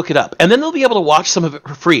be able to look it up. And then they'll be able to watch some of it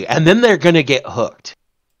for free. And then they're going to get hooked.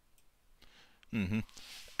 Mm-hmm.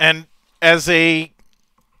 And as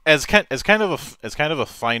kind of a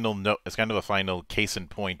final note, as kind of a final case in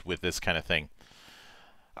point with this kind of thing,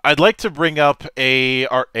 I'd like to bring up a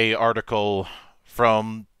article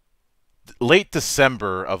from late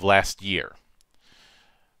December of last year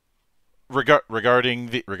regarding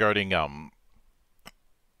the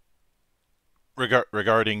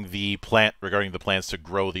plans to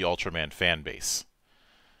grow the Ultraman fan base.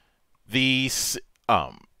 The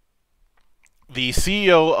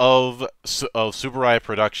CEO of Tsuburaya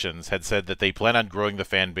Productions had said that they plan on growing the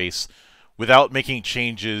fan base without making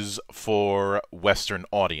changes for Western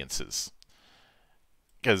audiences.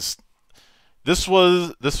 Because this is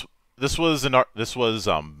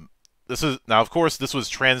now, of course, this was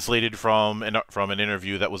translated from an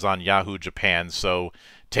interview that was on Yahoo Japan. So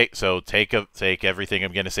take everything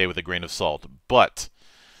I'm going to say with a grain of salt. But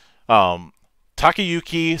Takayuki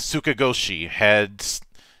Tsukagoshi had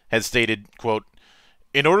stated, quote,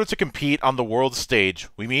 "In order to compete on the world stage,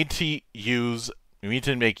 we need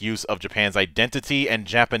to make use of Japan's identity and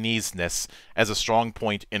Japaneseness as a strong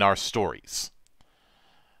point in our stories."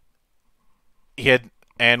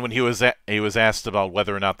 And when he was asked about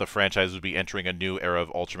whether or not the franchise would be entering a new era of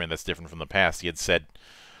Ultraman that's different from the past, he had said,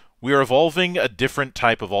 "We are evolving a different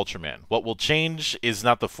type of Ultraman. What will change is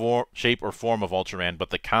not the shape or form of Ultraman,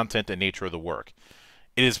 but the content and nature of the work.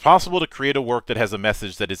 It is possible to create a work that has a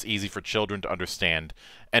message that is easy for children to understand,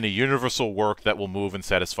 and a universal work that will move and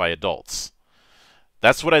satisfy adults.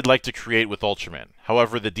 That's what I'd like to create with Ultraman.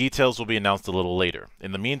 However, the details will be announced a little later.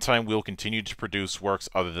 In the meantime, we'll continue to produce works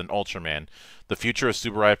other than Ultraman. The future of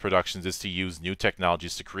Tsuburaya Productions is to use new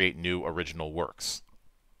technologies to create new original works."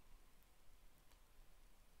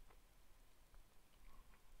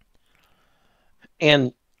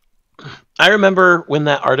 And I remember when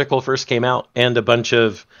that article first came out, and a bunch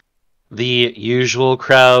of the usual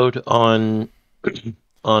crowd on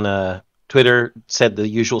Twitter said the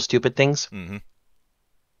usual stupid things. Mm-hmm.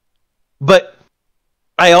 But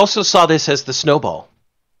I also saw this as the snowball.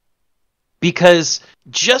 Because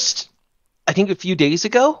just, I think a few days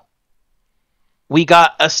ago, we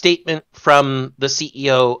got a statement from the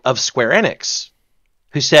CEO of Square Enix,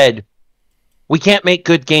 who said, "We can't make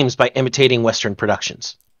good games by imitating Western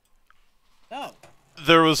productions." Oh.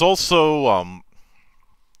 There was also,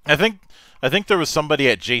 I think I think there was somebody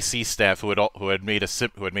at JC staff who had made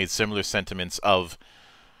similar sentiments of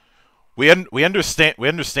we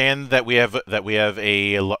understand that we have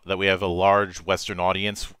a large Western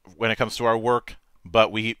audience when it comes to our work,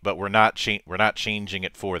 but we're not changing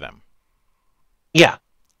it for them. Yeah.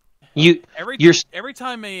 Every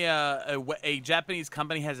time a Japanese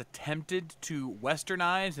company has attempted to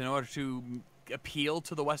Westernize in order to appeal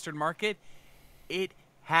to the Western market, it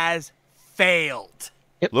has failed.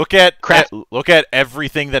 Yep. Look at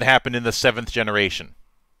everything that happened in the 7th generation.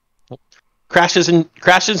 Crashes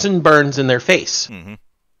and burns in their face. Mm-hmm.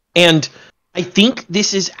 And I think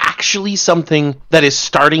this is actually something that is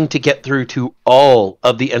starting to get through to all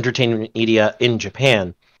of the entertainment media in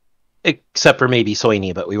Japan, except for maybe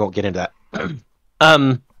Soini, but we won't get into that. I'm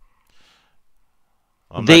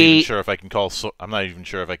not even sure if I can call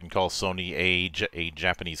Sony a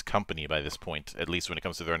Japanese company by this point, at least when it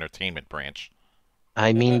comes to their entertainment branch.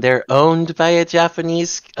 I mean, they're owned by a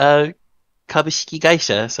Japanese Kabushiki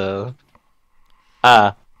Gaisha, so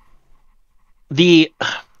the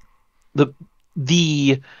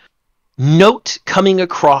note coming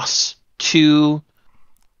across to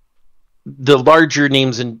the larger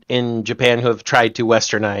names in Japan who have tried to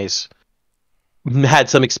Westernize had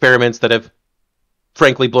some experiments that have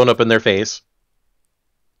frankly blown up in their face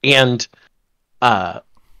and are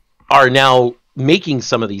now making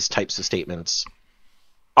some of these types of statements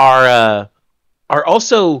are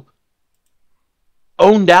also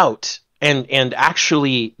owned out and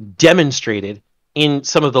actually demonstrated in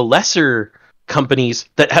some of the lesser companies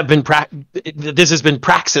that have been this has been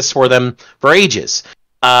praxis for them for ages.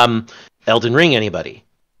 Elden Ring, anybody?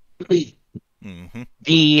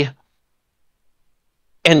 Mm-hmm.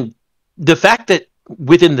 And the fact that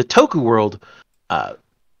within the Toku world,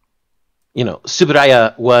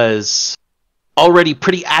 Tsuburaya was already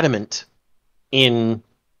pretty adamant in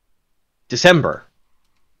December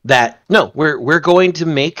that no, we're going to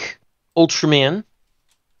make Ultraman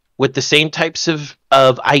with the same types of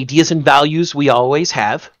ideas and values we always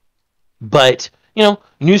have, but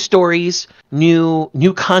new stories,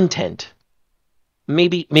 new content,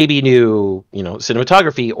 maybe new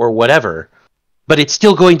cinematography or whatever, but it's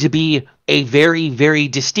still going to be a very, very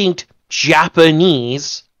distinct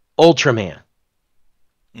Japanese Ultraman.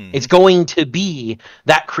 It's going to be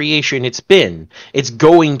that creation it's been. It's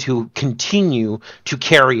going to continue to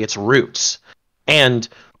carry its roots. And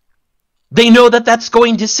they know that that's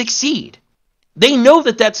going to succeed. They know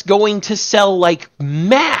that that's going to sell like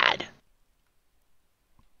mad.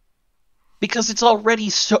 Because it's already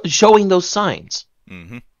showing those signs.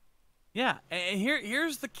 Mm-hmm. Yeah, and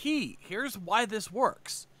here's the key. Here's why this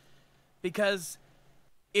works. Because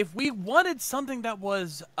if we wanted something that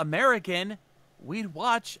was American, we'd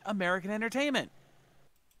watch American entertainment.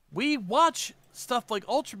 We watch stuff like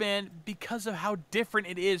Ultraman because of how different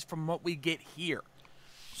it is from what we get here.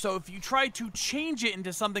 So if you try to change it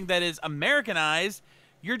into something that is Americanized,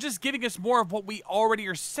 you're just giving us more of what we already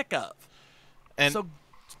are sick of. And so,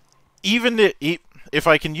 even if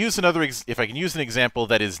I can use an example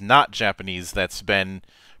that is not Japanese, that's been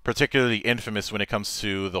particularly infamous when it comes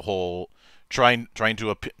to the whole trying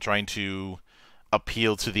to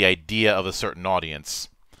appeal to the idea of a certain audience.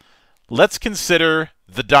 Let's consider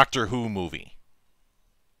the Doctor Who movie.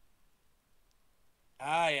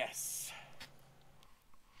 Ah, yes.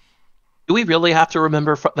 Do we really have to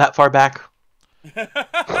remember that far back?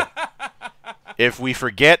 If we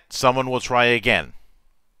forget, someone will try again.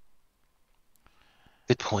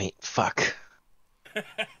 Good point. Fuck.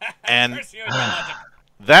 And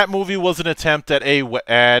that movie was an attempt that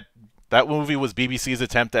movie was BBC's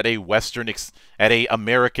attempt at a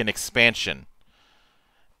American expansion,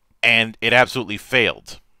 and it absolutely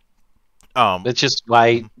failed. That's just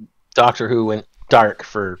why Doctor Who went dark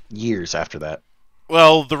for years after that.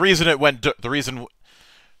 Well, the reason it went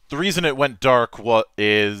dark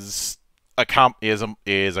is a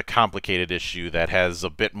complicated issue that has a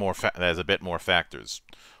bit more factors.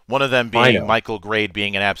 One of them being Michael Grade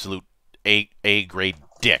being an absolute A grade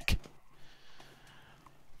dick.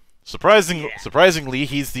 Surprisingly,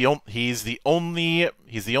 he's the only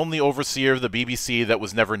overseer of the BBC that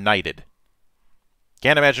was never knighted.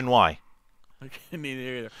 Can't imagine why.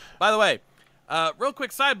 Neither either. By the way, real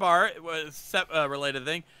quick sidebar, it was related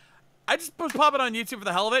thing. I just was popping on YouTube for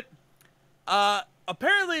the hell of it.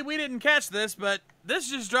 Apparently we didn't catch this, but this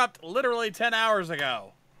just dropped literally 10 hours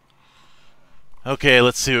ago. Okay,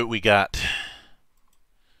 let's see what we got.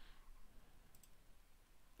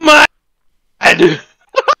 My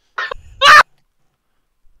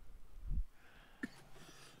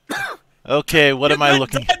Okay, what am I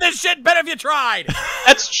looking? At this shit better if you tried.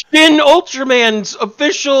 That's Shin Ultraman's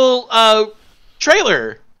official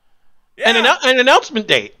trailer and an announcement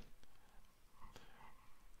date.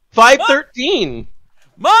 5/13.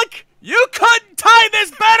 Monk, you couldn't tie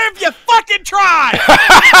this better if you fucking tried.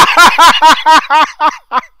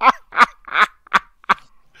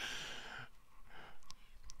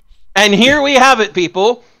 And here we have it,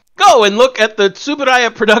 people. Go and look at the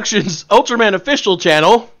Tsuburaya Productions Ultraman official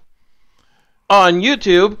channel on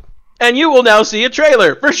YouTube, and you will now see a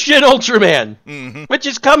trailer for Shin Ultraman, which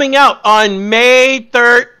is coming out on May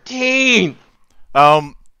 13th.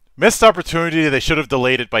 Missed opportunity. They should have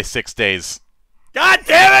delayed it by 6 days. God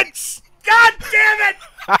damn it! God damn it!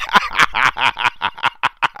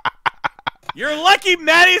 You're lucky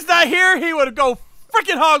Maddie's not here. He would go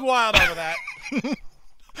freaking hog wild over that.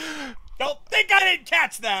 Don't think I didn't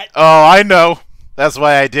catch that. Oh, I know. That's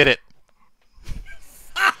why I did it.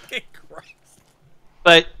 Fucking Christ.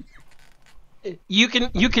 But you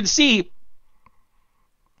can see,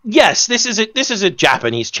 yes, this is a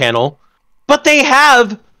Japanese channel, but they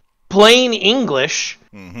have plain English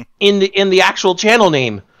in the actual channel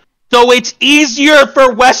name, so it's easier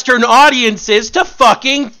for Western audiences to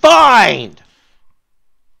fucking find.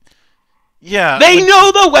 Yeah, they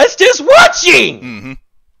know the West is watching.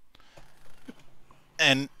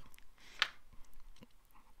 And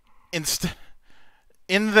this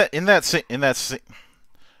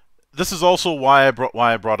is also why I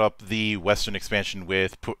brought up the Western expansion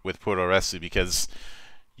with Puroresu, because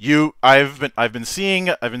I've been seeing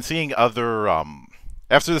other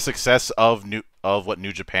after the success of what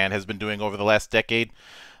New Japan has been doing over the last decade,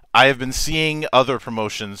 I have been seeing other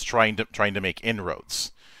promotions trying to make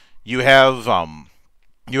inroads. You have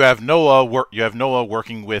Noah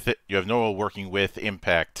working with it. You have Noah working with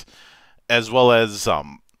Impact, as well as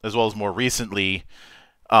more recently,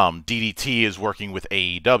 DDT is working with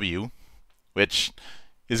AEW, which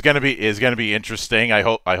is gonna be interesting. I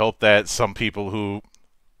hope that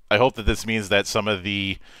this means that some of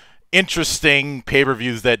the interesting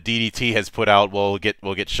pay-per-views that DDT has put out will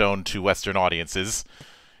get shown to Western audiences,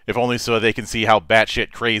 if only so they can see how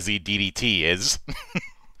batshit crazy DDT is.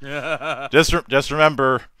 Just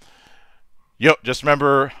remember,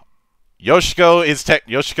 Yoshiko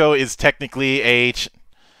is technically a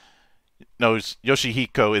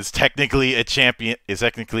Yoshihiko is technically a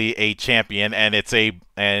champion. And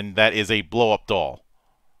that is a blow-up doll.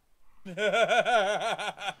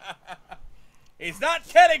 He's not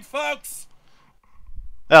kidding, folks.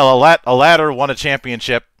 Well, a ladder won a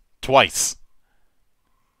championship twice.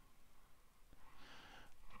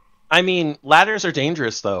 I mean, ladders are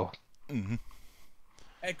dangerous, though. And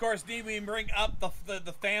of course, need we bring up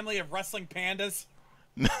the family of wrestling pandas?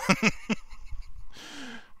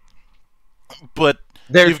 But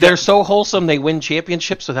they're so wholesome they win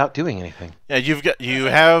championships without doing anything. Yeah, you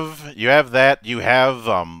have that. You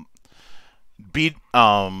have Big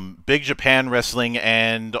Japan Wrestling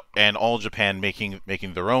and All Japan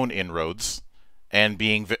making their own inroads and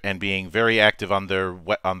being very active on their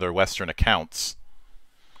Western accounts.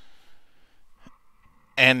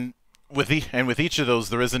 And with each of those,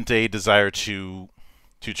 there isn't a desire to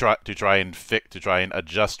try and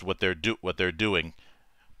adjust what they're doing.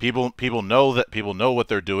 People know what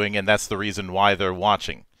they're doing, and that's the reason why they're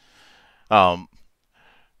watching.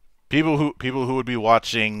 People who would be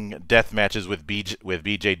watching death matches with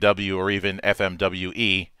BJW or even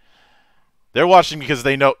FMWE, they're watching because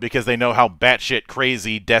they know how batshit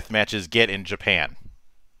crazy death matches get in Japan.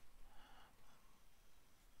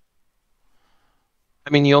 I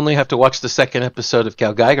mean, you only have to watch the second episode of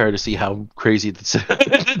Gal Geiger to see how crazy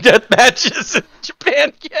the death matches in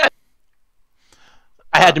Japan get.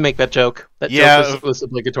 I had to make that joke. That joke was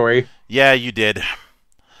obligatory. Yeah, you did.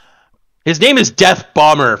 His name is Death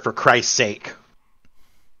Bomber, for Christ's sake.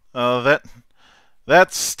 Oh,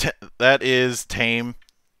 that is tame.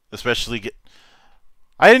 Especially,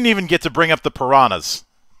 I didn't even get to bring up the piranhas.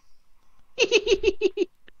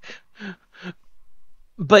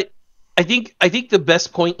 But I think the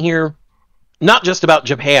best point here, not just about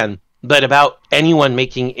Japan, but about anyone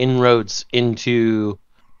making inroads into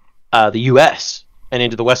the U.S. and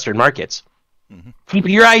into the Western markets. Keep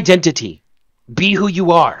your identity. Be who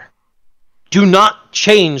you are. Do not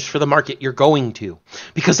change for the market you're going to,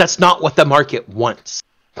 because that's not what the market wants.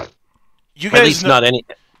 You guys at least not any.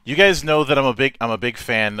 You guys know that I'm a big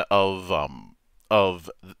fan of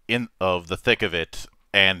the thick of it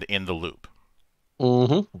and In the Loop.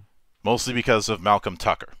 Mostly because of Malcolm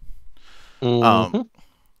Tucker. The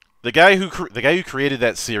guy who created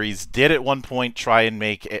that series did at one point try and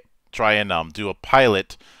do a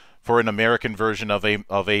pilot an American version of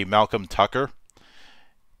a Malcolm Tucker,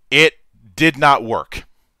 it did not work.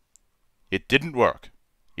 It didn't work.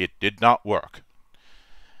 It did not work.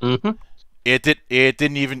 Mm-hmm. It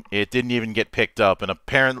didn't even get picked up, and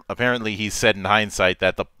apparently he said in hindsight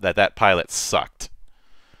that that pilot sucked.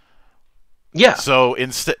 Yeah. So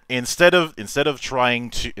instead of trying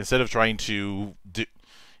to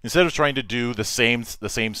do the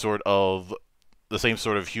same sort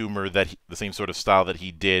of humor the same sort of style that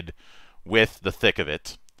he did with The Thick of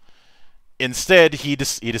It, instead he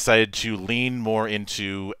decided to lean more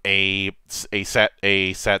into a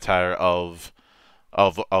satire of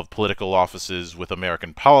political offices with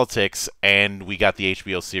American politics, and we got the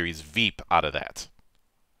HBO series Veep out of that,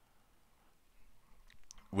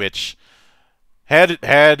 which had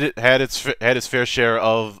its fair share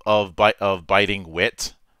of biting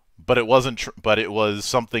wit, but it wasn't. But it was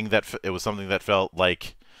something that felt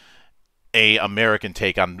like a American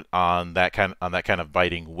take on that kind of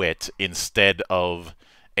biting wit, instead of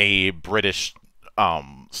a British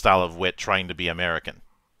style of wit trying to be American.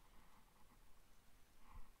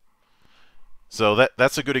 So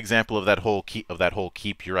that's a good example of that whole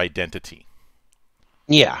keep your identity.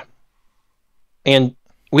 Yeah. And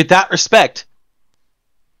with that respect,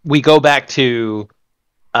 we go back to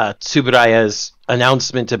Tsuburaya's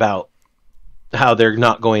announcement about how they're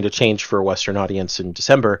not going to change for a Western audience in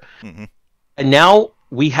December. Mm-hmm. And now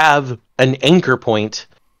we have an anchor point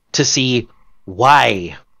to see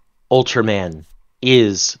why Ultraman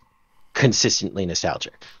is consistently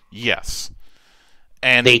nostalgic. Yes.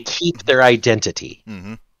 And they keep their identity.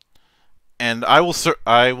 Mm-hmm. And I will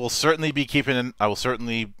certainly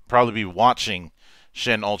probably be watching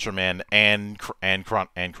Shin Ultraman and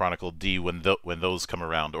Chronicle D when those come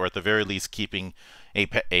around, or at the very least keeping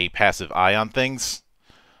a passive eye on things.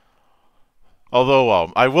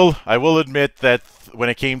 Although I will admit that when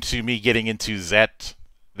it came to me getting into Zet,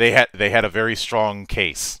 they had a very strong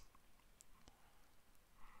case.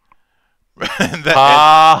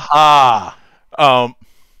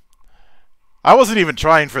 I wasn't even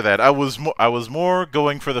trying for that. I was more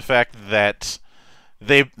going for the fact that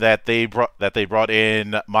they brought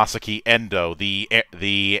in Masaki Endo, the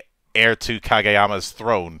heir to Kageyama's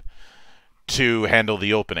throne, to handle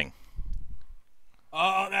the opening.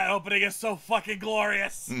 Oh, that opening is so fucking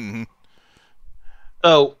glorious. Mm-hmm.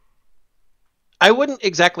 So, I wouldn't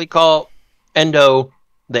exactly call Endo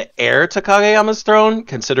the heir to Kageyama's throne,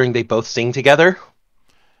 considering they both sing together.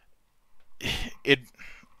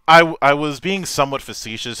 I was being somewhat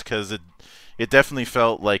facetious, because it definitely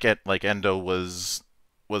felt like Endo was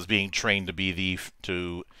being trained to be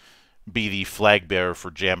the flag bearer for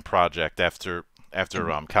Jam Project after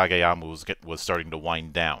Kageyama was starting to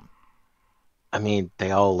wind down. I mean,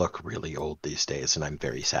 they all look really old these days, and I'm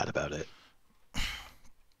very sad about it.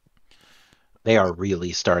 They are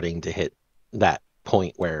really starting to hit that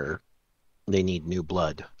point where they need new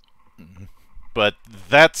blood. Mm-hmm. But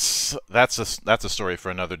that's a story for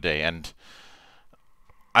another day, and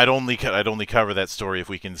I'd only cover that story if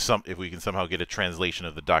we can somehow get a translation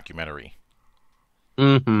of the documentary.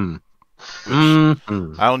 Mm-hmm.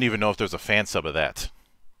 I don't even know if there's a fan sub of that.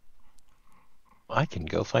 I can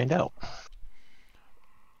go find out.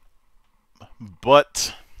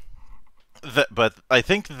 But I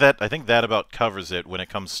think that about covers it when it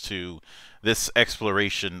comes to this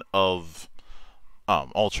exploration of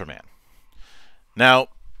Ultraman. Now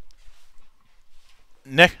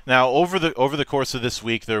over the course of this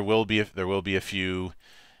week, there will be a few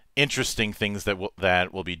interesting things that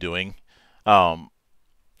we'll be doing, up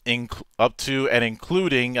to and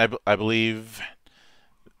including I believe.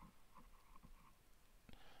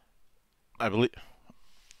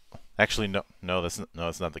 Actually, no,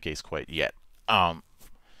 that's not the case quite yet. But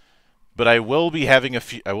I will be having a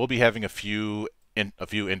few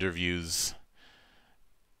interviews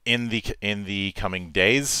in the coming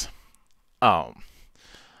days,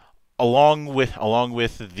 along with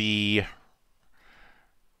the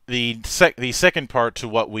second part to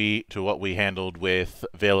what we handled with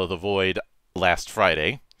Veil of the Void last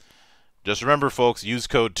Friday. Just remember, folks, use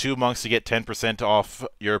code 2monks to get 10% off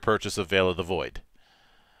your purchase of Veil of the Void.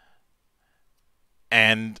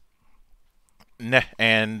 And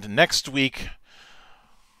next week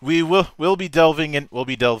we'll be delving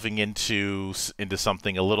into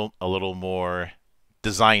something a little more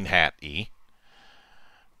design hat-y,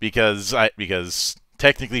 because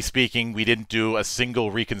technically speaking, we didn't do a single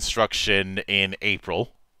reconstruction in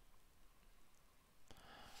April.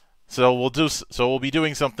 So we'll be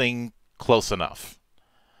doing something close enough.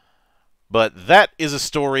 But that is a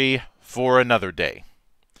story for another day.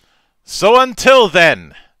 So until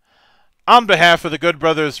then, On behalf of the good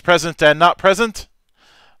brothers present and not present,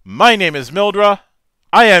 my name is Mildra,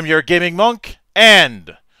 I am your gaming monk,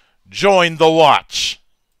 and join the watch!